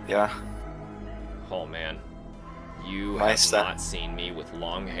 Yeah. Oh man. You have not seen me with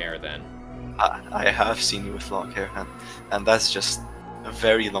long hair then. I have seen you with long hair, and that's just a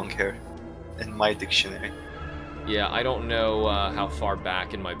very long hair in my dictionary. Yeah, I don't know how far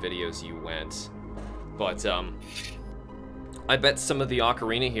back in my videos you went, but I bet some of the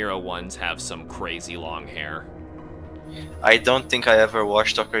Ocarina Hero ones have some crazy long hair. I don't think I ever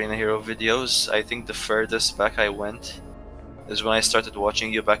watched Ocarina Hero videos. I think the furthest back I went is when I started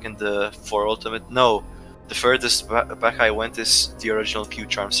watching you back in the 4 Ultimate. No, the furthest back I went is the original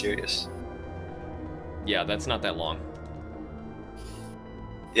Q-Charm series. Yeah, that's not that long.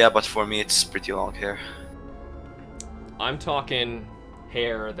 Yeah, but for me it's pretty long hair. I'm talking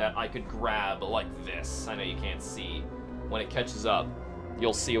hair that I could grab like this. I know you can't see. When it catches up,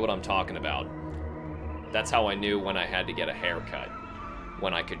 you'll see what I'm talking about. That's how I knew when I had to get a haircut.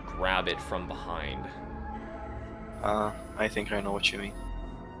 When I could grab it from behind. I think I know what you mean.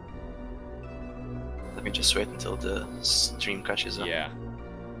 Let me just wait until the stream catches up. Yeah.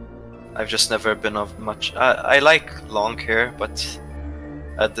 I've just never been of much... I like long hair, but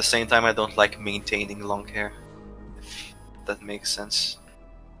at the same time I don't like maintaining long hair. If that makes sense.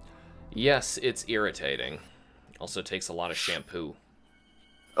 Yes, it's irritating. Also takes a lot of shampoo.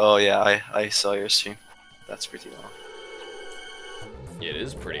 Oh yeah, I saw your stream. That's pretty long. It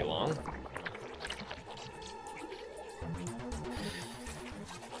is pretty long.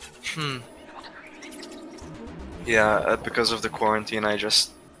 Yeah, because of the quarantine I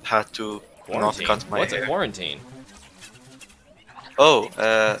just had to not cut my What's hair. a quarantine? Oh,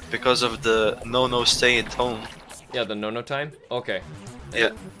 because of the no stay at home. Yeah, the no time. Okay.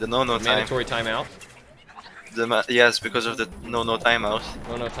 Yeah, the no time. Mandatory timeout. Yes, because of the no timeout.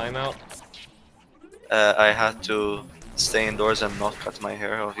 No timeout. I had to stay indoors and not cut my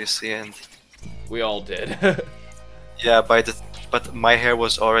hair, obviously, and We all did. yeah, but my hair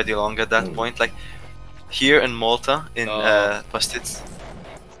was already long at that point. Like here in Malta, in Pastits,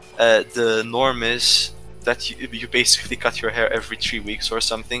 the norm is that you basically cut your hair every 3 weeks or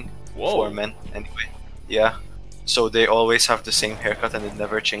something. Whoa. For men, anyway. Yeah, so they always have the same haircut and it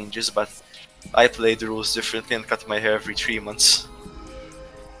never changes. But I play the rules differently and cut my hair every 3 months,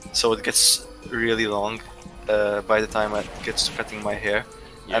 so it gets really long by the time I get to cutting my hair.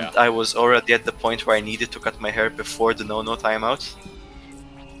 Yeah. And I was already at the point where I needed to cut my hair before the no timeout.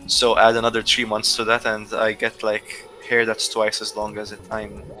 So add another 3 months to that, and I get like hair that's twice as long as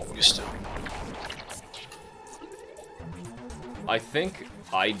I'm used to. I think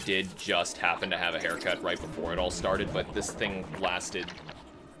I did just happen to have a haircut right before it all started, but this thing lasted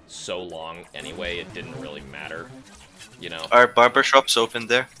so long anyway, it didn't really matter, you know. Are barbershops open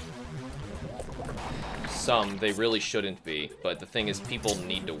there? Some, they really shouldn't be, but the thing is, people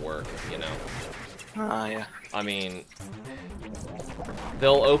need to work, you know. Ah, yeah. I mean,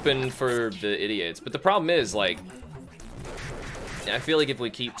 they'll open for the idiots, but the problem is, like, I feel like if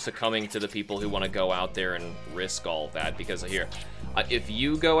we keep succumbing to the people who want to go out there and risk all that, because here, if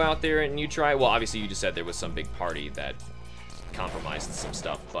you go out there and you try, well, obviously you just said there was some big party that compromised some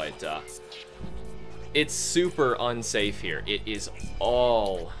stuff, but it's super unsafe here. It is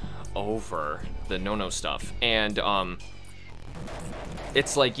all over the no stuff, and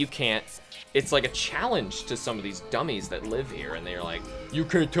it's like you can't, it's like a challenge to some of these dummies that live here, and they're like, you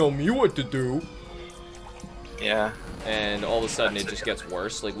can't tell me what to do. Yeah. And all of a sudden it just gets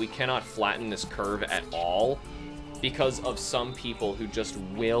worse. Like, we cannot flatten this curve at all because of some people who just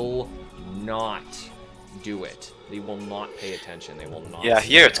will not do it. They will not pay attention. They will not. Yeah,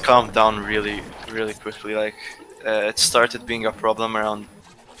 here it calmed down really quickly. Like, it started being a problem around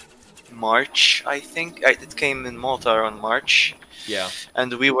March, I think. It came in Malta around March. Yeah.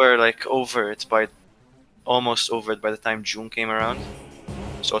 And we were like almost over it by the time June came around.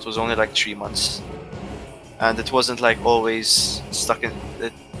 So it was only like 3 months. And it wasn't like always stuck in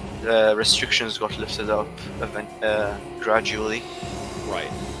it. Restrictions got lifted up gradually.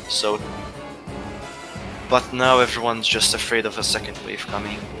 Right. So, but now everyone's just afraid of a second wave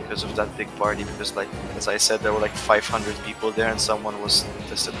coming because of that big party. Because, like as I said, there were like 500 people there, and someone was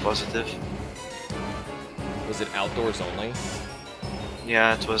tested positive. Was it outdoors only?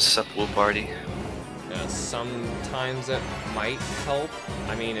 Yeah, it was a pool party. Sometimes that might help.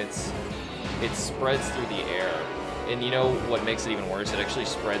 I mean, it spreads through the air, and you know what makes it even worse? It actually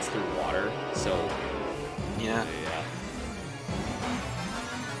spreads through water. So yeah. Yeah.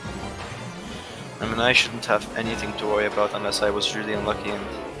 I mean, I shouldn't have anything to worry about unless I was really unlucky and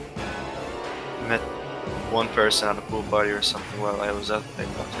met one person at a pool party or something while I was out. I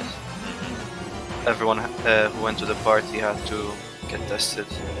got it. Everyone who went to the party had to get tested.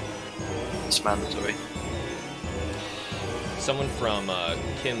 It's mandatory. Someone from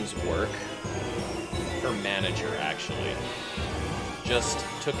Kim's work, her manager actually, just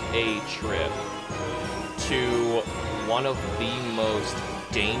took a trip to one of the most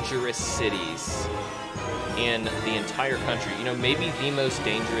dangerous cities in the entire country. You know, maybe the most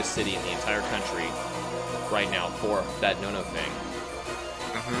dangerous city in the entire country right now for that no thing.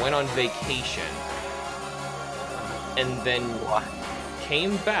 Went on vacation and then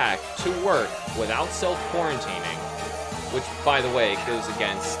came back to work without self-quarantining, which, by the way, goes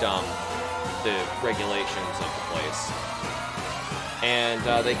against the regulations of the place. And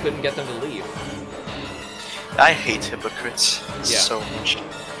they couldn't get them to leave. I hate hypocrites so much.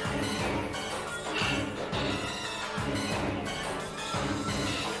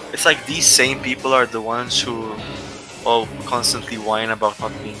 It's like these same people are the ones who all constantly whine about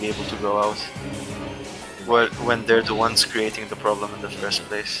not being able to go out, when they're the ones creating the problem in the first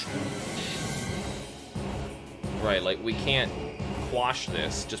place. Right, like, we can't quash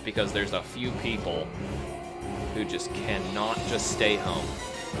this just because there's a few people who just cannot just stay home.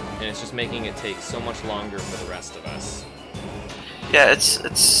 And it's just making it take so much longer for the rest of us. Yeah,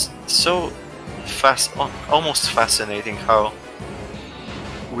 it's so almost fascinating how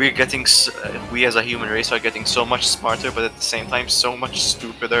we're getting, we as a human race are getting so much smarter, but at the same time so much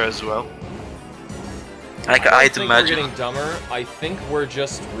stupider as well. Like, I'd imagine we're getting dumber. I think we're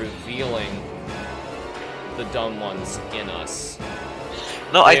just revealing the dumb ones in us.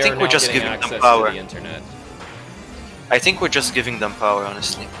 No, I think we're just giving them power. To the internet. I think we're just giving them power,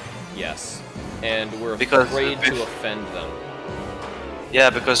 honestly. Yes. And we're Because afraid to offend them. Yeah,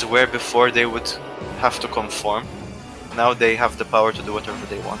 because where before they would have to conform, now they have the power to do whatever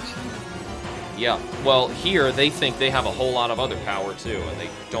they want. Yeah. Well, here they think they have a whole lot of other power too, and they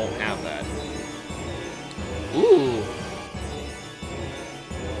don't have that. Ooh.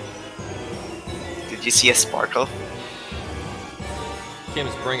 Did you see a sparkle? Kim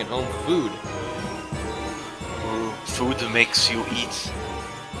is bringing home food. Ooh, food makes you eat.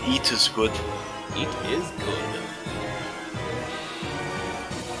 Eat is good. Eat is good.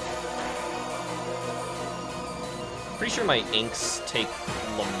 Pretty sure my inks take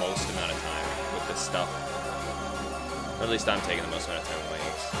the most amount of time with this stuff. Or at least I'm taking the most amount of time with my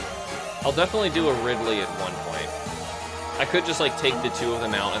inks. I'll definitely do a Ridley at one point. I could just like take the two of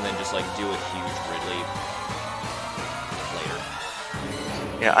them out and then just like do a huge Ridley later.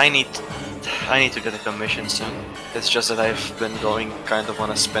 Yeah, I need to get a commission soon. It's just that I've been going kind of on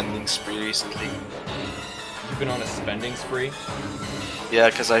a spending spree recently. You've been on a spending spree? Yeah,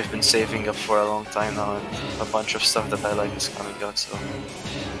 because I've been saving up for a long time now, and a bunch of stuff that I like is coming out, so...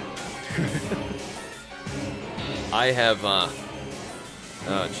 I have, oh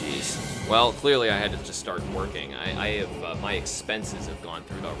jeez. Well, clearly I had to just start working. I have, my expenses have gone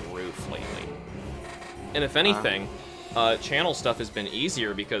through the roof lately. And if anything, channel stuff has been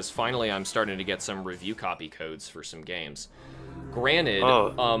easier because finally I'm starting to get some review copy codes for some games. Granted,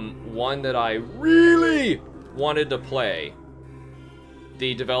 one that I really wanted to play,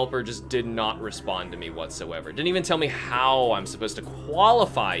 the developer just did not respond to me whatsoever. Didn't even tell me how I'm supposed to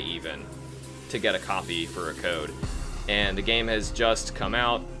qualify even to get a copy for a code. And the game has just come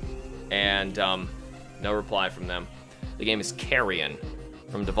out, and no reply from them. The game is Carrion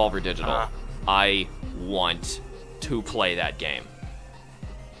from Devolver Digital. I want to play that game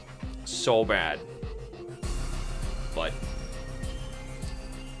so bad, but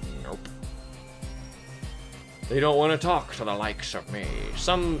nope. They don't want to talk to the likes of me.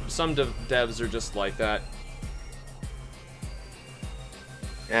 Some devs are just like that.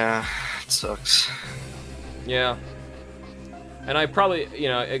 Yeah, it sucks. Yeah. And I probably, you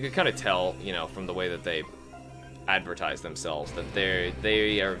know, I could kind of tell, you know, from the way that they advertise themselves that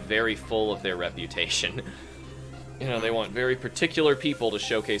they are very full of their reputation. You know, they want very particular people to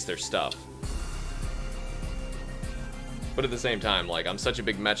showcase their stuff. But at the same time, like, I'm such a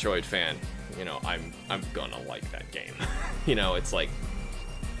big Metroid fan, you know, I'm gonna like that game. You know, it's like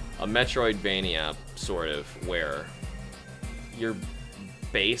a Metroidvania, sort of, where you're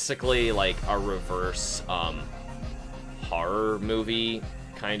basically like a reverse horror movie,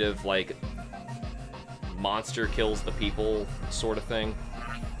 kind of like monster kills the people sort of thing.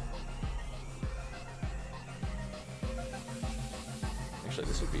 Actually,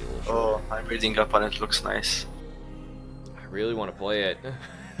 this would be a little short. Oh, I'm reading up on it, looks nice. I really want to play it.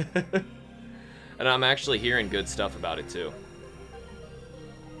 And I'm actually hearing good stuff about it too.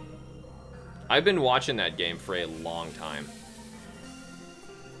 I've been watching that game for a long time.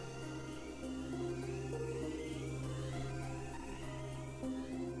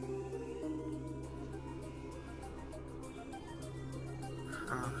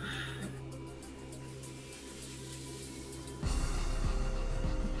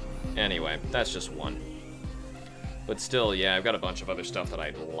 Anyway, that's just one. But still, yeah, I've got a bunch of other stuff that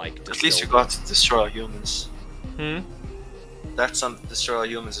I'd like to. At least you got Destroy All Humans. That's Destroy All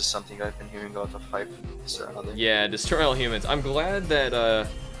Humans is something I've been hearing a lot of hype. Yeah, Destroy All Humans. I'm glad that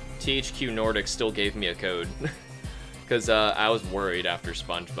THQ Nordic still gave me a code. Because I was worried after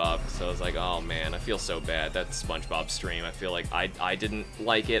SpongeBob, so I was like, oh man, I feel so bad. That SpongeBob stream, I feel like I didn't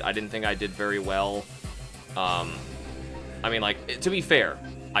like it. I didn't think I did very well. I mean, like, to be fair,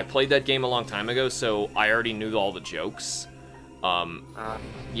 I played that game a long time ago, so I already knew all the jokes.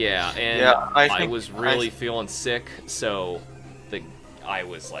 Yeah, and I was really feeling sick, so I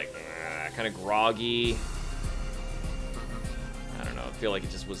was like, kind of groggy. I don't know, I feel like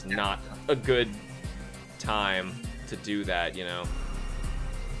it just was not a good time to do that, you know?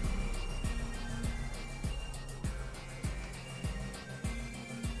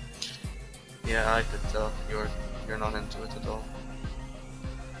 Yeah, I could tell you're not into it at all.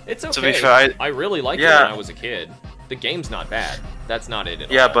 It's okay. To be fair, I really liked it when I was a kid. The game's not bad. That's not it at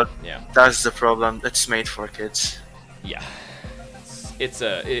all. Yeah, but yeah, that's the problem. It's made for kids. Yeah, it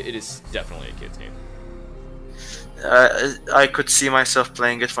is definitely a kid's game. I could see myself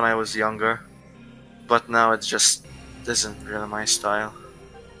playing it when I was younger, but now it just isn't really my style.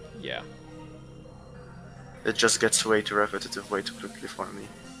 Yeah. It just gets way too repetitive way too quickly for me.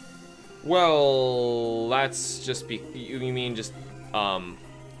 Well, that's just you mean just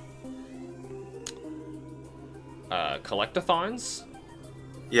collectathons?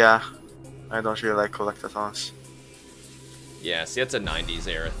 Yeah, I don't really like collectathons. Yeah, see, it's a 90s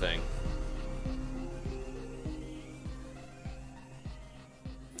era thing.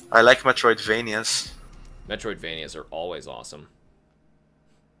 I like Metroidvanias. Metroidvanias are always awesome.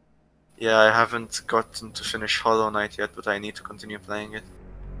 Yeah, I haven't gotten to finish Hollow Knight yet, but I need to continue playing it.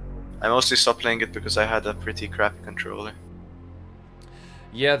 I mostly stopped playing it because I had a pretty crappy controller.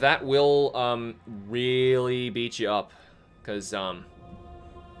 Yeah, that will really beat you up, because that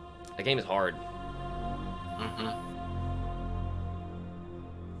game is hard.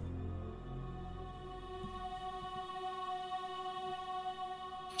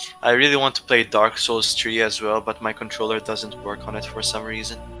 I really want to play Dark Souls 3 as well, but my controller doesn't work on it for some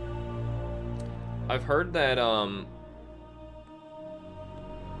reason. I've heard that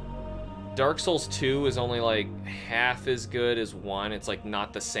Dark Souls 2 is only like half as good as 1. It's like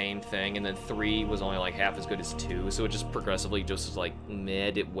not the same thing, and then 3 was only like half as good as 2. So it just progressively just like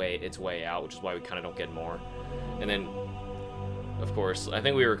its way out, which is why we kind of don't get more. And then, of course, I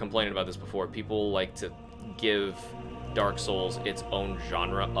think we were complaining about this before. People like to give Dark Souls its own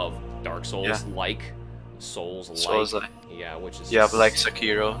genre of Dark Souls, like Souls-like. Yeah, which is but like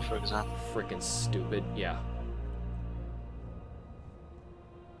Sekiro, for example. Freaking stupid. Yeah.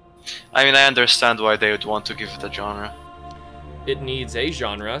 I mean, I understand why they would want to give it a genre. It needs a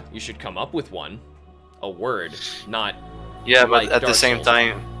genre. You should come up with one, a word, not. Yeah, like but at Dark the same Souls.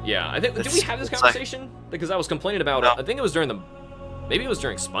 time. Yeah, I think. Did we have this it's conversation? Because I was complaining about. No. I think it was during the. Maybe it was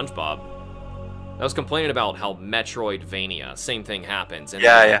during SpongeBob. I was complaining about how Metroidvania, same thing happens, and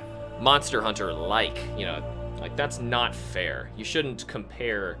Yeah. Monster Hunter, like that's not fair. You shouldn't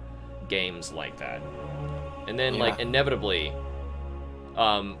compare games like that. And then like inevitably,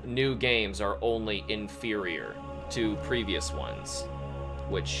 new games are only inferior to previous ones,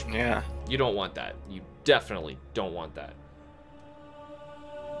 which you don't want that. You definitely don't want that.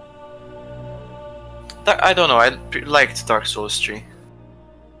 I don't know. I liked Dark Souls 3.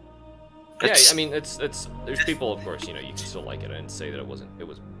 Yeah, I mean, it's there's people, of course, you can still like it and say that it was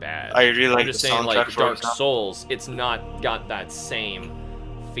bad. I really like I'm just the saying, soundtrack, like for Dark example. Souls, it's not got that same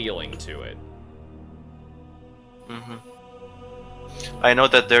feeling to it. I know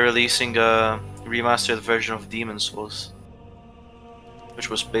that they're releasing a remastered version of Demon Souls, which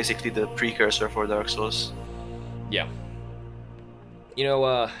was basically the precursor for Dark Souls. Yeah. I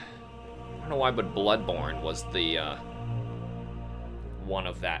don't know why, but Bloodborne was the one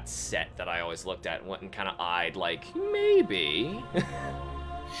of that set that I always looked at and went and kind of eyed, like, maybe.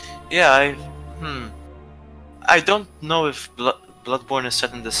 Yeah, I don't know if Bloodborne is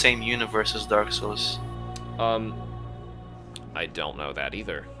set in the same universe as Dark Souls. I don't know that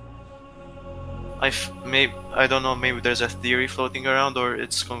either. I don't know, maybe there's a theory floating around, or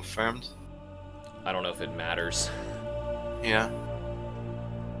it's confirmed. I don't know if it matters. Yeah.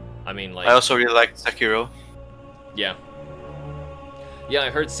 I mean, like... I also really liked Sekiro. Yeah. Yeah, I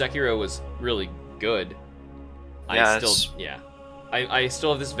heard Sekiro was really good. Yeah, I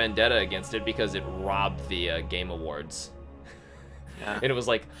still have this vendetta against it because it robbed the Game Awards. Yeah. And it was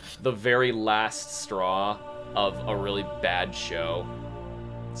like the very last straw of a really bad show.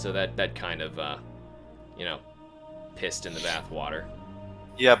 So that kind of, pissed in the bathwater.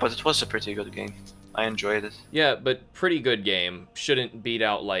 Yeah, but it was a pretty good game. I enjoyed it. Yeah, but pretty good game. Shouldn't beat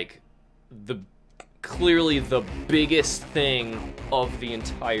out, like, clearly the biggest thing of the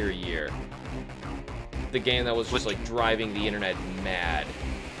entire year. The game that was just, like, driving the internet mad.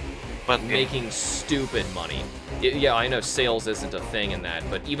 But making stupid money. Yeah, I know sales isn't a thing in that,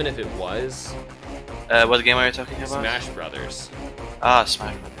 but even if it was... what game are you talking about? Smash Brothers. Ah,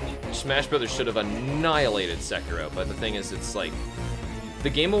 Smash Brothers. Smash Brothers should have annihilated Sekiro, but the thing is, it's like... The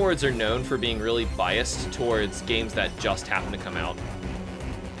Game Awards are known for being really biased towards games that just happen to come out.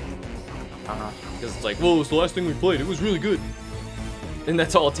 Because it's like, well, it was the last thing we played, it was really good. And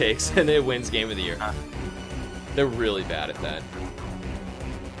that's all it takes, and it wins Game of the Year. They're really bad at that.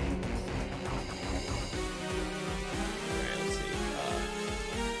 Alright, let's see.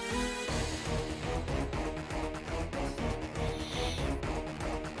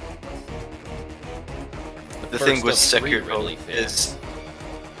 The thing with First of three Sekiro really fits.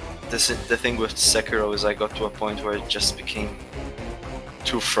 the thing with Sekiro is I got to a point where it just became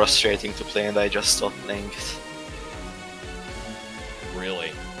too frustrating to play, and I just stopped playing it.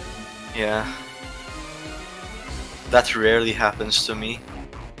 Really? Yeah. That rarely happens to me.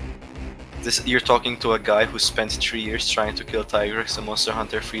 You're talking to a guy who spent 3 years trying to kill Tigrex in Monster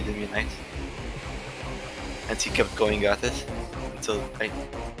Hunter Freedom Unite. And he kept going at it until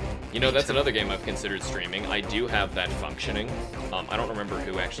You know, that's another game I've considered streaming. I do have that functioning. I don't remember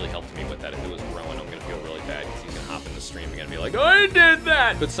who actually helped me with that. If it was Rowan, I'm gonna feel really bad because he's gonna hop in the stream and be like, I did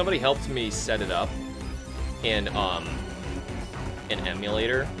that! But somebody helped me set it up in an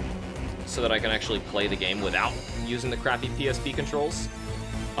emulator so that I can actually play the game without using the crappy PSP controls.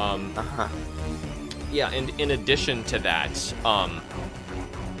 Yeah, and in addition to that,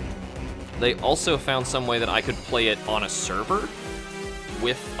 they also found some way that I could play it on a server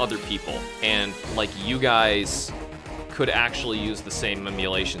with other people, and like you guys could actually use the same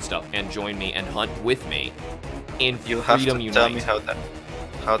emulation stuff and join me and hunt with me in You'll have Freedom to Unite. tell me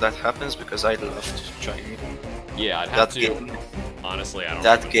how that happens, because I'd love to join you. Yeah, I'd have That to. game, Honestly, I don't.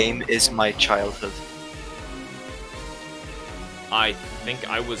 that game is my childhood. I think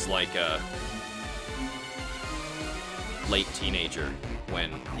I was like a late teenager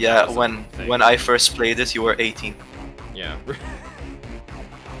when. Yeah, that was a when thing. I first played it, you were 18. Yeah.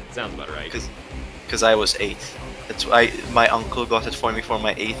 Sounds about right. Because I was 8. My uncle got it for me for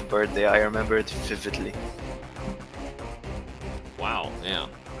my 8th birthday. I remember it vividly. Wow. Yeah.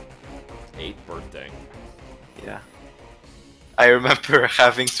 8th birthday. Yeah. I remember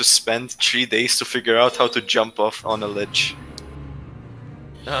having to spend 3 days to figure out how to jump off on a ledge.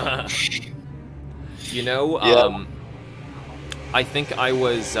 You know, Yeah. I think I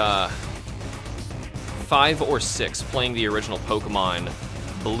was 5 or 6 playing the original Pokemon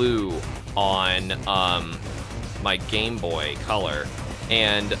Blue on my Game Boy Color,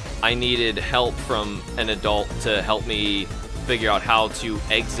 and I needed help from an adult to help me figure out how to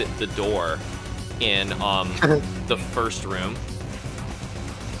exit the door in the first room.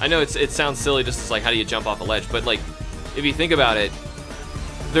 I know it sounds silly, just like how do you jump off a ledge, but like if you think about it,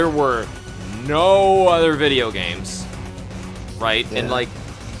 there were no other video games, right? Yeah. And like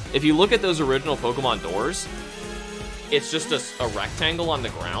if you look at those original Pokemon doors, it's just a rectangle on the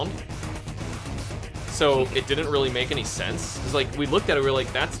ground. So it didn't really make any sense. It's like we looked at it, we were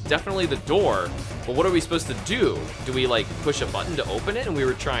like, that's definitely the door, but what are we supposed to do? Do we like push a button to open it? And we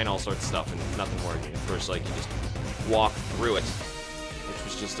were trying all sorts of stuff and nothing worked. Of course, like you just walk through it, which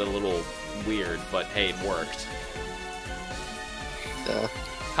was just a little weird, but hey, it worked. Yeah.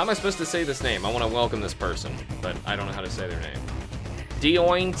 How am I supposed to say this name? I want to welcome this person, but I don't know how to say their name.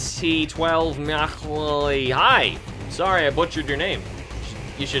 Diointy12 Machley. Hi! Sorry, I butchered your name.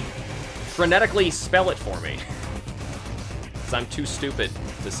 You should frenetically spell it for me. Because I'm too stupid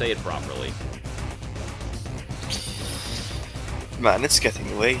to say it properly. Man, it's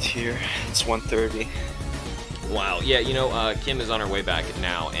getting late here. It's 1:30. Wow, yeah, you know, Kim is on her way back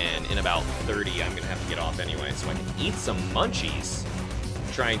now, and in about 30, I'm going to have to get off anyway, so I can eat some munchies.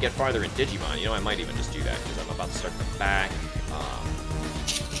 Try and get farther in Digimon. You know, I might even just do that, because I'm about to start the back.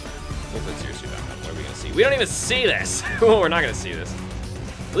 We'll put seriously back on. What are we going to see? We don't even see this! Well, we're not going to see this.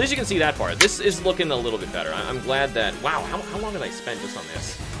 At least you can see that part. This is looking a little bit better. I'm glad that... Wow, how long did I spend just on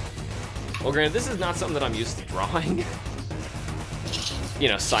this? Well, granted, this is not something that I'm used to drawing. You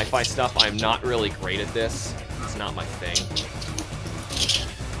know, sci-fi stuff, I'm not really great at this. It's not my thing.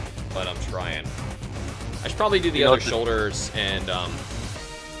 But I'm trying. I should probably do the other shoulders and,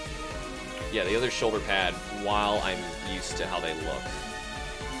 yeah, the other shoulder pad while I'm used to how they look.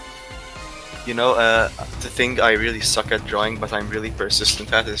 You know, the thing I really suck at drawing, but I'm really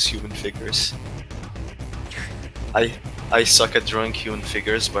persistent at, is human figures. I suck at drawing human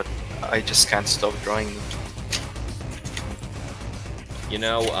figures, but I just can't stop drawing them. You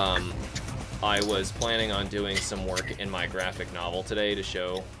know, I was planning on doing some work in my graphic novel today to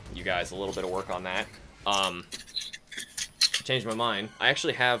show you guys a little bit of work on that. Changed my mind. I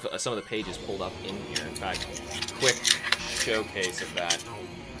actually have some of the pages pulled up in here. In fact, quick showcase of that.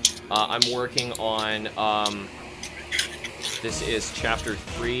 I'm working on, this is chapter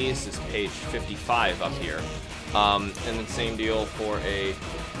 3, this is page 55 up here. And then same deal for a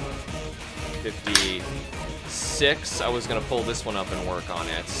 56. I was gonna pull this one up and work on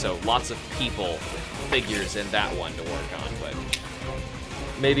it. So lots of people, figures in that one to work on, but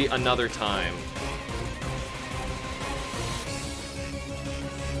maybe another time.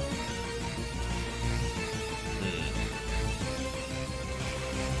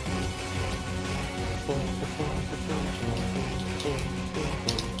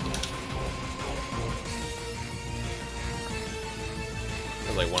 That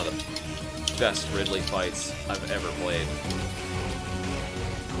was like one of the best Ridley fights I've ever played.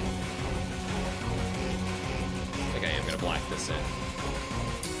 I think I am gonna black this in.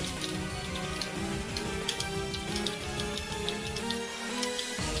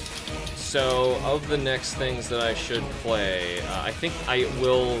 So, of the next things that I should play, I think I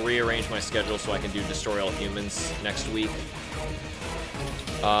will rearrange my schedule so I can do Destroy All Humans next week.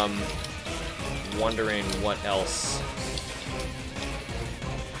 Wondering what else.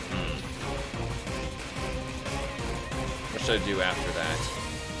 What should I do after that?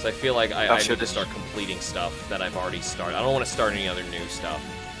 So I feel like I need to start completing stuff that I've already started. I don't want to start any other new stuff.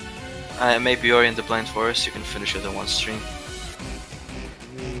 Maybe you're in the Blind Forest, you can finish it in one stream.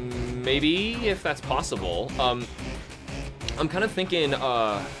 Maybe, if that's possible. I'm kind of thinking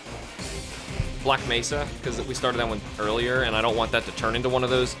Black Mesa, because we started that one earlier, and I don't want that to turn into one of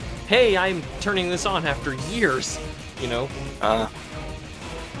those, hey, I'm turning this on after years, you know?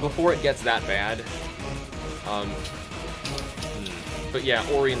 Before it gets that bad. But yeah,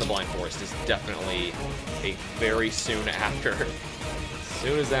 Ori and the Blind Forest is definitely a very soon after. As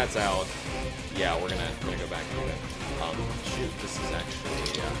soon as that's out, yeah, we're gonna go back and do that. Shoot, this is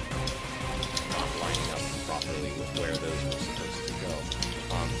actually not lining up properly with where those were supposed to go.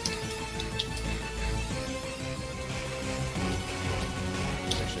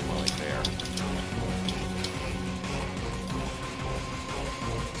 It's actually more like there.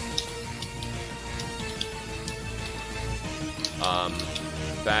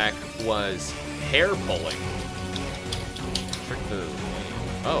 Back was hair pulling. Trick the...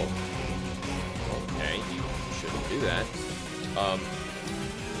 Oh. Okay, you shouldn't do that.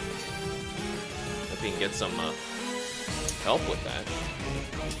 Hope you can get some help with that.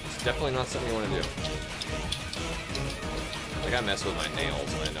 It's definitely not something you want to do. Like, I mess with my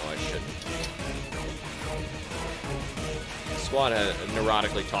nails, and I know I shouldn't. Squad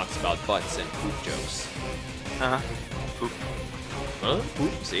neurotically talks about butts and poop jokes. Poop. Huh?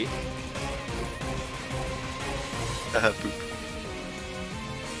 Poop, see? Poop.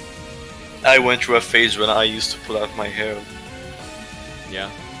 I went through a phase when I used to pull out my hair. Yeah?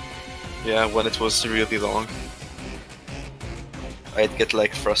 Yeah, when it was really long. I'd get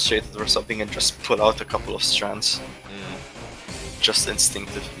like frustrated or something and just pull out a couple of strands. Just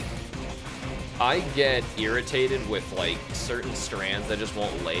instinctively. I get irritated with like certain strands that just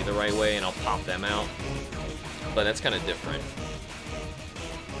won't lay the right way, and I'll pop them out. But that's kind of different.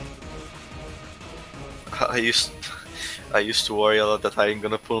 I used to worry a lot that I'm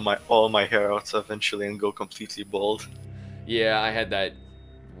gonna pull all my hair out eventually and go completely bald. Yeah, I had that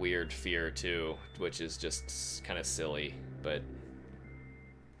weird fear too, which is just kind of silly, but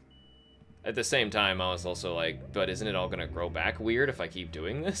at the same time I was also like, but isn't it all gonna grow back weird if I keep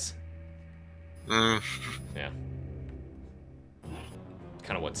doing this? Yeah.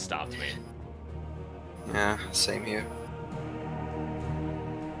 Kind of what stopped me. Yeah, same here.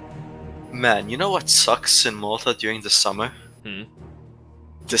 Man, you know what sucks in Malta during the summer?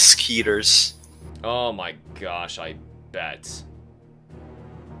 The skeeters. Oh my gosh, I bet.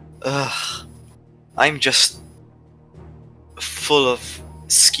 Ugh. I'm just full of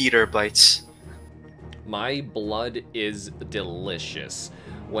skeeter bites. My blood is delicious.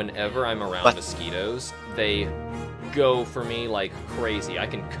 Whenever I'm around mosquitoes, they go for me like crazy. I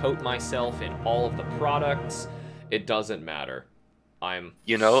can coat myself in all of the products. It doesn't matter.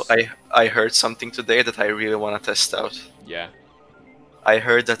 You know, I heard something today that I really want to test out. Yeah. I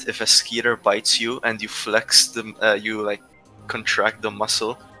heard that if a skeeter bites you and you flex the, you like contract the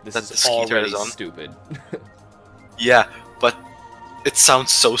muscle that the skeeter is on. Stupid. Yeah, but it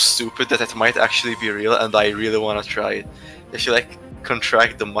sounds so stupid that it might actually be real, and I really want to try it. If you like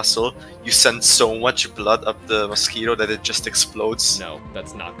contract the muscle, you send so much blood up the mosquito that it just explodes. No,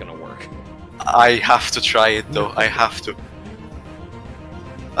 that's not gonna work. I have to try it though. I have to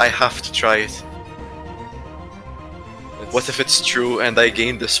try it. What if it's true and I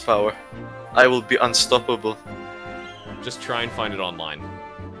gain this power? I will be unstoppable. Just try and find it online,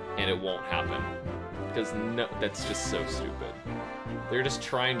 and it won't happen. Because no, that's just so stupid. They're just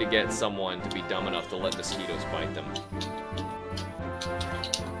trying to get someone to be dumb enough to let mosquitoes bite them.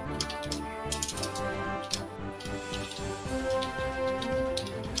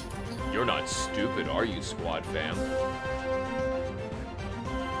 You're not stupid, are you, squad fam?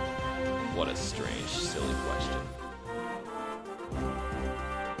 What a strange, silly question.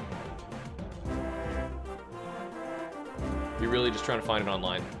 You're really just trying to find it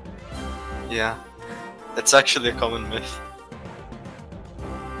online? Yeah. It's actually a common myth.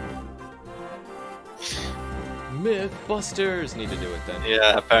 Mythbusters! Need to do it then.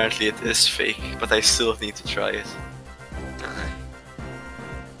 Yeah, apparently it is fake, but I still need to try it.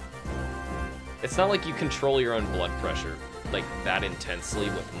 It's not like you control your own blood pressure like that intensely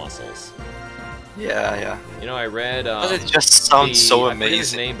with muscles. Yeah, yeah. You know, I read. But it just sounds so amazing. I forget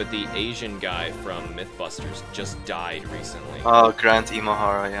his name, but the Asian guy from Mythbusters just died recently. Oh, Grant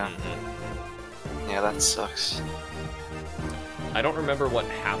Imahara, yeah. Yeah, that sucks. I don't remember what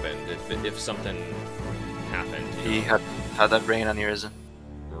happened. If something happened. He had a brain aneurysm.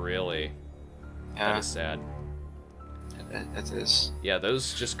 Really? That Yeah, is sad. it is. Yeah,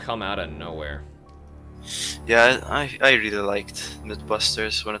 those just come out of nowhere. Yeah, I really liked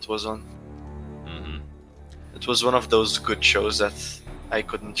Mythbusters when it was on. Mm-hmm. It was one of those good shows that I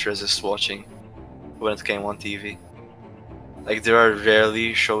couldn't resist watching when it came on TV. Like, there are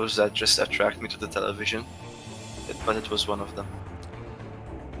rarely shows that just attract me to the television, but it was one of them.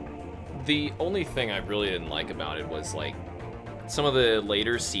 The only thing I really didn't like about it was, like, some of the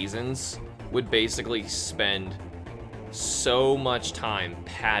later seasons would basically spend so much time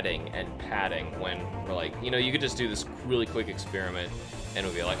padding when we're like, you know, you could just do this really quick experiment and it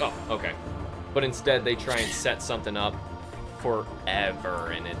would be like, oh, okay. But instead they try and set something up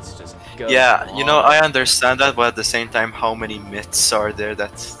forever and it's just goes Yeah, on. you know, I understand that, but at the same time, how many myths are there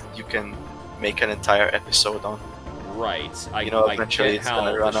that you can make an entire episode on? Right. I eventually get it's how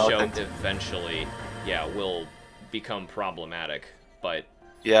gonna the run out show and- eventually, yeah, will become problematic, but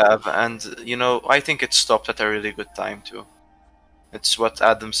Yeah, and you know, I think it stopped at a really good time too. It's what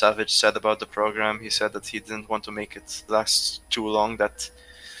Adam Savage said about the program. He said that he didn't want to make it last too long, that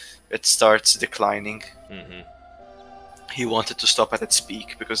it starts declining. mhm. He wanted to stop at its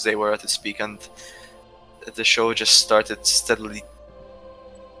peak because they were at its peak, and the show just started to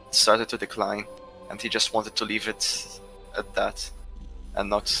decline, and he just wanted to leave it at that and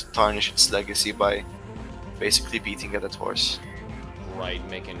not tarnish its legacy by basically beating a dead horse. Right,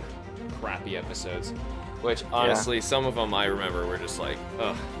 making crappy episodes. Which, honestly, some of them I remember were just like,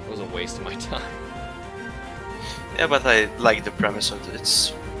 ugh, it was a waste of my time. Yeah, but I like the premise of it.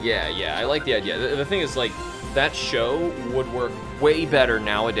 It's Yeah, I like the idea. The thing is, like, that show would work way better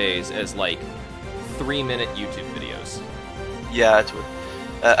nowadays as, like, 3-minute YouTube videos. yeah, it would.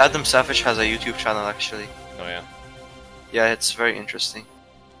 Adam Savage has a YouTube channel actually. Oh, yeah? Yeah, it's very interesting.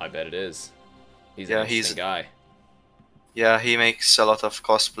 I bet it is. He's Yeah, an interesting guy. Yeah, he makes a lot of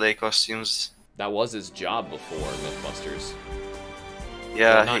cosplay costumes. That was his job before Mythbusters.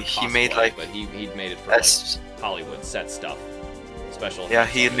 Yeah, Well, not he made cosplay, like but he'd made it for that's like Hollywood set stuff, special. yeah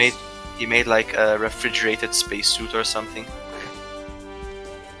effects he made like a refrigerated spacesuit or something.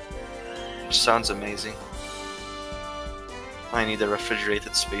 Which sounds amazing. I need a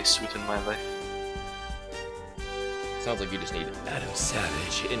refrigerated spacesuit in my life. Sounds like you just need Adam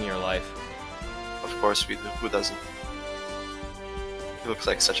Savage in your life. Of course we do. Who doesn't? He looks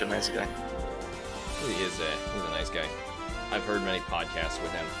like such a nice guy. He's a nice guy. I've heard many podcasts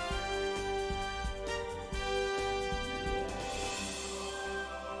with him.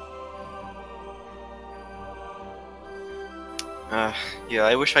 Yeah,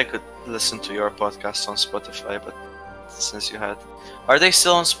 I wish I could listen to your podcast on Spotify, but since you had, are they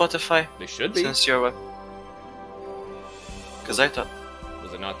still on Spotify? They should be. Since you're, because I thought,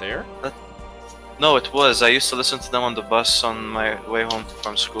 Was it not there? no, it was. I used to listen to them on the bus on my way home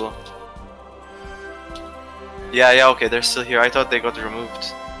from school. Yeah, okay, they're still here. I thought they got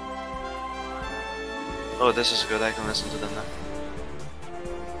removed. Oh, this is good. I can listen to them now.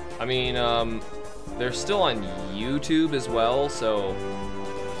 I mean, they're still on YouTube as well, so.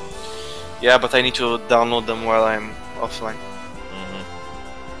 Yeah, but I need to download them while I'm offline.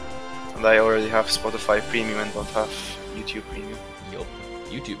 And I already have Spotify Premium and don't have YouTube Premium. Yup.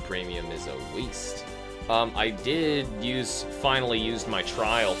 YouTube Premium is a waste. I did finally used my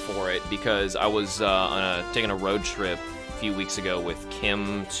trial for it because I was taking a road trip a few weeks ago with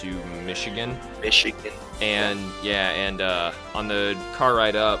Kim to Michigan. Michigan. And on the car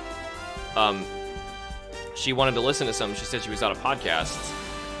ride up, she wanted to listen to something. She said she was out of podcasts.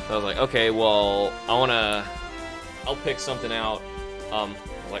 So I was like, okay, well, I'll pick something out. I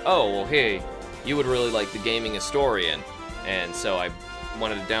was like, oh, well, hey, you would really like The Gaming Historian. And so I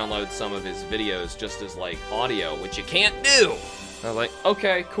wanted to download some of his videos just as, like, audio, which you can't do. I was like,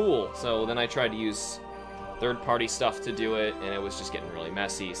 okay, cool. So then I tried to use third-party stuff to do it, and it was just getting really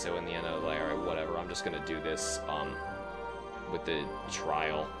messy. So in the end, I was like, all right, whatever. I'm just gonna do this with the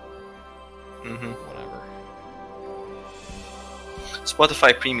trial. Whatever.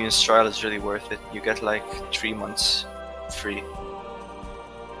 Spotify Premium's trial is really worth it. You get like 3 months free.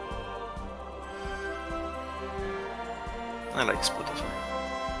 I like Spotify.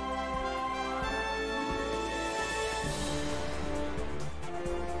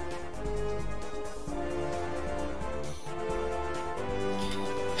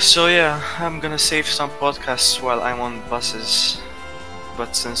 So yeah, I'm gonna save some podcasts while I'm on buses.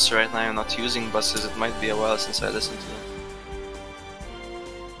 But since right now I'm not using buses, it might be a while since I listened to them.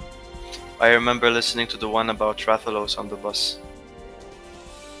 I remember listening to the one about Rathalos on the bus.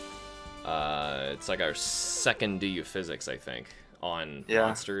 It's like our second DU Physics, I think, on Yeah.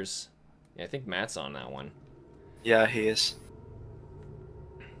 Monsters. Yeah, I think Matt's on that one. Yeah, he is.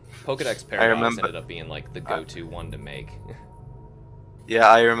 Pokedex Paradox remember- ended up being like the go-to one to make. Yeah,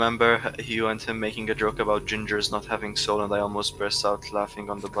 I remember you and him making a joke about gingers not having soul, and I almost burst out laughing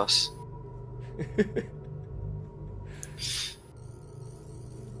on the bus.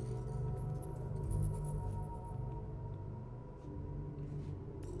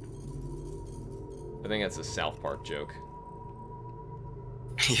 I think that's a South Park joke.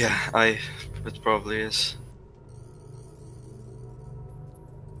 Yeah, it probably is.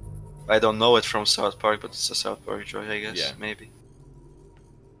 I don't know it from South Park, but it's a South Park joke, I guess. Yeah. Maybe.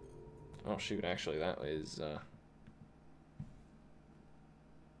 Oh shoot, actually that is oh,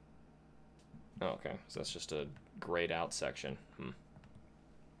 okay, so that's just a grayed out section.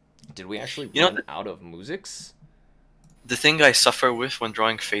 Did we actually You know, run out of musics? The thing I suffer with when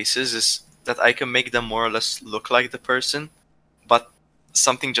drawing faces is that I can make them more or less look like the person, but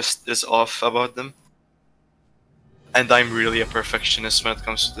something just is off about them. And I'm really a perfectionist when it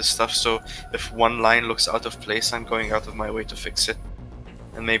comes to this stuff, so if one line looks out of place, I'm going out of my way to fix it.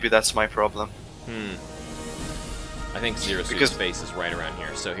 And maybe that's my problem. I think Zero Suit's face is right around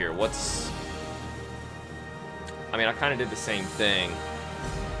here. So here, what's... I mean, I kind of did the same thing.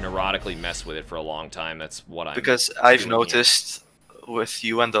 Neurotically messed with it for a long time. That's what I'm Because I've doing noticed with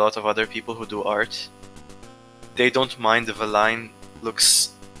you and a lot of other people who do art, they don't mind if a line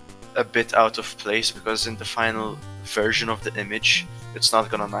looks a bit out of place, because in the final version of the image, it's not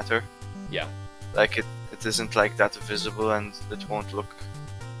gonna matter. Yeah. Like it isn't like that visible, and it won't look.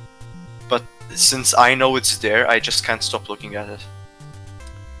 But since I know it's there, I just can't stop looking at it.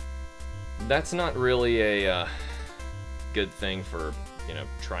 That's not really a good thing for, you know,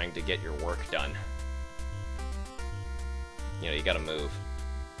 trying to get your work done. You know, you gotta move.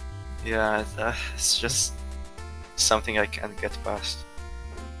 Yeah, it's just something I can't get past.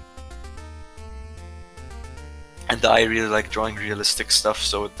 And I really like drawing realistic stuff,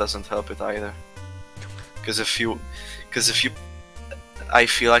 so it doesn't help it either. Because if you, I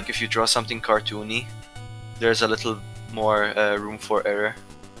feel like if you draw something cartoony, there's a little more room for error.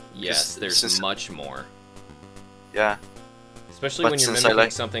 Yes, there's much more. Yeah. Especially But when you're since I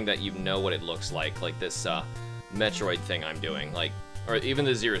mimicking something that you know what it looks like this Metroid thing I'm doing, like, or even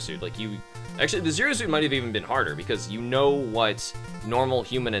the Zero Suit. Like actually the Zero Suit might have even been harder because you know what normal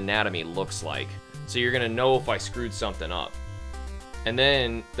human anatomy looks like, so you're gonna know if I screwed something up. And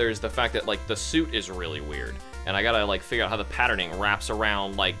then there's the fact that like the suit is really weird, and I gotta like figure out how the patterning wraps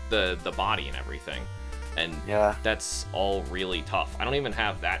around like the body and everything, and yeah, that's all really tough. I don't even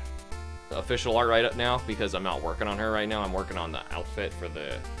have that official art right up now because I'm not working on her right now. I'm working on the outfit for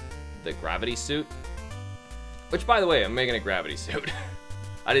the gravity suit, which, by the way, I'm making a gravity suit.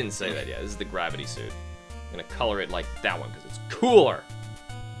 I didn't say that yet. This is the gravity suit. I'm gonna color it like that one because it's cooler.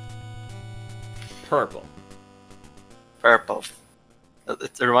 Purple. Purple.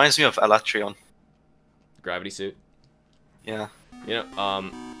 It reminds me of Alatrion. Gravity suit. Yeah. You know,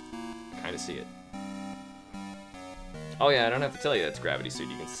 kind of see it. Oh yeah, I don't have to tell you that's gravity suit.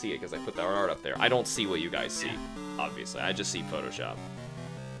 You can see it because I put the art up there. I don't see what you guys see, obviously. I just see Photoshop.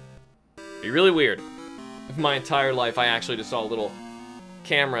 It'd be really weird if my entire life I actually just saw a little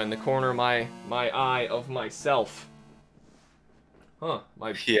camera in the corner of my eye of myself. Huh,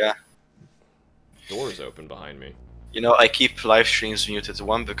 my door's open behind me. You know, I keep live streams muted,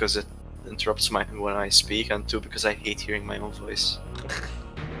 one because it interrupts when I speak, and two because I hate hearing my own voice.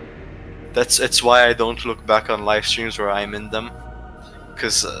 It's why I don't look back on live streams where I'm in them,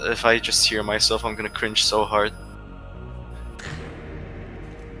 because if I just hear myself, I'm gonna cringe so hard.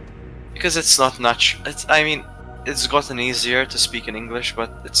 Because it's not natural. I mean, it's gotten easier to speak in English,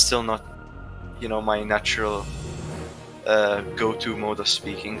 but it's still not, you know, my natural go-to mode of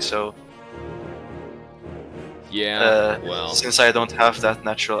speaking. So yeah, well, since I don't have that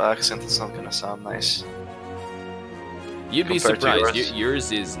natural accent, it's not gonna sound nice. You'd be compared to surprised. yours.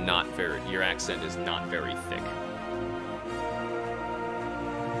 Yours is not very. Your accent is not very thick.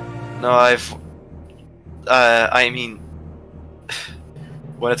 No, I mean,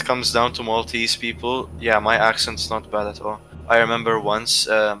 when it comes down to Maltese people, yeah, my accent's not bad at all. I remember once,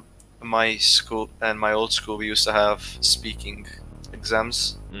 my school and my old school, we used to have speaking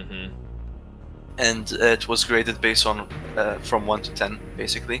exams, and it was graded based on from 1 to 10,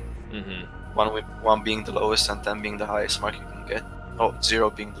 basically. One being the lowest and 10 being the highest mark you can get. Oh,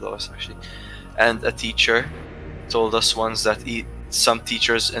 0 being the lowest, actually. And a teacher told us once that some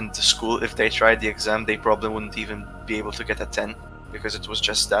teachers in the school, if they tried the exam, they probably wouldn't even be able to get a 10, because it was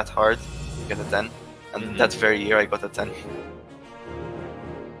just that hard to get a 10. And that very year I got a 10.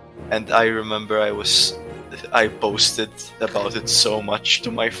 And I remember I boasted about it so much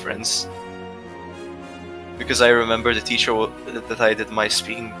to my friends. Because I remember the teacher that I did my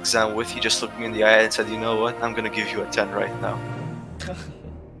speaking exam with, he just looked me in the eye and said, "You know what? I'm gonna give you a 10 right now."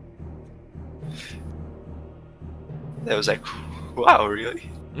 I was like, "Wow, really?"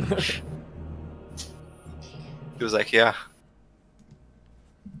 He was like, "Yeah."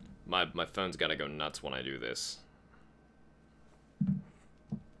 My phone's gotta go nuts when I do this.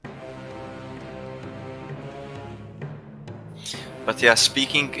 But yeah,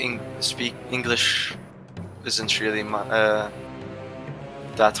 speak English isn't really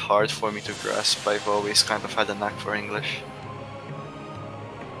that hard for me to grasp. I've always kind of had a knack for English.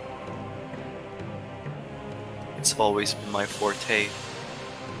 It's always been my forte.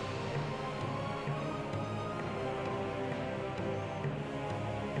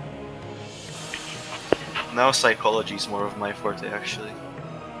 Now psychology is more of my forte, actually.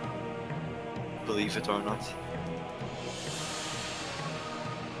 Believe it or not.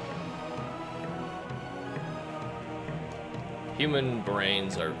 Human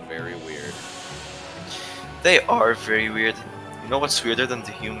brains are very weird. They are very weird. You know what's weirder than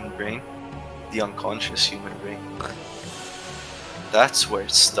the human brain? The unconscious human brain. That's where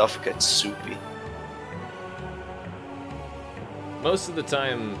stuff gets soupy. Most of the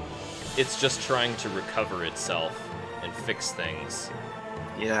time, it's just trying to recover itself and fix things.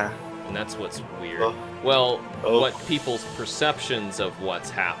 Yeah. And that's what's weird. Oh. Well, Oh. what people's perceptions of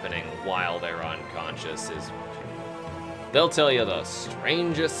what's happening while they're unconscious is... They'll tell you the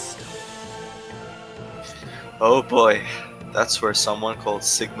strangest... Oh boy. That's where someone called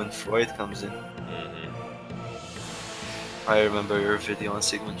Sigmund Freud comes in. Mm-hmm. I remember your video on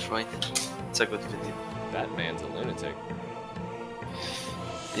Sigmund Freud. It's a good video. That man's a lunatic.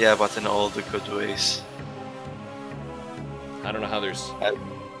 Yeah, but in all the good ways. I don't know how there's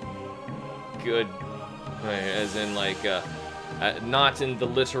good, as in like, not in the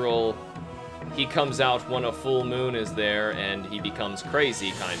literal, he comes out when a full moon is there and he becomes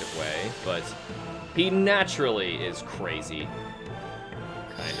crazy kind of way, but he naturally is crazy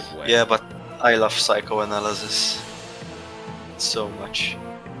kind of way. Yeah, but I love psychoanalysis so much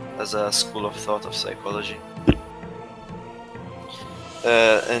as a school of thought of psychology.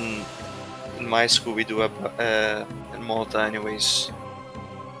 In my school we do in Malta anyways,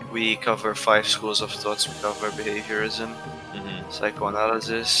 we cover 5 schools of thoughts. We cover behaviorism,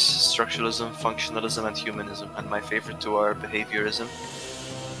 psychoanalysis, structuralism, functionalism, and humanism. And my favorite 2 are behaviorism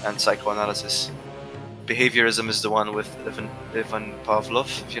and psychoanalysis. Behaviorism is the one with Ivan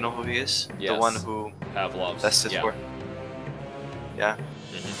Pavlov, if you know who he is. Yes. The one who Pavlov's, tested yeah. for. Yeah.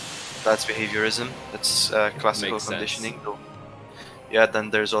 That's behaviorism. That's classical Makes conditioning. sense. Though. Yeah, then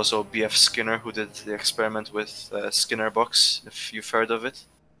there's also B.F. Skinner, who did the experiment with Skinner box, if you've heard of it.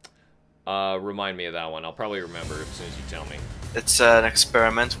 Remind me of that one. I'll probably remember as soon as you tell me. It's an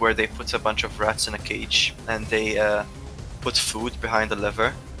experiment where they put a bunch of rats in a cage and they put food behind the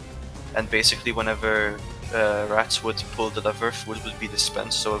lever, and basically whenever rats would pull the lever, food would be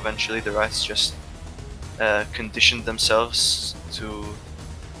dispensed. So eventually the rats just conditioned themselves to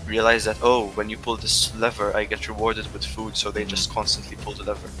realize that, oh, when you pull this lever I get rewarded with food, so they just constantly pull the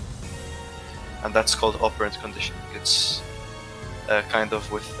lever. And that's called operant conditioning. It's kind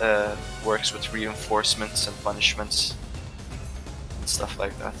of with works with reinforcements and punishments and stuff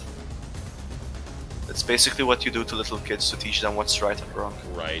like that. It's basically what you do to little kids to teach them what's right and wrong.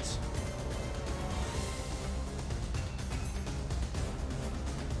 Right.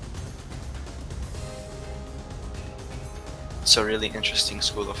 It's a really interesting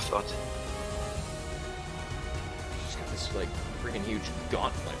school of thought. She's got this, like, freaking huge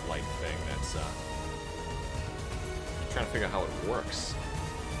gauntlet-like thing that's, trying to figure out how it works.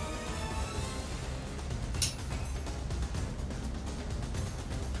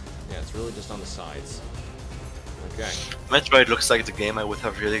 Yeah, it's really just on the sides. Okay. Metroid looks like the game I would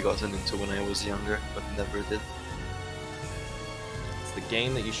have really gotten into when I was younger, but never did. It's the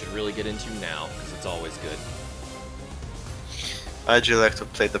game that you should really get into now, because it's always good. I'd really like to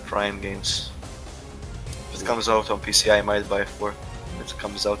play the Prime games. If it comes out on PC, I might buy 4. If it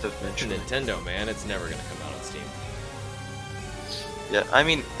comes out eventually. Nintendo, man, it's never gonna come out on Steam. Yeah, I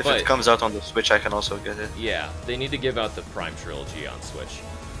mean, if But- it comes out on the Switch, I can also get it. Yeah, they need to give out the Prime Trilogy on Switch.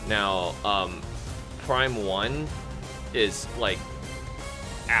 Now, Prime 1 is, like,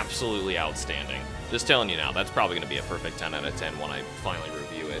 absolutely outstanding. Just telling you now, that's probably going to be a perfect 10 out of 10 when I finally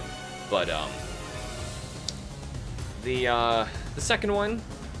review it. But, the second one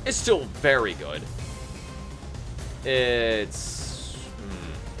is still very good. It's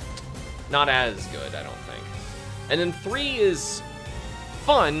not as good, I don't think. And then 3 is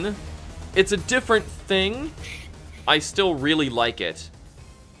fun. It's a different thing. I still really like it.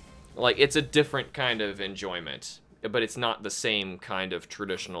 Like, it's a different kind of enjoyment, but it's not the same kind of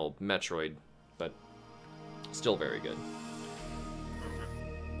traditional Metroid, but still very good.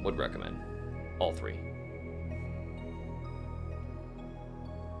 Would recommend. All 3.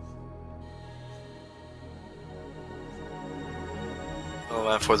 Oh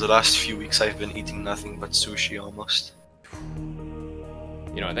man, for the last few weeks I've been eating nothing but sushi almost.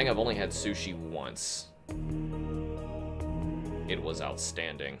 You know, I think I've only had sushi once. It was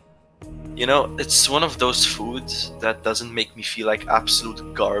outstanding. You know, it's one of those foods that doesn't make me feel like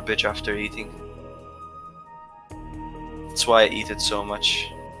absolute garbage after eating. That's why I eat it so much.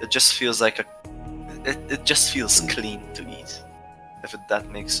 It just feels like it just feels clean to eat, if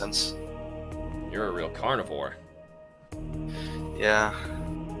that makes sense. You're a real carnivore. Yeah.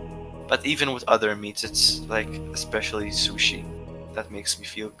 But even with other meats, it's like, especially sushi, that makes me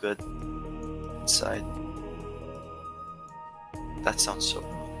feel good inside. That sounds so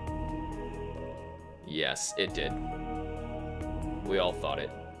wrong. Yes, it did. We all thought it.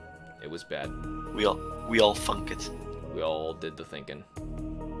 It was bad. We all funk it. We all did the thinking.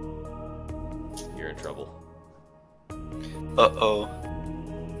 You're in trouble. Uh-oh.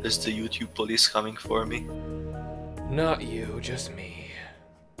 Is the YouTube police coming for me? Not you, just me.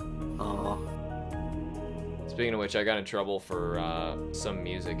 Oh. Speaking of which, I got in trouble for some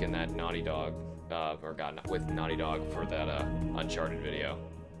music in that Naughty Dog, or got with Naughty Dog for that Uncharted video.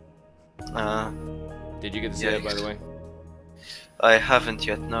 Did you get to see that, by the way? I haven't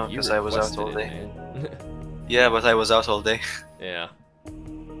yet, no, because I was out all day. Yeah, but I was out all day. Yeah.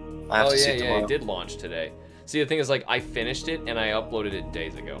 I have to see tomorrow. It did launch today. See, the thing is, like, I finished it and I uploaded it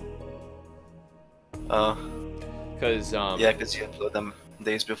days ago. Oh. Cause yeah, because you upload them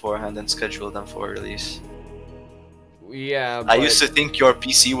days beforehand and schedule them for release. Yeah, but... I used to think your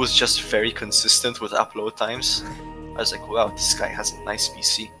PC was just very consistent with upload times. I was like, wow, this guy has a nice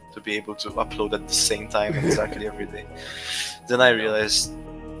PC to be able to upload at the same time exactly every day. Then I realized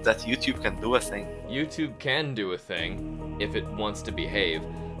that YouTube can do a thing. YouTube can do a thing if it wants to behave.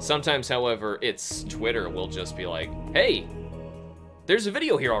 Sometimes, however, its Twitter will just be like, hey, there's a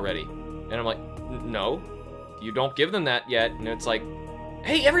video here already. And I'm like, no, you don't give them that yet. And it's like,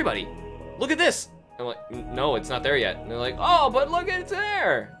 hey, everybody, look at this. I'm like, no, it's not there yet. And they're like, oh, but look, it's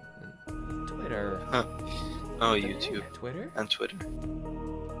there. Twitter. Huh. Oh, YouTube. Twitter? And Twitter.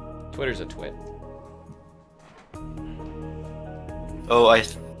 Twitter's a twit. Oh,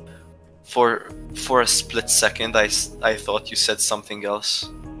 for a split second, I thought you said something else,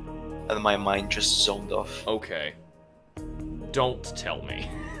 and my mind just zoned off. Okay. Don't tell me.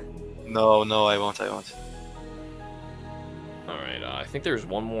 No, I won't. Alright, I think there's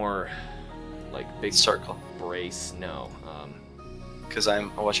one more, like, big circle. Brace. No, because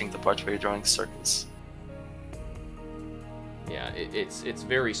I'm watching the part where you're drawing circles. Yeah, it's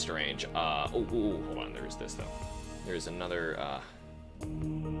very strange. Hold on, there's this, though. There's another,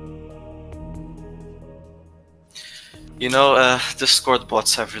 You know, Discord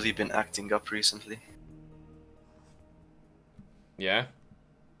bots have really been acting up recently. Yeah?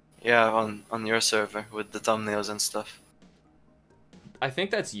 Yeah, on your server, with the thumbnails and stuff. I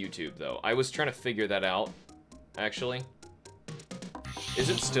think that's YouTube, though. I was trying to figure that out, actually. Is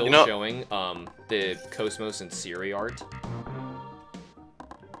it still showing, the Cosmos and Siri art?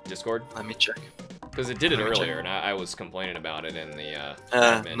 Discord? Let me check. Because it did it earlier, and I was complaining about it in the,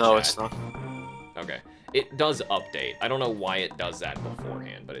 no, chat. it's not. Okay. It does update. I don't know why it does that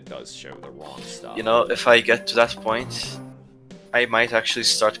beforehand, but it does show the wrong stuff. You know, if I get to that point, I might actually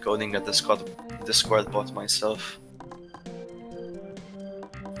start coding a Discord bot myself.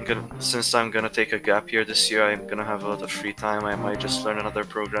 Since I'm gonna take a gap year this year, I'm gonna have a lot of free time. I might just learn another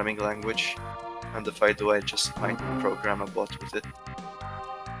programming language, and if I do, I just might program a bot with it.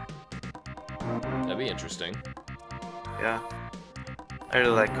 That'd be interesting. Yeah, I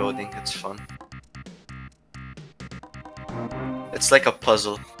really like coding. It's fun. It's like a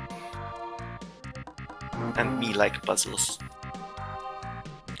puzzle, and me like puzzles.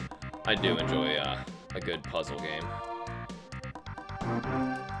 I do enjoy a good puzzle game.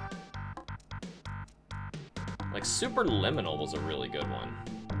 Like, Superliminal was a really good one.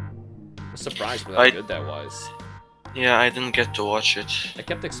 I was surprised with how good that was. Yeah, I didn't get to watch it. I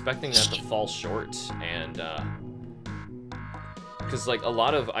kept expecting that to fall short, and, because, like, a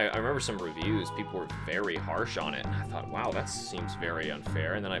lot of... I remember some reviews, people were very harsh on it, and I thought, wow, that seems very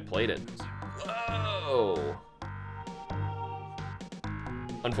unfair, and then I played it. Whoa!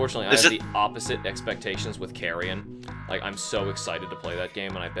 Unfortunately, I have the opposite expectations with Carrion. Like, I'm so excited to play that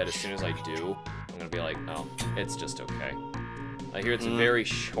game, and I bet as soon as I do, I'm gonna be like, oh, it's just okay. I hear it's very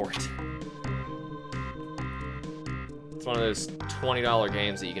short. It's one of those $20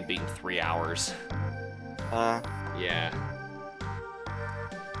 games that you can beat in 3 hours. Yeah.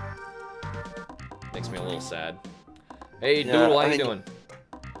 Makes me a little sad. Hey, Yeah, Doodle, how you doing?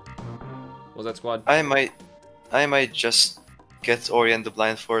 Was that squad? I might just get Ori and the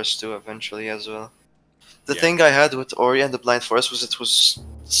Blind Forest too eventually as well. The Yeah. thing I had with Ori and the Blind Forest was it was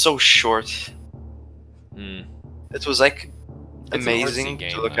so short. It was like It's an amazing artsy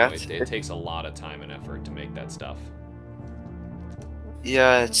game, to look though. at. It takes a lot of time and effort to make that stuff.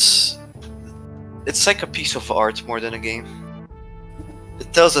 Yeah, it's like a piece of art more than a game.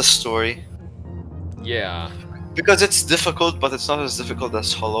 It tells a story. Yeah. Because it's difficult, but it's not as difficult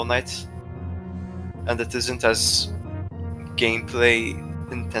as Hollow Knight. And it isn't as gameplay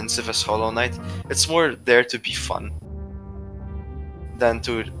intensive as Hollow Knight. It's more there to be fun than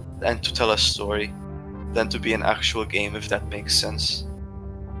to tell a story, than to be an actual game, if that makes sense.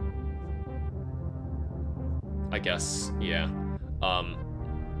 I guess, yeah.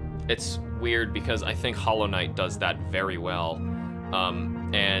 It's weird because I think Hollow Knight does that very well.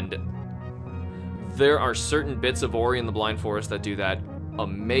 And there are certain bits of Ori and the Blind Forest that do that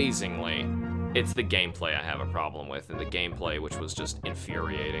amazingly. It's the gameplay I have a problem with, and the gameplay which was just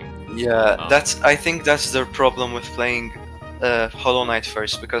infuriating. Yeah, I think that's the problem with playing Hollow Knight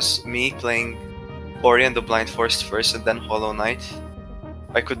first, because me playing Ori and the Blind Forest first and then Hollow Knight,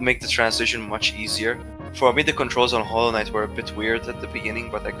 I could make the transition much easier. For me, the controls on Hollow Knight were a bit weird at the beginning,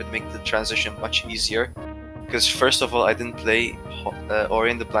 but I could make the transition much easier. Because first of all, I didn't play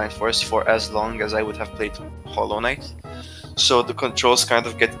Ori and the Blind Forest for as long as I would have played Hollow Knight. So the controls kind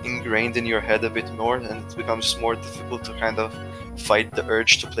of get ingrained in your head a bit more, and it becomes more difficult to kind of fight the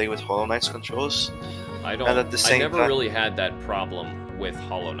urge to play with Hollow Knight's controls. I never really had that problem with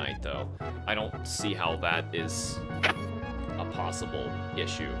Hollow Knight, though. I don't see how that is a possible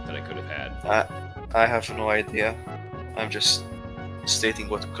issue that I could have had. I have no idea. I'm just stating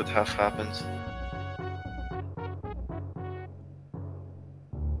what could have happened.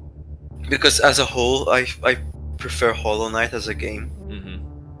 Because as a whole, I prefer Hollow Knight as a game.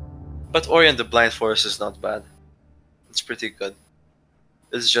 But Ori and the Blind Forest is not bad. It's pretty good.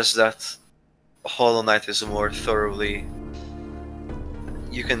 It's just that Hollow Knight is more thoroughly...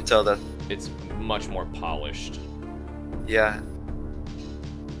 You can tell that... It's much more polished. Yeah.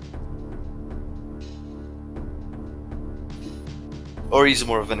 Ori's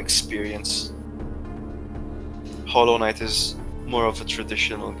more of an experience. Hollow Knight is more of a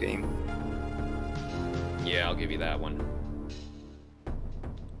traditional game. Yeah, I'll give you that one.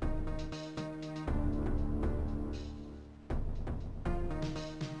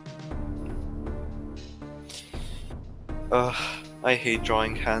 I hate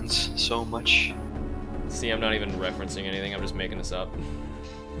drawing hands so much. See, I'm not even referencing anything, I'm just making this up.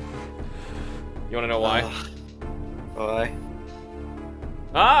 You wanna know why? Why?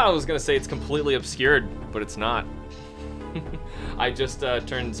 I was gonna say it's completely obscured, but it's not. I just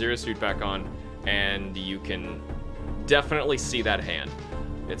turned Zero Suit back on, and you can definitely see that hand.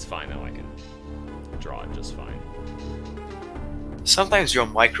 It's fine though, I can draw it just fine. Sometimes your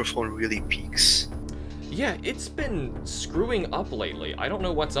microphone really peaks. Yeah, it's been screwing up lately. I don't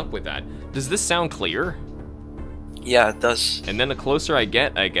know what's up with that. Does this sound clear? Yeah, it does. And then the closer I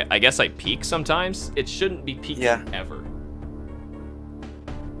get, I guess I peak sometimes. It shouldn't be peaking ever.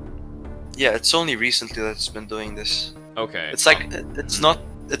 Yeah, it's only recently that it's been doing this. Okay. It's like it's not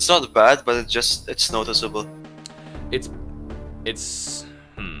bad, but it's noticeable. It's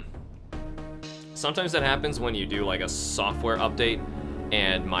Sometimes that happens when you do like a software update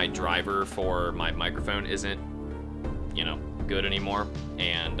and my driver for my microphone isn't, you know, good anymore,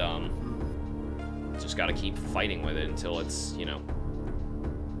 and just gotta keep fighting with it until it's, you know,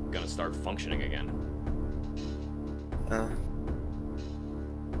 gonna start functioning again. Gonna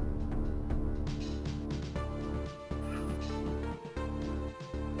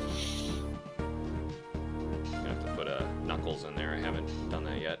have to put Knuckles in there. I haven't done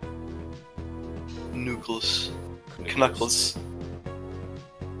that yet. Knuckles. Knuckles.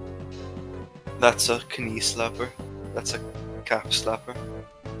 That's a knee slapper. That's a cap slapper.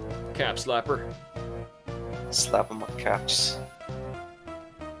 Cap slapper. Slap him on caps.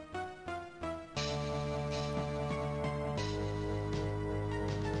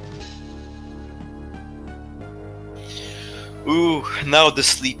 Ooh, now the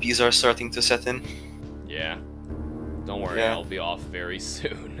sleepies are starting to set in. Yeah. Don't worry, Yeah. I'll be off very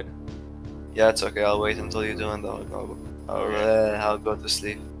soon. Yeah, it's okay. I'll wait until you do, and I'll go to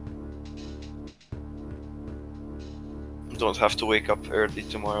sleep. Don't have to wake up early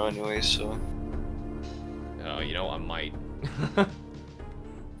tomorrow anyway, so. Oh, you know, I might.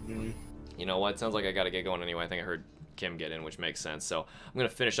 You know what? Sounds like I gotta get going anyway. I think I heard Kim get in, which makes sense. So I'm going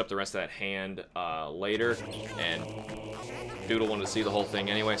to finish up the rest of that hand later, and Doodle wanted to see the whole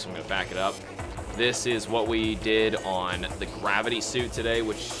thing anyway, so I'm going to back it up. This is what we did on the gravity suit today,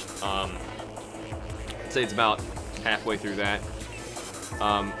 which I'd say it's about halfway through that.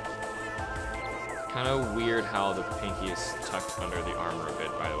 Kind of weird how the pinky is tucked under the armor a bit,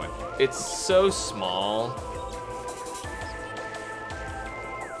 by the way. It's so small.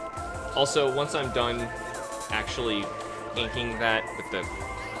 Also, once I'm done actually inking that with the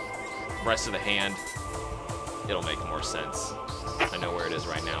rest of the hand, it'll make more sense. I know where it is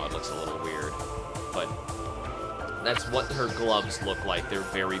right now. It looks a little weird, but that's what her gloves look like. They're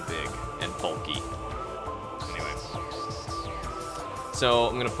very big and bulky. Anyway, so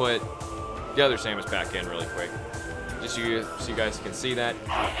I'm gonna put the other Samus back in really quick, just so you guys can see that.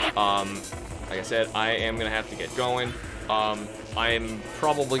 Like I said, I am gonna have to get going. I am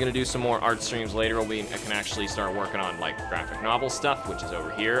probably gonna do some more art streams later. I can actually start working on like graphic novel stuff, which is over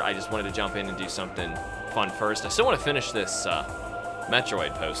here. I just wanted to jump in and do something fun first. I still want to finish this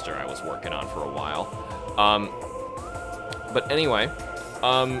Metroid poster I was working on for a while. But anyway,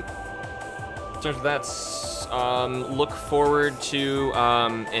 in terms of that, look forward to,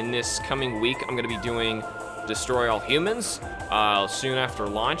 in this coming week, I'm going to be doing Destroy All Humans, soon after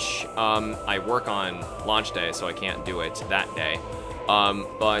launch. I work on launch day, so I can't do it that day.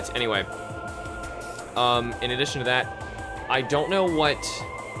 But anyway, in addition to that, I don't know what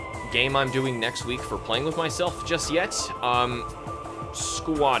game I'm doing next week for playing with myself just yet.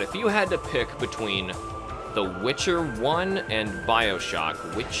 Squad, if you had to pick between The Witcher 1 and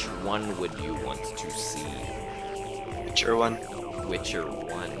BioShock, which one would you want to see? Witcher 1. Witcher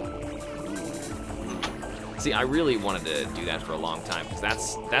 1. See, I really wanted to do that for a long time, because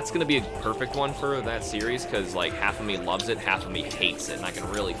that's going to be a perfect one for that series, because like half of me loves it, half of me hates it, and I can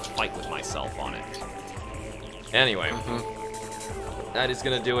really fight with myself on it. Anyway, that is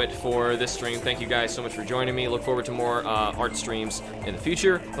going to do it for this stream. Thank you guys so much for joining me. Look forward to more art streams in the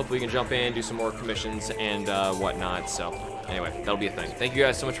future. Hopefully we can jump in, do some more commissions and whatnot. So anyway, that'll be a thing. Thank you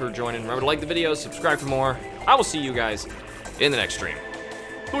guys so much for joining. Remember to like the video, subscribe for more. I will see you guys in the next stream.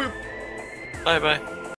 Bye-bye.